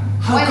wondering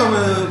how come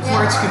a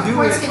quartz can do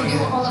quartz can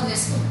do all of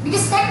this.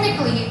 Because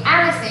technically,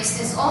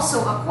 amethyst is also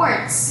a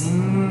quartz.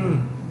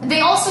 They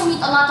also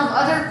meet a lot of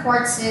other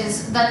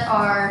quartzes that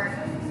are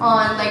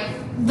on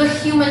the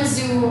human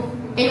zoo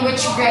in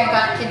which Greg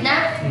got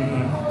kidnapped.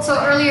 So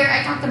earlier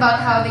I talked about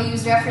how they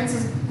used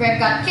references. Greg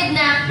got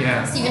kidnapped.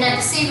 Yeah. Steven had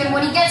to save him.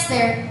 When he gets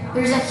there,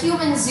 there's a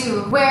human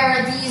zoo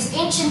where these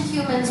ancient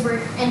humans were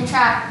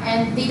entrapped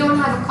and they don't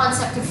have a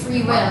concept of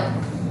free will.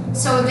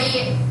 So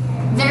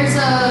there's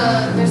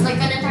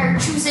an entire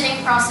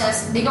choosing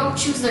process. They don't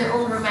choose their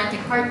own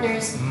romantic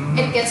partners.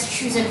 It gets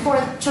chosen for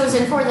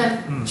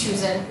them.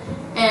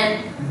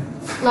 And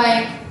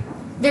Like,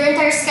 their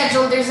entire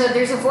schedule, there's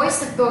a voice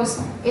that goes,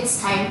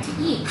 "It's time to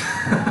eat.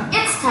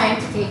 It's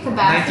time to take a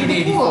bath in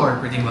the pool."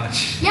 1984, pretty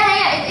much.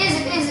 Yeah, it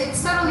is.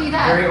 It's totally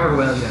that. Very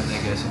Orwellian, I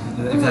guess,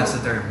 if that's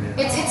the term.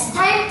 Yeah. It's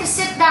time to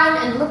sit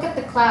down and look at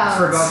the clouds.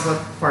 Forgot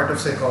what part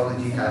of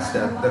psychology has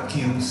that, the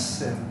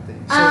cues and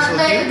things.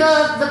 Like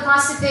the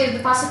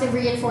positive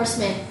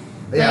reinforcement.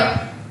 Yeah.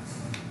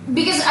 Like,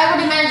 because I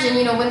would imagine,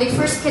 when they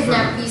first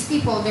kidnapped these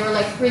people, they were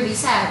like really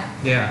sad.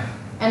 Yeah.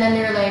 And then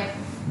they're like,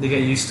 they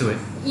get used to it.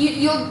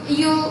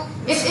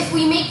 If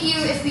we make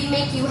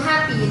you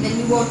happy, then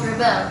you won't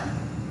rebel.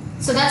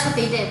 So that's what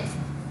they did.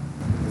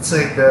 It's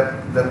like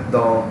that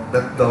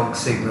dog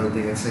signal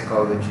thing in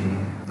psychology.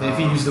 If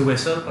you use the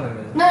whistle,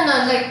 No,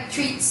 like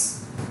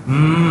treats.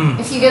 Mm.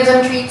 If you give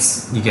them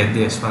treats, you get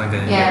this, parang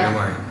ganun. Yeah. Don't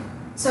worry.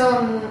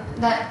 So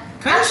that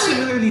kind of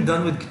similarly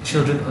done with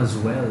children as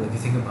well, if you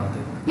think about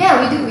it.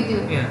 Yeah, we do.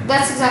 Yeah.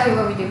 That's exactly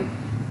what we do.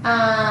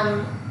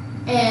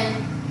 And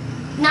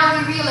now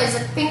we realize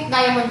that Pink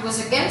Diamond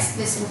was against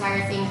this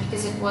entire thing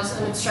because it was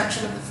an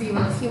obstruction of the free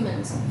will of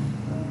humans.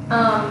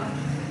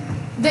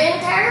 The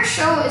entire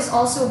show is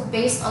also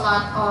based a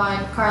lot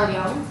on Carl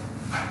Jung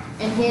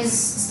and his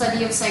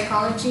study of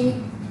psychology.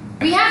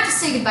 We have to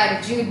say goodbye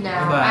to Jude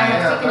now. Bye-bye. I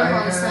have taken up all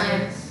Bye. this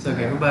time. It's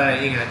okay. Bye-bye.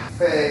 Ingat.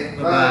 Hey,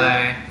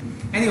 Bye-bye.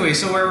 Anyway,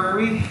 so where were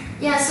we?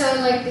 Yeah, so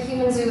like the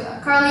human zoo,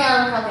 Carl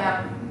Jung.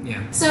 Yeah.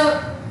 So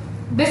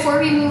before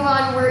we move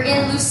on, we're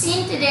in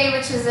Lucine today,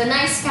 which is a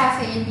nice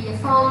cafe in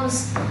BF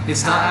Homes.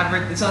 It's not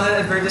it's not an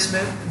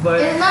advertisement, but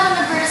It's not an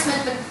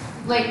advertisement, but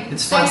like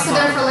It's thanks fun. to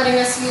them for letting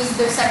us use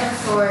their second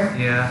floor.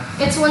 yeah.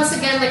 It's once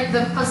again like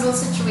the puzzle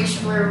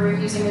situation where we're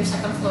using their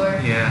second floor.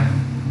 Yeah.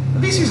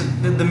 At least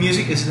the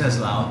music isn't as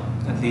loud.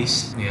 At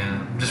least, yeah.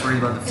 I'm just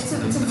worried about the. It's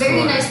the a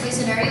very floor. nice place,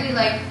 and I really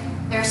like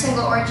their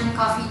single origin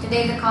coffee.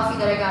 Today, the coffee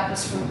that I got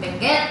was from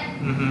Benguet.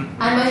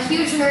 Mm-hmm. I'm a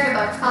huge nerd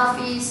about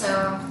coffee,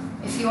 so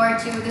if you are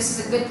too, this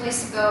is a good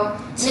place to go.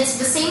 And it's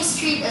the same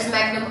street as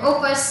Magnum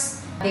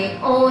Opus. They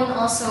own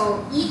also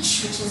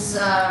Each, which is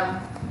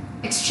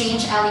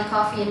Exchange Alley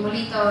Coffee in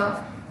Molito.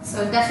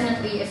 So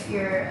definitely, if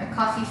you're a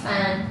coffee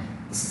fan,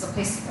 this is a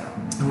place to go.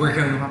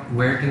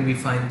 Where can we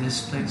find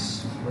this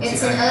place?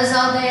 It's in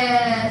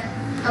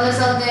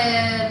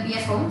Elizalde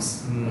BF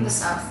Homes in the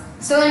south.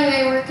 So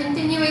anyway, we're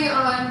continuing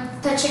on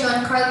touching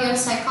on Carl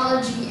Jung's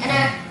psychology,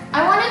 and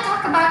I want to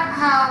talk about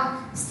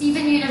how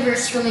Steven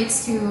Universe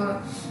relates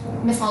to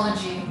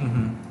mythology.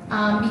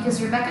 Mm-hmm. Because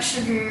Rebecca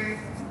Sugar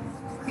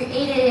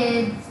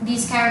created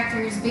these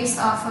characters based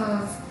off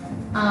of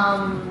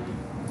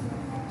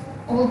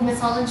old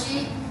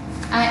mythology.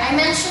 I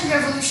mentioned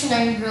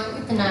Revolutionary Girl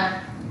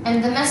Utena,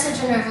 and the message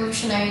in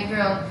Revolutionary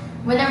Girl,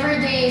 whenever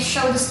they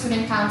show the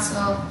student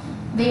council,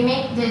 they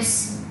make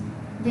this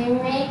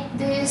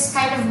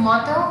kind of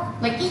motto.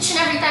 Like each and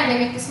every time they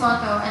make this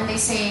motto, and they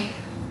say,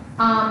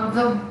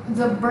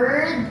 the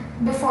bird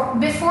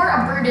before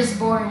a bird is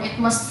born, it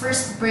must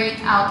first break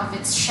out of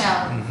its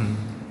shell. Mm-hmm.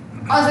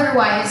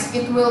 Otherwise,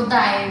 it will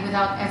die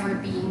without ever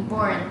being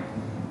born.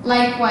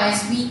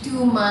 Likewise, we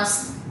too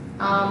must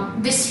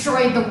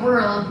destroy the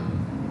world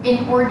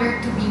in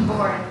order to be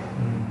born.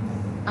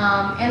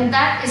 And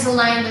that is a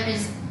line that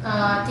is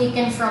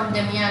taken from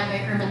Demian by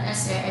Herman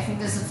Hesse. I think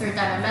this is the third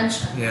time I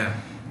mentioned. Yeah.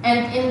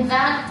 And in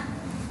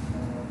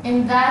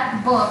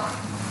that book,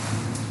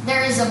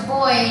 there is a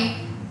boy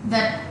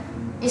that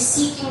is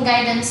seeking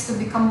guidance to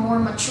become more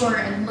mature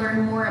and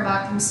learn more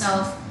about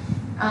himself.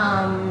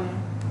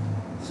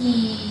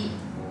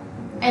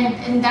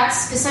 And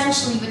that's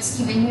essentially what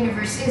Steven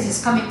Universe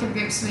is coming to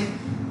grips with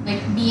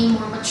like being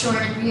more mature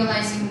and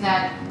realizing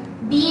that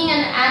being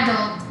an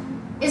adult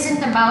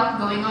isn't about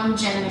going on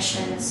gen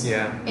missions.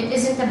 Yeah. It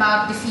isn't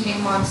about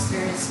defeating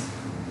monsters.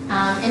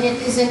 And it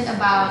isn't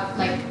about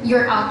like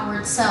your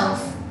outward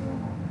self.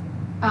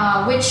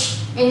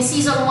 Which in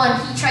season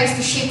 1 he tries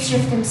to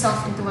shapeshift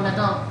himself into an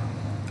adult.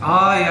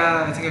 Oh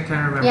yeah, I think I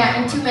kind of remember.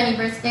 Yeah, in Too Many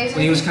Birthdays.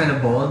 When he was kind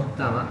of bald,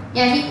 tama?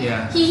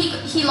 Yeah,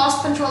 he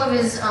lost control of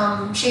his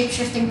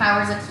shape-shifting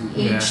powers that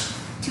he aged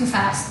too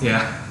fast.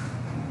 Yeah.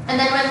 And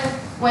then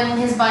when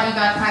his body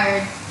got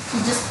tired, he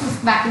just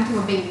poofed back into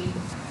a baby.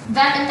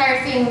 That entire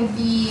thing,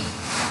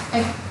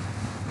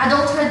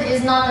 adulthood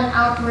is not an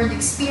outward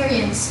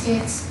experience.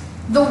 It's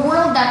the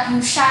world that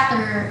you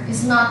shatter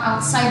is not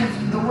outside of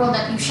you. The world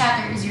that you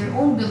shatter is your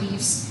own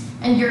beliefs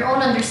and your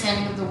own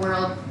understanding of the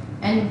world.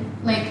 And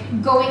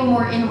like going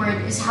more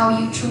inward is how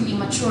you truly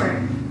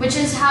mature, which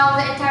is how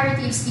the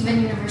entirety of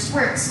Steven Universe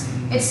works.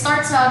 It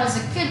starts out as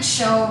a kid's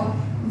show,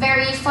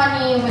 very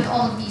funny with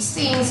all of these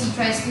things. He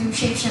tries to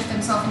shapeshift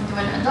himself into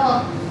an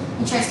adult.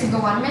 He tries to go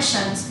on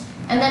missions,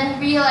 and then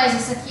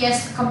realizes that he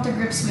has to come to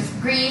grips with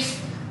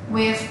grief,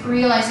 with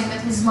realizing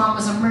that his mom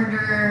was a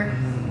murderer,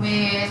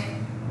 with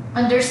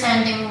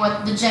understanding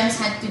what the gems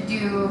had to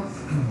do,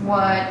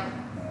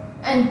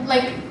 and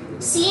like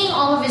seeing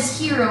all of his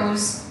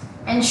heroes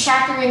and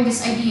shattering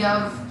this idea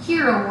of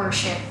hero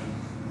worship,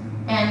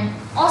 and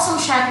also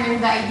shattering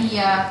the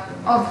idea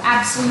of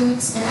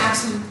absolutes and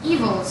absolute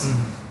evils.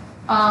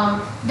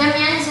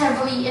 Demian is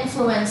heavily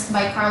influenced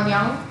by Carl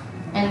Jung,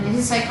 and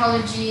his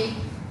psychology,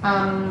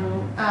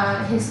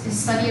 his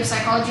study of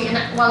psychology.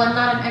 And while I'm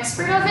not an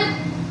expert of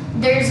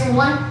it, there's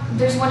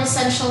one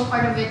essential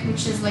part of it,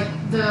 which is like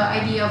the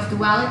idea of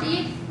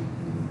duality,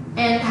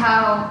 and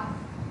how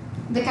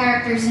the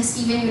characters in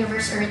Steven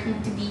Universe are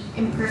written to be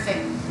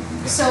imperfect.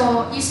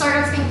 So you start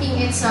off thinking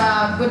it's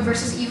a good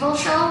versus evil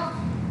show,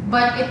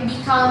 but it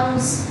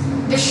becomes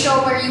the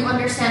show where you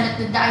understand that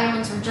the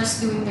diamonds were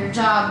just doing their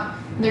job.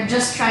 They're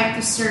just trying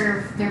to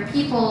serve their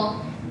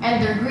people,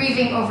 and they're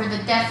grieving over the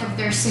death of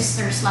their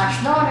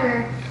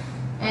sister/daughter,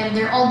 and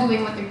they're all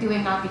doing what they're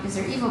doing not because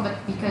they're evil, but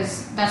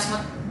because that's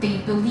what they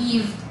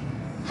believe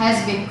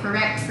has been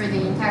correct for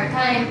the entire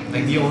time.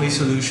 Like the only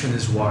solution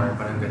is war,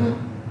 but I'm gonna...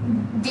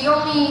 The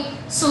only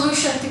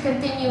solution to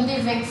continue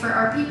living for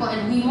our people,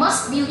 and we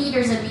must be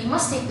leaders and we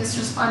must take this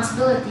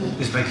responsibility,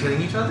 is by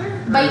killing each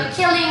other? By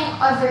killing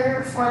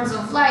other forms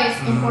of life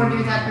in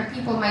order that our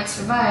people might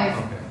survive.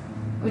 Okay.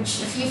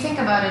 Which, if you think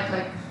about it,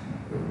 like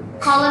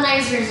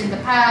colonizers in the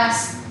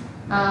past,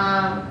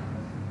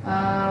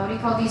 what do you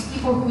call these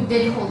people who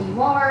did holy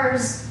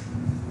wars?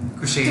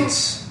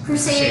 Crusades.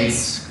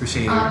 Crusades.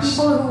 Crusaders.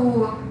 People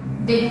who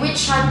did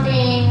witch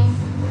hunting.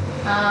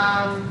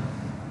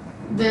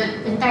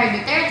 The entire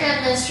Duterte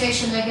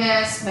administration, I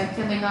guess, by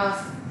killing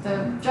off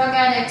the drug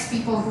addicts,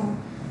 people who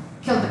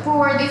killed the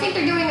poor. They think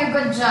they're doing a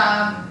good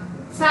job.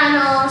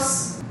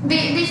 Thanos,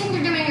 they think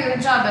they're doing a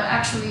good job, but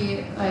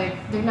actually, like,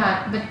 they're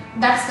not. But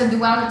that's the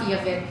duality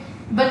of it.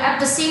 But at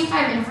the same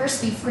time,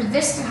 inversely, for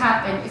this to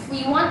happen, if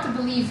we want to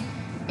believe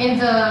in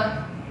the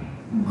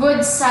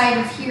good side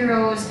of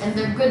heroes and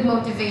their good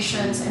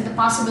motivations and the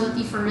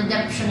possibility for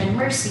redemption and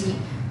mercy,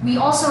 we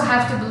also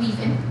have to believe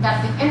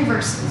that the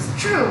inverse is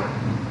true.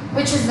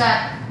 Which is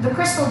that the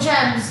crystal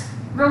gems,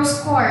 rose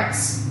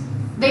quartz,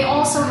 they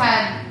also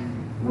had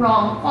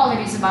wrong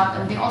qualities about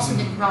them. They also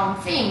did wrong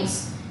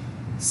things.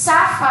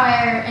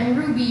 Sapphire and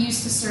ruby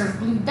used to serve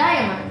blue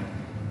diamond.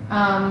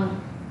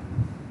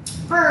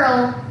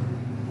 Pearl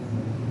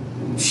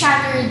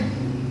shattered,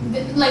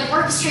 like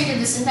orchestrated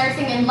this entire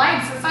thing and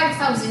lied for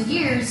 5,000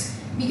 years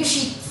because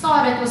she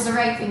thought it was the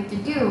right thing to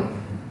do.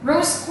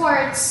 Rose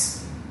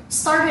quartz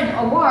started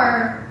a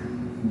war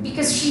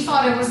because she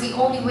thought it was the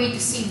only way to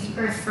save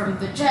the earth from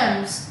the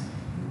gems.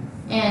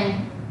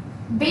 And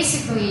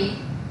basically,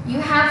 you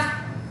have,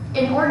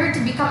 in order to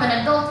become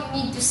an adult,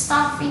 you need to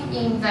stop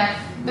thinking that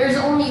there's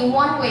only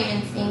one way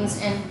in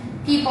things and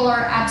people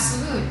are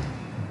absolute.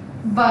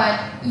 But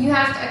you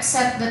have to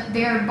accept that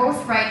they're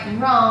both right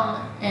and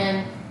wrong,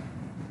 and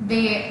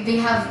they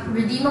have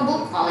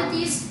redeemable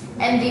qualities,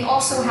 and they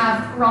also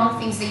have wrong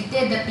things they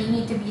did that they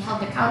need to be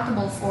held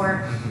accountable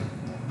for.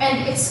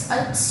 And it's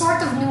a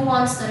sort of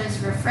nuance that is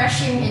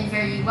refreshing and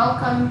very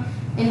welcome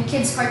in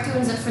kids'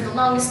 cartoons that for the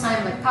longest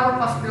time, like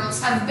Powerpuff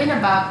Girls, have been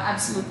about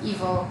absolute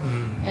evil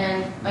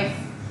and like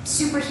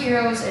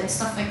superheroes and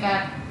stuff like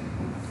that.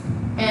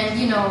 And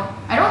you know,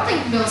 I don't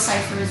think Bill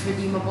Cipher is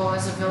redeemable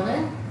as a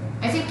villain.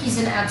 I think he's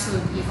an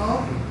absolute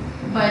evil.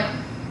 But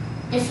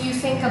if you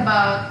think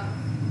about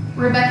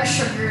Rebecca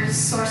Sugar's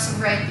source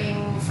of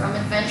writing from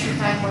Adventure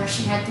Time, where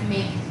she had to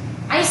make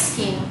Ice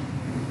King,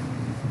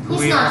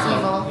 he's not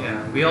evil.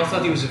 Yeah, we all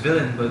thought he was a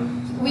villain, but...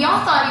 We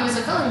all thought he was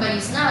a villain, but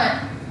he's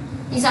not.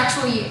 He's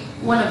actually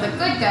one of the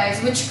good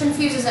guys, which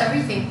confuses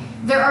everything.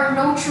 There are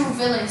no true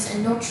villains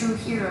and no true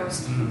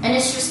heroes. And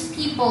it's just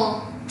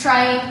people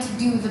trying to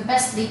do the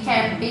best they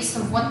can based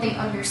on what they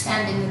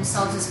understand in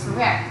themselves is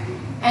correct.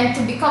 And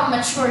to become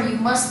mature, you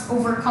must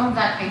overcome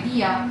that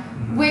idea,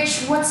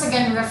 which once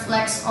again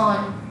reflects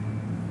on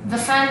the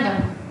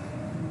fandom.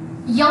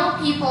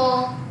 Young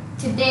people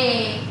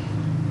today,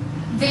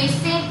 they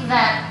think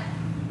that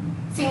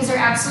things are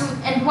absolute.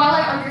 And while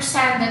I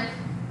understand that,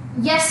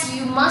 yes,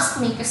 you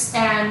must make a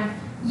stand,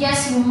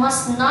 yes, you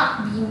must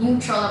not be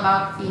neutral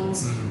about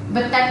things,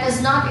 but that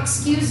does not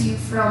excuse you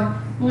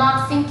from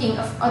not thinking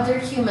of other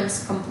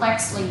humans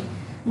complexly,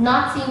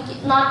 not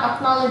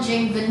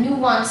acknowledging the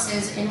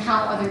nuances in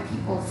how other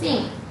people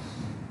think.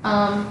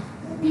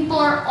 People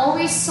are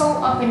always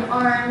so up in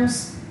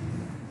arms,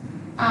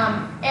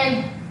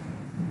 and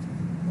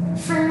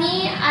for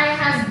me, I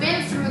have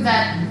been through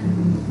that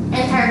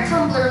entire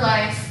Tumblr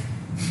life.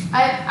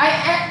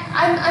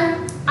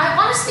 I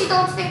honestly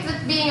don't think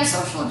that being a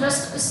social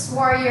justice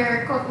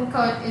warrior, quote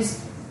unquote,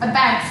 is a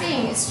bad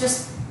thing. It's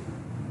just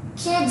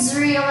kids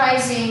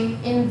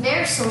realizing in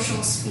their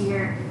social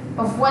sphere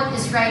of what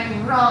is right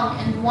and wrong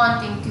and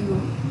wanting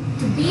to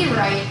be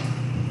right.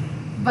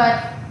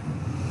 But,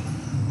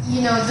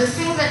 you know, the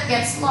thing that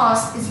gets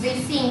lost is they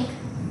think,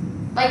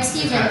 like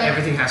Steven, that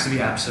everything has to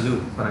be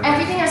absolute.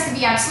 Everything has to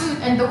be absolute,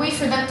 and the way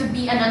for them to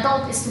be an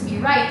adult is to be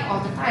right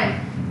all the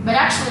time. But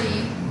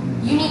actually,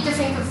 you need to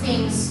think of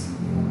things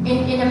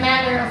in a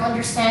manner of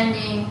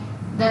understanding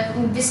that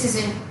this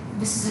isn't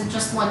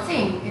just one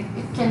thing.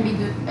 It can be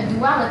a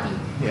duality.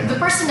 Yeah. The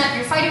person that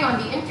you're fighting on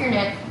the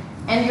internet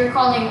and you're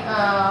calling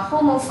a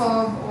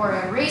homophobe or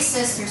a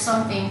racist or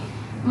something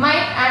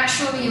might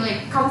actually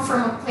like come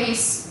from a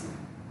place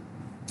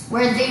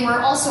where they were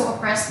also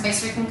oppressed by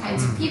certain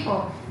kinds of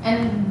people,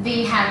 and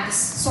they had this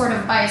sort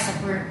of bias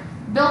that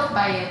built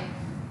by it.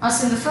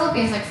 Us in the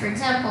Philippines, like for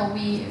example,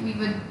 we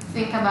would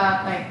think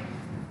about like,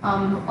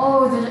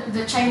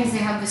 the Chinese, they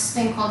have this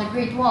thing called the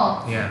Great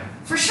Wall. Yeah.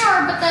 For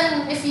sure, but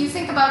then if you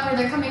think about where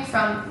they're coming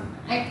from,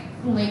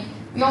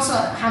 we also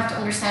have to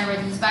understand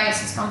where these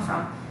biases come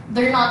from.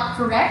 They're not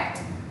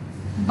correct,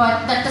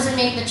 but that doesn't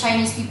make the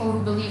Chinese people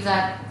who believe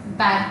that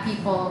bad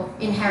people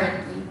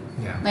inherently.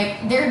 Yeah.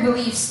 Like, their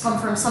beliefs come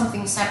from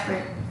something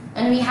separate.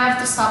 And we have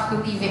to stop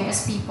believing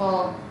as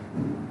people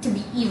to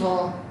be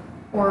evil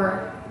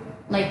or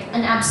like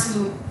an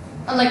absolute,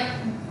 like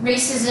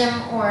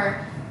racism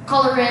or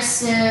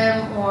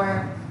colorism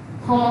or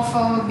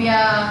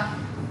homophobia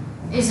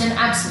is an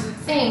absolute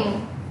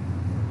thing.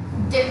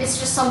 It's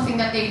just something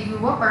that they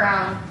grew up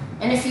around.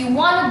 And if you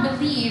want to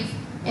believe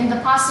in the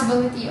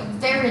possibility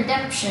of their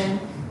redemption,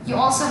 you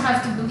also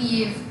have to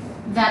believe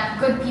that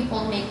good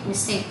people make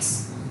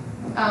mistakes.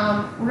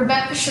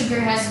 Rebecca Sugar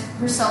has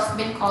herself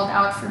been called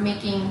out for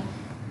making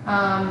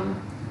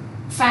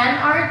fan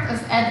art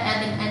of Ed,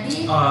 and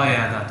Eddie. Oh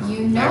yeah, that one.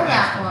 You know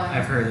that one.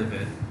 I've heard of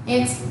it.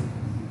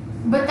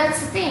 But that's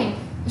the thing.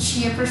 Is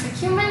she a perfect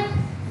human?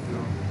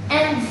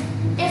 And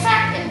in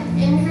fact,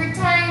 in her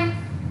time,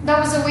 that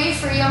was a way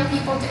for young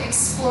people to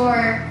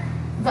explore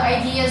the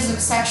ideas of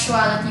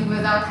sexuality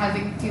without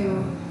having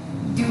to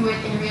do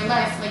it in real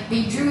life. Like,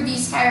 they drew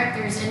these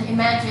characters and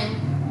imagined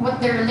what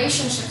their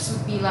relationships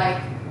would be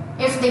like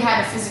if they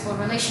had a physical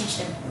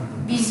relationship.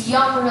 These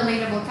young,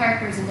 relatable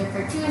characters in their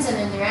cartoons and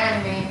in their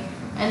anime,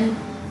 and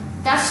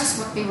that's just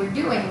what they were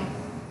doing.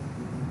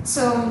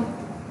 So,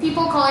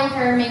 people calling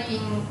her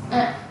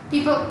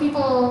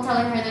people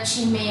telling her that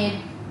she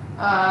made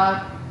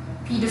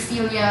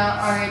pedophilia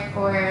art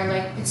or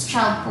like it's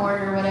child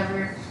porn or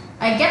whatever.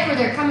 I get where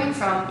they're coming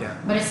from,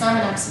 but it's not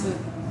an absolute.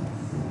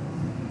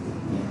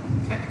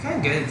 I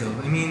can't get it though.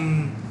 I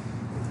mean,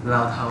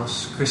 Loud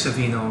House, Chris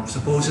Savino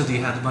supposedly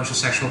had a bunch of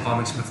sexual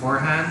comics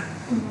beforehand,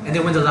 and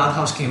then when the Loud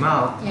House came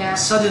out,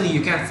 suddenly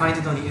you can't find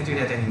it on the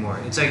internet anymore.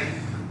 It's like,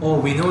 oh,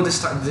 we know this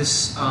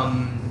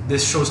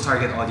show's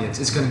target audience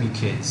is going to be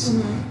kids.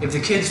 If the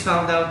kids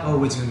found out,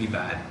 oh, it's going to be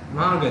bad.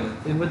 Not good.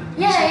 It would.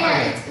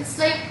 It's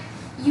like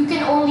you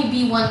can only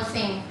be one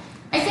thing.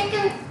 I think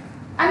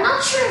I'm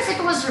not sure if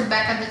it was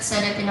Rebecca that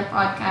said it in a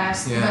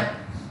podcast, but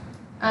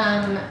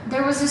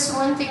there was this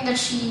one thing that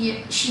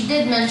she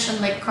did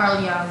mention, like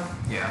Carl Jung,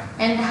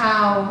 and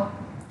how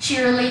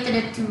she related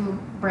it to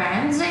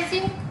brands. I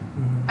think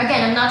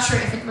again, I'm not sure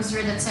if it was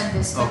her that said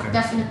this, but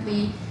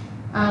definitely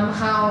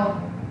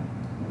how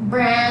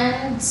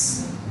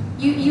brands.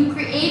 You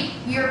create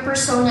your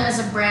persona as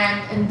a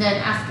brand, and then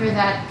after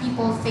that,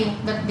 people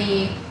think that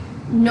they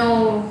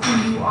know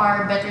who you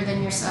are better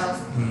than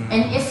yourself.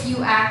 And if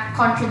you act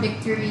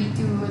contradictory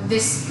to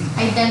this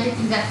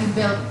identity that you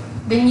built,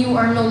 then you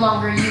are no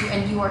longer you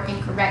and you are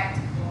incorrect.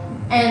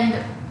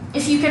 And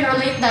if you can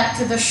relate that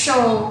to the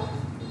show,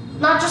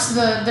 not just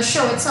the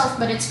show itself,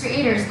 but its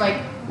creators,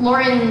 like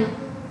Lauren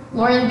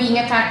being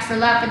attacked for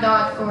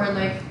Lapidot, or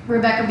like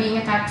Rebecca being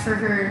attacked for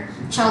her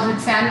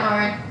childhood fan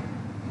art.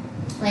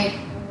 Like,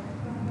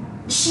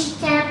 she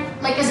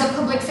can't, like, as a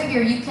public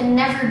figure, you can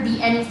never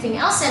be anything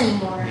else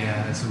anymore.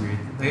 Yeah, that's weird.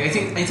 Like, I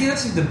think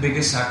that's like the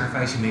biggest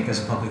sacrifice you make as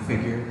a public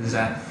figure, is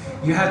that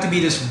you have to be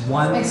this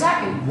one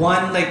thing.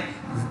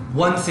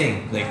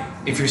 Like,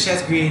 if you're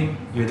Seth Green,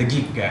 you're the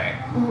geek guy.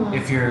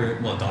 If you're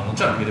Donald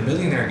Trump, you're the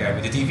billionaire guy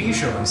with the TV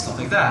show and stuff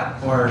like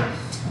that. Or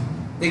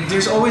like,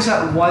 there's always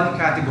that one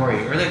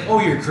category. Or like, oh,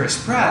 you're Chris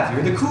Pratt,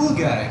 you're the cool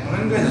guy.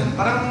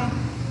 Parang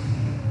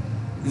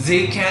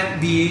they can't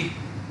be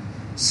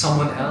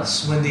someone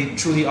else when they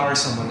truly are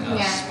someone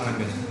else.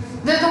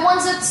 The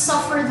ones that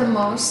suffer the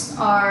most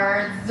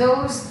are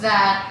those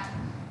that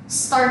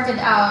started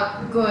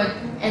out good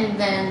and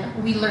then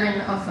we learn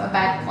of a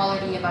bad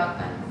quality about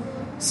them.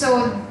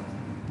 So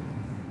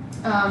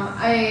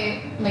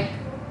I like,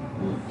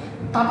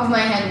 top of my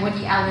head,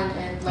 Woody Allen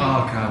and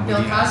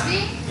Bill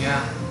Cosby.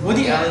 Yeah,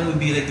 Woody Allen would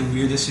be like the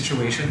weirdest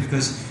situation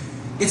because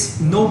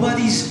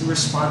nobody's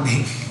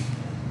responding.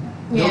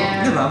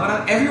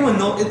 Everyone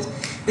knows.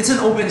 It's an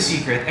open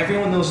secret.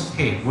 Everyone knows,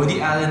 hey,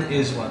 Woody Allen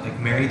is like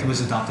married to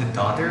his adopted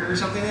daughter or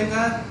something like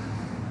that?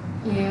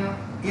 Yeah.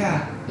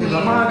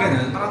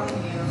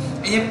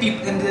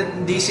 And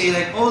then they say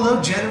like, oh,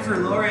 look, Jennifer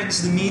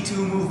Lawrence, the Me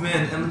Too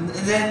movement. And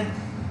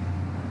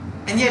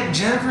yet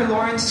Jennifer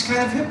Lawrence is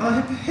kind of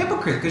a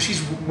hypocrite because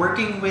she's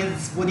working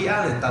with Woody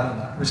Allen,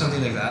 or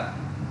something like that.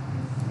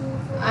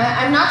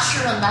 I'm not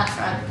sure on that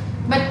front.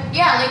 But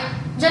yeah, like,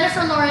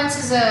 Jennifer Lawrence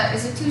is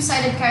a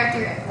two-sided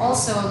character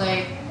also.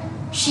 Like,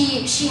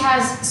 she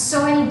has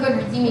so many good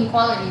redeeming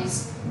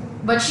qualities,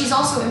 but she's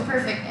also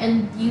imperfect,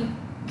 and you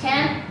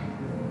can't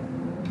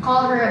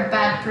call her a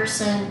bad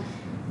person,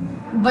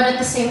 but at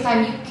the same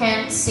time you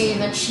can't say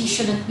that she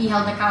shouldn't be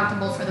held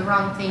accountable for the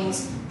wrong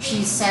things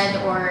she's said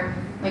or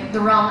like the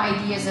wrong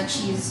ideas that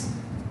she's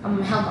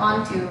held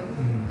on to.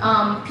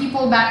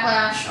 People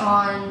backlash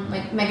on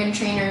like Meghan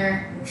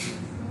Trainor.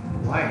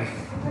 Why?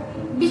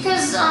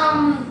 Because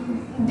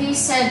they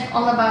said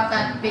All About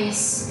That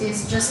Bass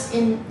is just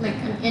in like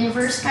an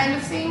inverse kind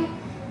of thing,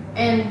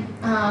 And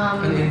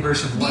an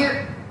inverse of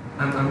what?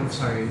 I'm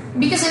sorry.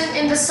 Because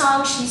in the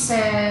song she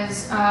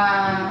says,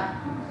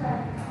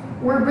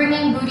 "We're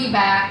bringing booty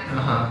back.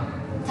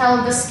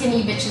 Tell the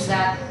skinny bitches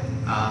that."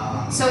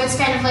 So it's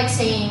kind of like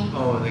saying,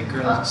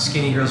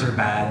 skinny girls are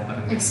bad.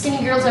 Like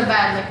skinny girls are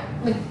bad.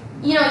 Like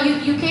you know,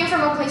 you came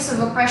from a place of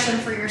oppression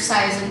for your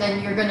size, and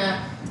then you're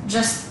gonna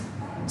just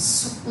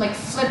like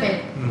flip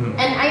it.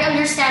 And I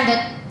understand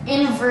that the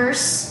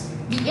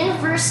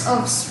inverse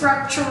of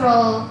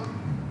structural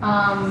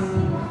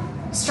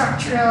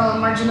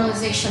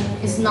marginalization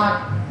is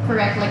not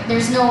correct. Like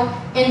there's no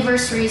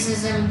inverse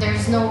racism,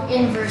 there's no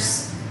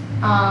inverse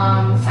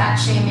fat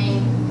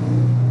shaming,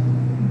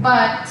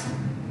 but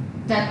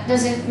that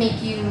doesn't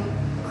make you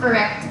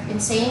correct in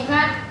saying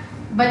that,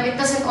 but it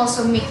doesn't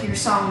also make your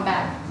song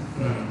bad.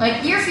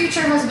 Like Your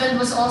Future Husband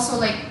was also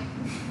like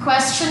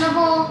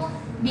questionable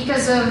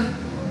because of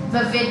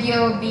the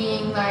video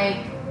being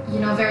like, you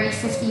know, very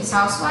 50s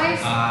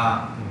housewife.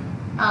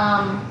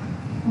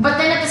 But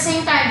then at the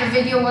same time, the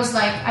video was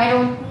like, I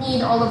don't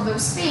need all of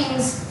those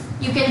things.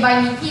 You can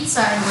buy me pizza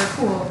and we're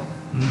cool.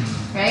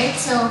 Right?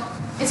 So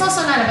it's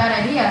also not a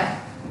bad idea.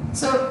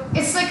 So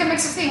it's like a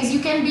mix of things. You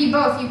can be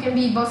both. You can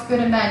be both good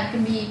and bad. You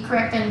can be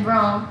correct and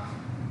wrong.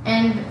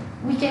 And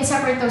we can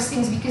separate those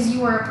things because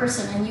you are a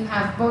person and you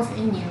have both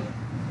in you.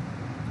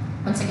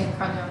 Once again,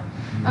 Kronyo.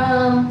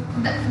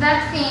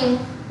 That thing,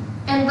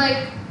 and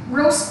like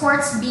Rose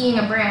Quartz being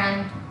a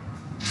brand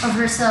of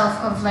herself,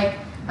 of like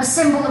a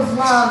symbol of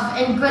love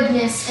and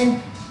goodness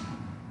and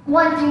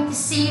wanting to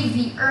save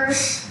the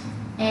earth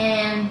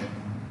and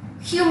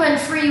human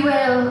free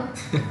will,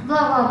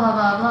 blah blah blah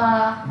blah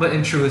blah. But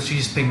in truth,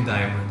 she's Pink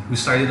Diamond, who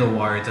started a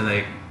war to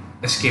like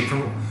escape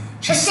from.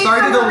 She escape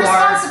started from her a war.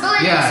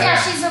 Responsibilities. Yeah,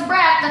 she's a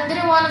brat that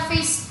didn't want to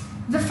face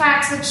the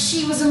facts that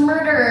she was a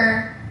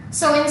murderer.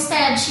 So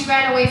instead, she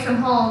ran away from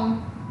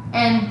home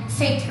and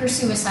faked her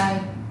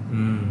suicide.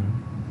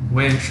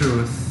 When in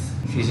truth,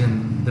 she's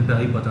in the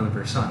belly button of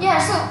her son. Yeah,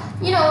 so,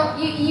 you know,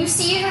 you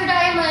see her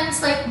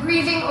diamonds, like,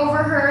 grieving over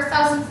her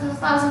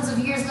thousands of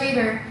years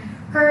later.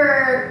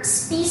 Her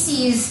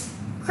species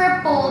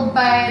crippled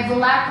by the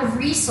lack of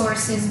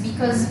resources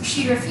because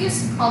she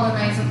refused to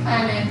colonize the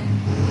planet.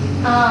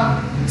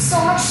 So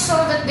much so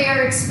that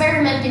they're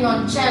experimenting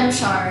on gem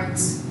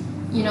shards,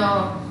 you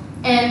know.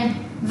 And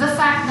the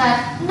fact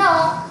that,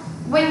 no,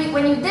 when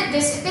you did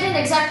this, it didn't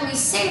exactly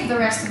save the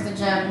rest of the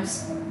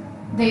gems.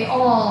 They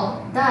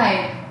all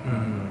died.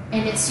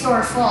 And it's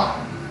your fault.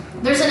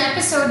 There's an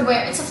episode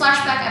where, it's a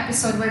flashback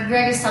episode where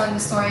Greg is telling the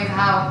story of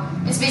how,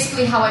 it's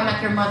basically How I Met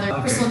Your Mother,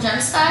 Crystal Gem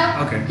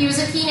style. He was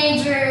a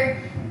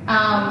teenager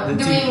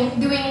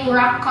doing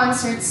rock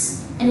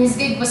concerts, and his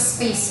gig was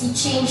space. He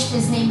changed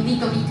his name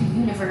legally to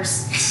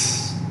Universe.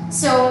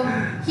 So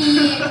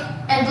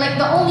and like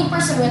the only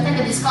person who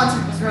attended this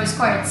concert was Rose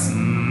Quartz.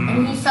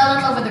 And he fell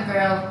in love with a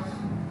girl,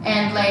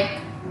 and like,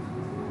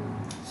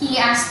 he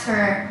asked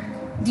her,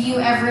 do you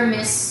ever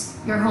miss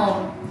your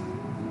home?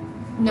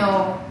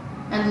 No.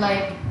 And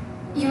like,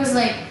 he was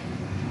like,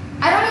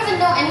 I don't even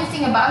know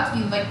anything about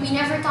you. Like, we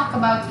never talk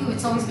about you.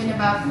 It's always been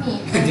about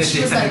me. And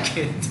she was like,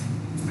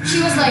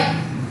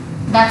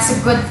 that's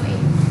a good thing.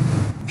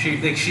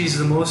 She's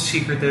the most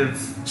secretive.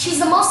 She's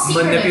the most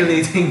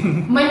secretive.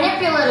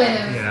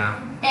 Manipulative. Yeah.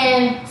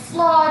 And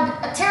flawed,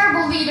 a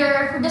terrible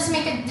leader who doesn't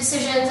make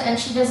decisions, and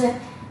she doesn't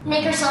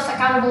make herself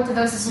accountable to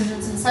those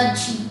decisions. Instead,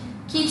 she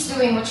keeps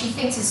doing what she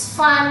thinks is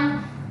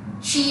fun.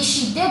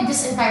 She did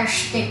this entire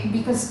shtick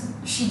because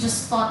she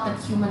just thought that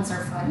humans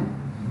are fun.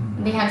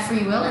 And they had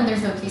free will and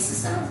there's no case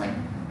system. I was like,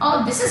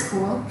 oh, this is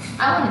cool.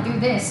 I want to do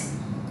this.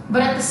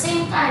 But at the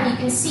same time, you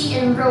can see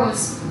in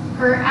Rose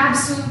her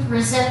absolute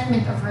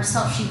resentment of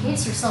herself. She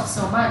hates herself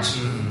so much.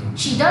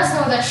 She does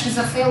know that she's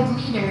a failed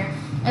leader.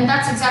 And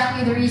that's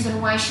exactly the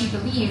reason why she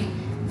believed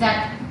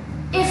that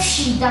if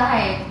she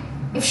died,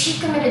 if she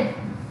committed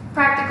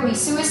practically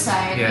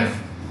suicide,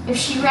 if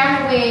she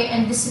ran away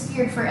and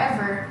disappeared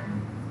forever,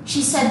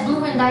 she said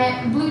Blue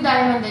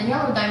Diamond and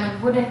Yellow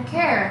Diamond wouldn't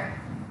care.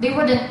 They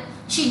wouldn't.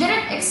 She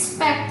didn't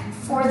expect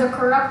for the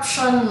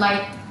corruption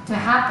light to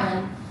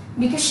happen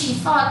because she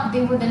thought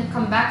they wouldn't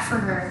come back for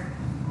her.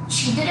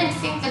 She didn't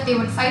think that they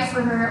would fight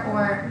for her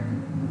or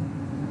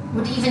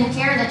would even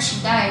care that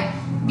she died.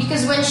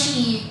 Because when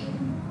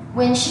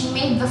she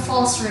made the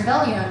false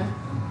rebellion,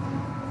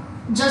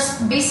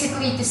 just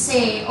basically to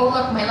say, oh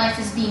look, my life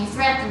is being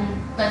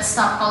threatened, let's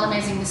stop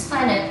colonizing this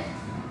planet,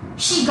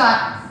 she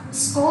got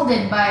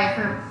scolded by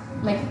her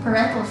like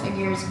parental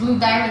figures. Blue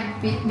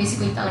Diamond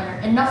basically telling her,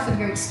 enough with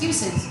your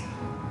excuses.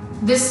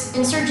 This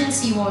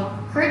insurgency won't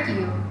hurt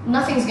you.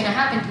 Nothing's gonna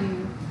happen to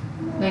you.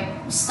 Like,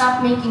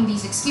 stop making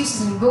these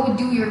excuses and go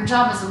do your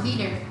job as a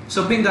leader.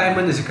 So Pink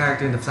Diamond is a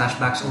character in the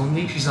flashbacks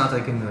only? She's not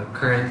like in the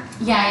current...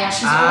 Yeah,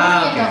 she's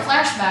only in the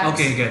flashbacks.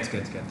 Okay,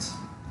 gets.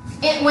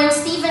 When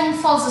Steven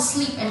falls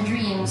asleep and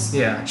dreams,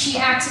 she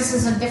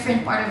accesses a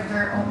different part of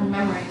her own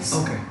memories.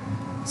 Okay.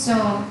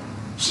 So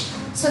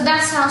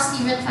that's how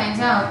Steven finds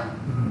out,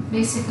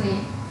 basically.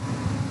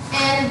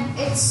 And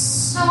it's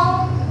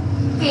so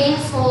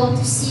painful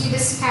to see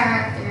this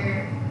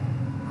character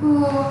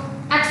who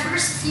at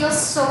first feels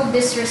so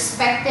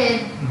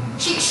disrespected.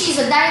 She's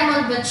a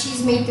diamond, but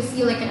she's made to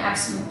feel like an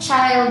absolute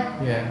child.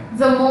 Yeah.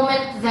 The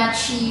moment that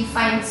she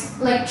finds,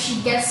 like,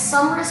 she gets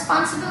some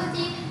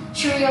responsibility,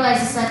 she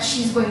realizes that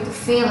she's going to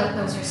fail at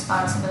those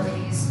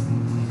responsibilities.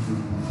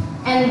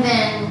 And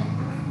then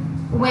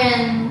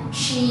when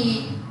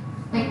she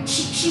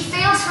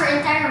fails her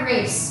entire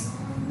race,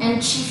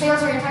 and she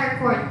fails her entire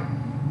court,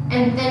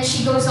 and then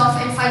she goes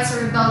off and fights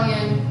a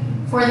rebellion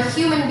for the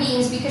human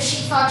beings because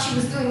she thought she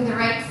was doing the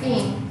right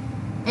thing,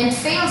 and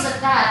fails at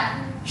that.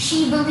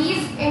 She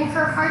believed in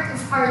her heart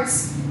of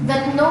hearts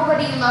that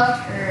nobody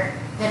loved her,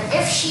 that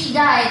if she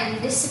died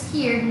and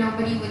disappeared,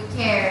 nobody would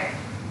care.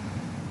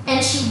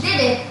 And she did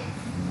it,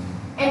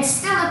 and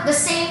still at the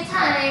same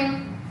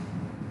time,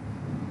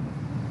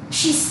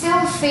 she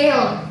still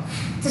failed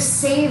to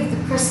save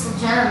the crystal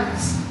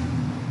gems.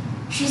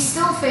 She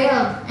still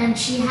failed, and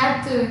she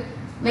had to,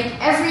 like,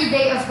 every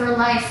day of her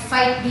life,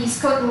 fight these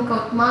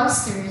quote-unquote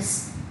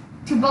monsters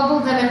to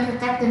bubble them and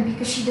protect them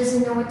because she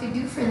doesn't know what to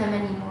do for them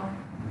anymore.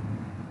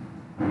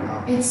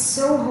 It's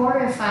so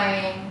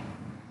horrifying.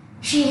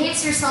 She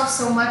hates herself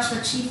so much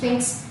that she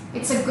thinks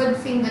it's a good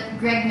thing that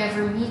Greg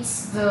never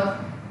meets the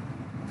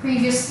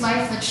previous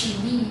life that she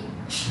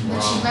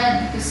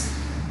led, because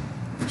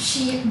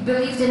she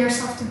believed in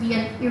herself to be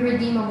an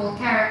irredeemable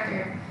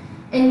character.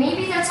 And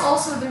maybe that's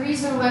also the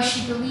reason why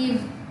she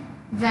believed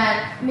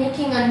that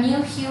making a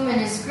new human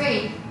is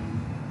great,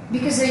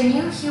 because a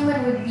new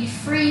human would be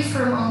free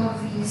from all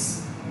of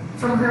these,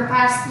 from her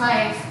past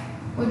life,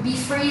 would be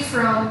free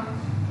from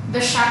the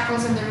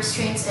shackles and the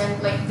restraints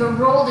and like the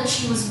role that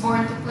she was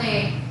born to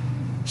play.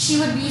 She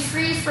would be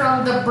free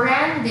from the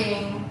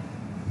branding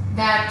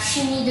that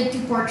she needed to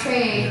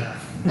portray. Yeah.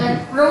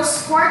 That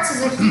Rose Quartz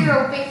is a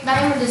hero, Pink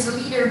Diamond is a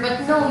leader,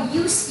 but no,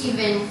 you,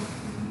 Steven,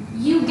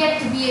 you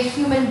get to be a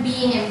human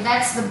being, and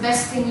that's the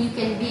best thing you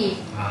can be.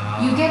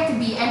 You get to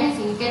be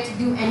anything, you get to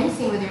do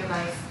anything with your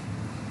life.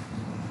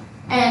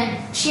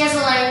 And she has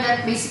a line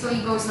that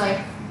basically goes like,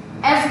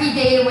 every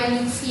day when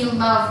you feel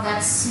love,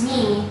 that's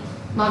me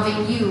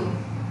loving you.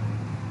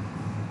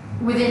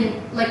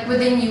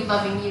 Within you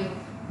loving you.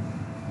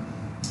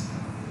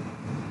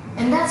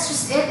 And that's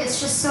just it. It's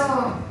just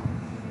so...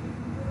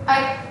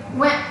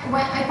 When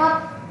I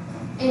got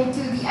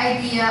into the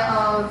idea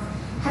of...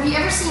 Have you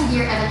ever seen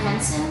Dear Evan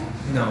Hansen?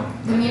 No.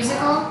 The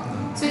musical?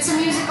 So it's a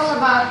musical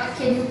about a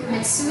kid who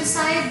commits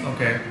suicide.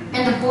 Okay.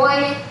 And a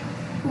boy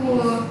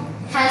who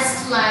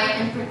has to lie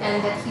and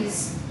pretend that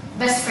he's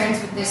best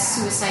friends with this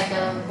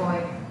suicidal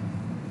boy.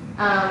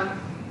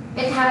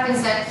 It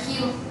happens that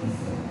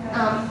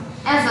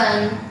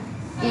Evan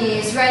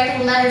is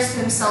writing letters to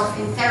himself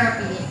in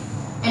therapy,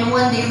 and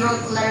one day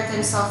wrote a letter to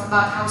himself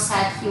about how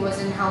sad he was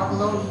and how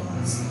alone he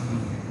was.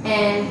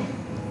 And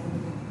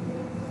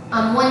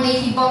one day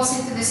he bumps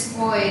into this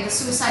boy, the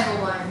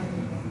suicidal one,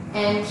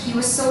 and he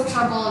was so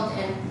troubled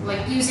and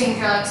like using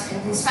drugs,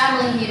 and his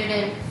family hated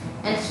him,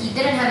 and he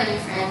didn't have any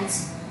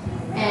friends.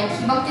 And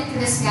he bumped into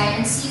this guy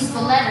and sees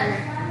the letter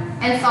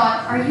and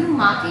thought, "Are you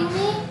mocking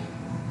me?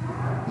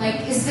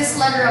 Like, is this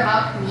letter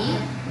about me?"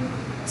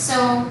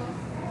 So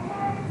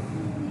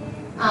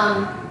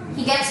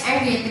he gets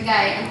angry at the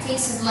guy and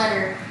takes his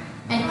letter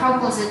and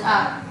crumples it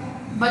up.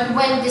 But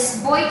when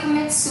this boy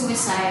commits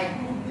suicide,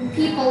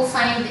 people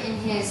find in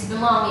his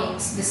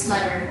belongings this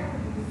letter,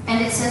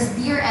 and it says,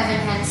 "Dear Evan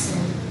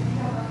Hansen."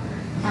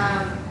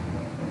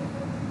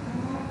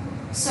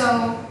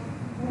 So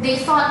they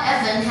thought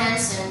Evan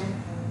Hansen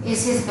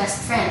is his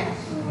best friend.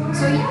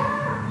 So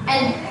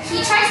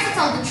he tries to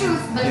tell the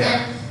truth, but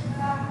then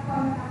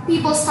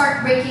people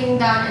start breaking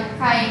down and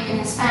crying in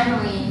his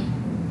family,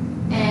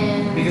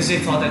 and because they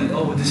thought that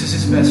this is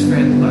his best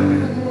friend.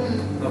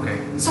 Okay.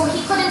 So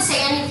he couldn't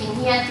say anything.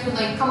 He had to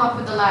like come up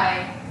with a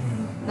lie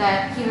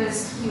that he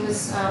was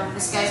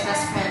this guy's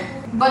best friend.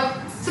 But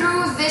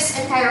through this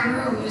entire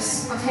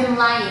ruse of him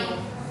lying,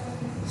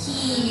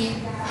 he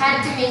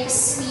had to make a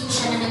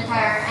speech and an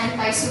entire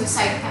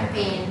anti-suicide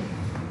campaign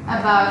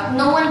about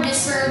no one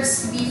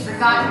deserves to be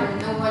forgotten,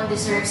 no one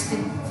deserves to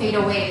fade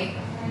away.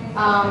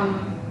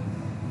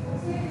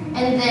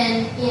 And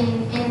then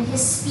in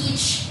his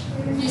speech,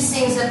 he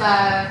sings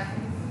about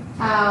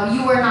how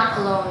you are not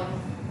alone.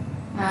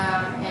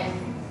 And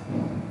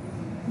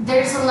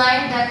there's a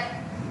line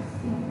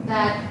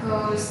that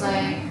goes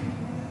like,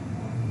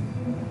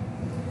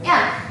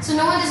 so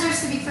no one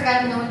deserves to be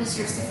forgotten, no one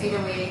deserves to fade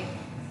away.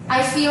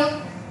 I feel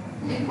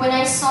like when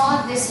I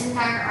saw this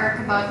entire arc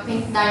about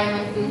Pink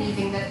Diamond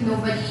believing that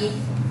nobody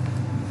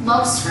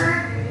loves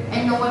her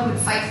and no one would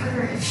fight for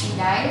her if she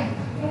died,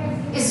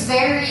 is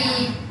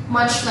very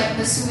much like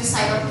the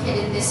suicidal kid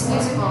in this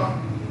musical.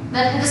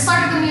 That in the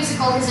start of the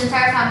musical, his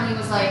entire family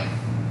was like,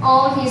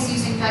 "Oh, he's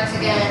using drugs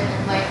again,"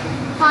 and like,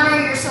 "Connor,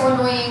 you're so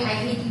annoying. I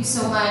hate you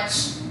so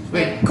much."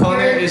 Wait, like,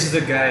 Connor is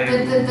the guy who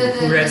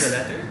read the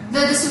letter?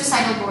 The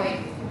suicidal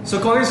boy. So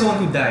Connor is the one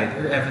who died,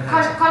 or Evan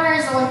has Connor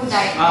is the one who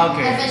died.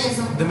 Okay. Evan's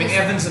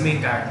the main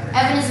character.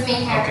 Evan is the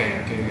main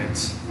character. Okay,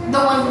 yes.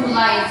 The one who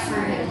lied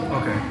for him.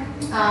 Okay.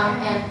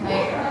 And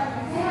like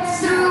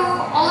through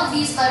all of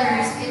these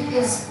letters, it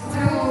is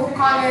through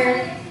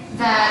Connor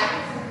that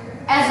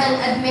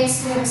Evan admits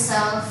to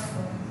himself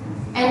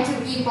and to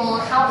people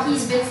how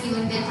he's been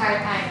feeling the entire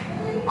time.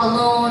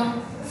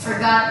 Alone,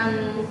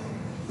 forgotten,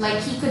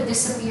 like he could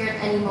disappear at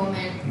any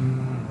moment.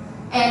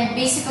 And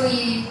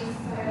basically,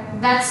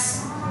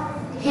 that's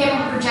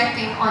him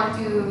projecting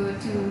onto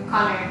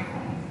Connor.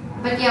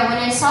 But yeah, when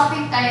I saw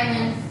Pink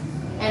Diamond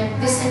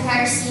and this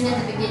entire scene at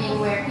the beginning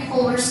where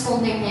people were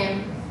scolding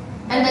him,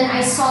 and then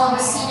I saw the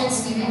scene in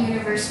Steven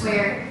Universe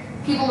where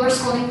people were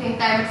scolding Pink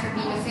Diamond for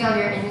being a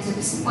failure and he's a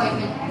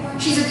disappointment.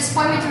 She's a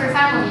disappointment to her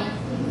family.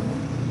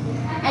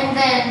 And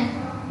then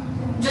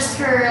just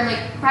her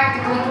like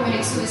practically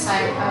committing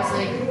suicide, I was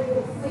like,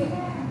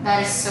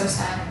 that is so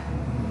sad.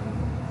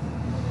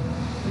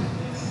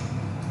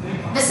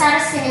 The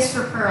saddest thing is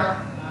for Pearl.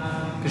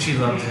 Because she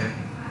loved her.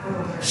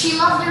 She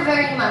loved her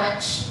very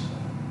much.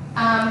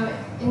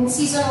 In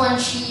season 1,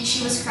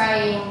 she was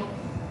crying.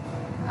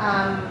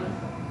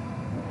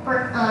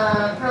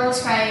 Pearl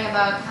was crying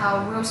about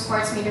how Rose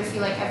Quartz made her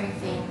feel like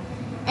everything.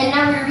 And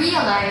now we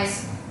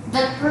realize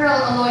that Pearl,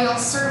 a loyal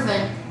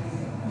servant,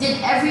 did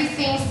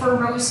everything for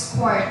Rose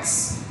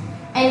Quartz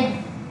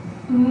and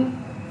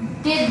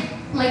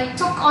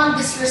took on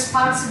this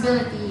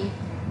responsibility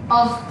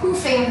of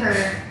poofing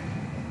her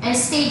and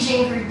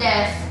staging her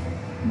death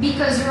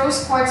because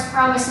Rose Quartz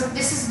promised that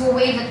this is the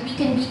way that we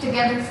can be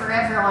together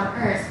forever on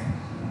Earth.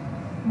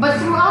 But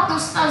throughout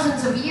those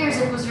thousands of years,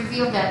 it was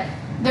revealed that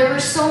there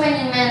were so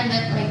many men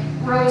that like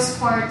Rose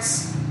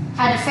Quartz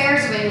had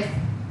affairs with,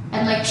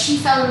 and like she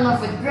fell in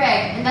love with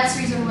Greg, and that's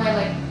the reason why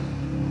like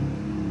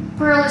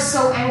Pearl is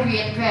so angry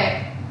at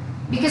Greg,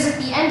 because at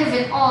the end of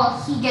it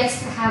all, he gets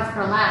to have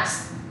her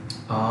last.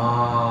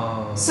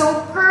 Oh.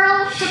 So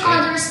Pearl took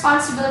on the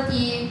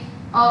responsibility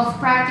of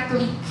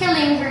practically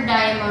killing her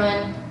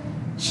diamond.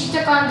 She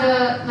took on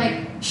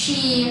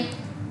she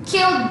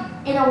killed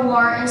in a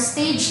war and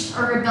staged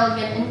a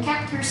rebellion and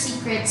kept her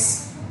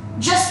secrets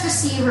just to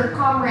see her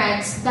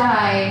comrades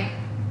die.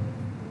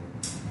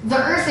 The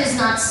Earth is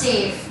not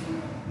safe.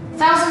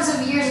 Thousands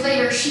of years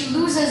later, she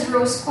loses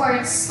Rose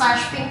Quartz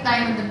 / Pink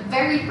Diamond, the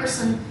very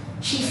person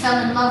she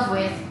fell in love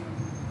with,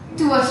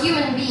 to a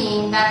human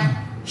being that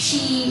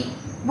she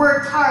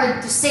worked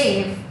hard to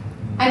save.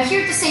 I'm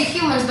here to save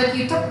humans, but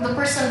you took the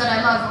person that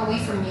I love away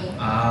from me.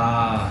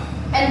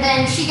 And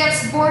then she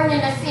gets born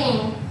in a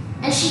thing,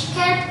 and she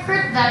can't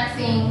hurt that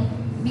thing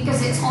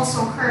because it's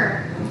also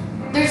her.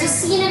 There's a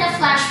scene in a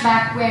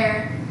flashback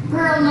where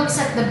Pearl looks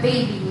at the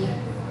baby,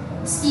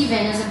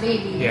 Steven as a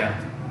baby,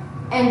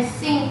 and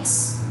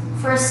thinks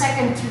for a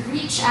second to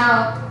reach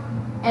out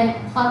and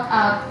pluck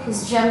out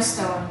his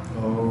gemstone.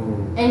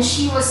 And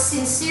she was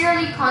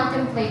sincerely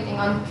contemplating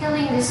on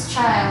killing this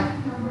child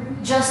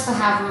just to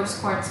have Rose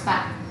Quartz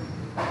back.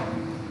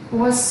 It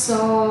was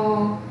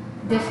so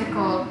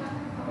difficult.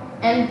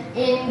 And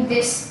in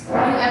this new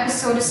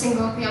episode of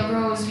Single Pale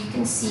Rose, we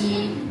can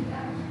see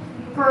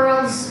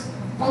Pearl's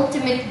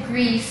ultimate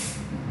grief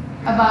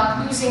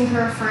about losing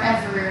her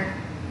forever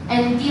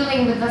and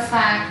dealing with the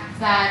fact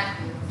that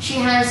she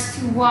has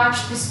to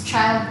watch this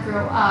child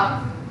grow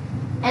up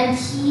and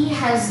he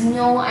has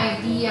no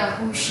idea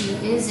who she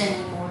is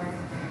anymore.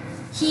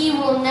 He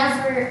will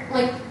never,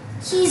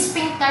 he's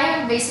Pink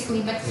Diamond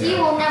basically, but he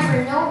will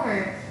never know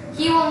her.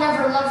 He will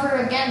never love her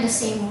again the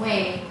same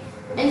way.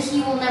 And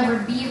he will never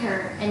be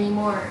her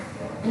anymore.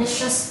 And it's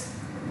just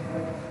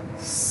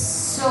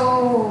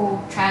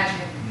so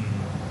tragic.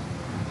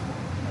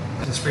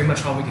 That's pretty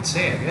much all we could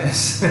say, I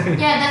guess.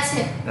 Yeah, that's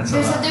it.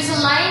 There's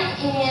a line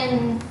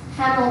in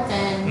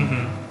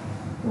Hamilton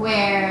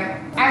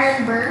where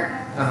Aaron Burr,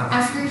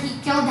 after he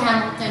killed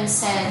Hamilton,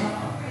 said,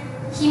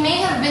 "He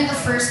may have been the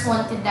first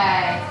one to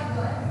die,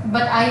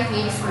 but I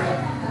paid for it.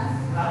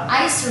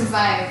 I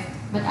survived,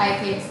 but I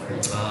paid for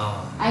it."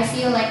 I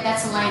feel like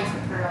that's a line for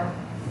Pearl.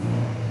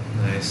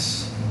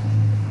 Nice.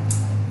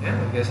 Yeah, I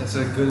guess that's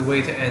a good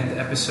way to end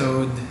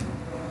episode.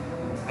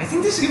 I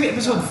think this is going to be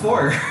episode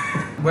 4.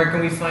 Where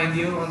can we find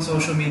you on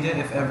social media,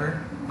 if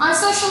ever? On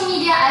social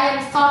media, I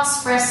am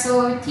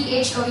Thoughtspresso,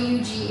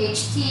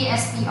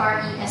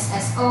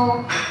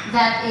 THOUGHTSPRESSO.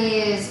 That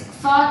is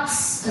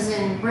thoughts as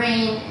in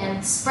brain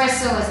and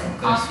espresso as in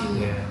coffee.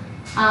 You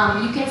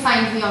can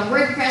find me on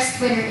WordPress,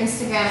 Twitter,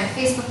 Instagram, and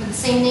Facebook with the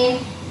same name.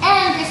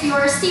 And if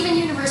you're a Steven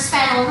Universe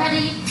fan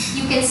already,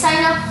 you can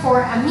sign up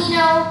for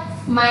Mmina.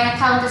 My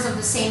account is of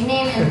the same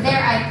name, and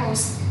there I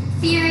post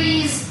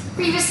theories.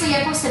 Previously,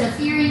 I posted a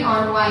theory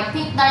on why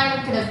Pink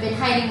Diamond could have been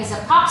hiding as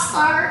a pop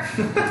star.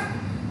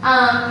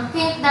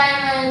 Pink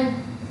Diamond,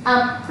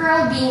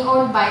 Pearl being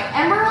owned by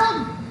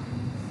Emerald.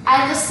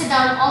 I listed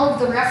down all of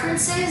the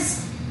references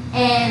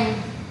and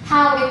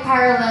how it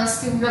parallels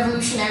to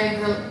Revolutionary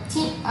Girl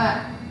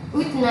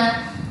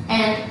Utna.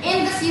 And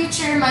in the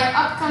future, my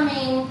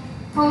upcoming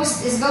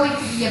post is going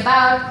to be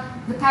about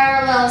the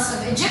parallels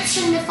of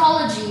Egyptian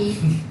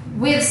mythology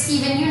with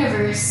Steven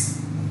Universe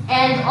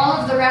and all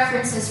of the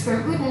references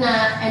from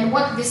Utna and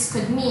what this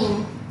could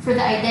mean for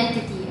the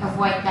identity of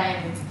White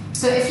Diamond.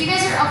 So if you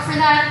guys are up for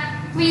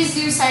that, please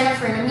do sign up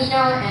for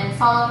Mmina and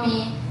follow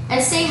me.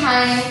 And say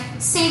hi.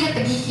 Say that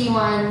the geeky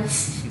one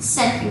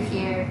sent you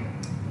here.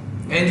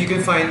 And you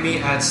can find me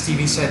at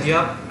Stevie Said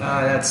Yup.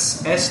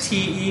 That's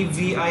STEVIE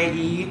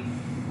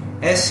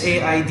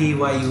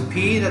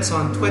SAIDYUP. That's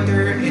on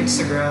Twitter,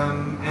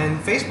 Instagram, and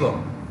Facebook.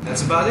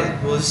 That's about it.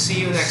 We'll see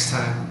you next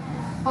time.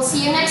 We'll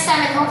see you next time,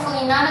 and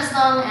hopefully not as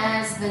long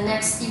as the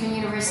next Steven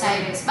Universe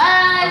hiatus.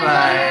 Bye!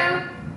 Bye!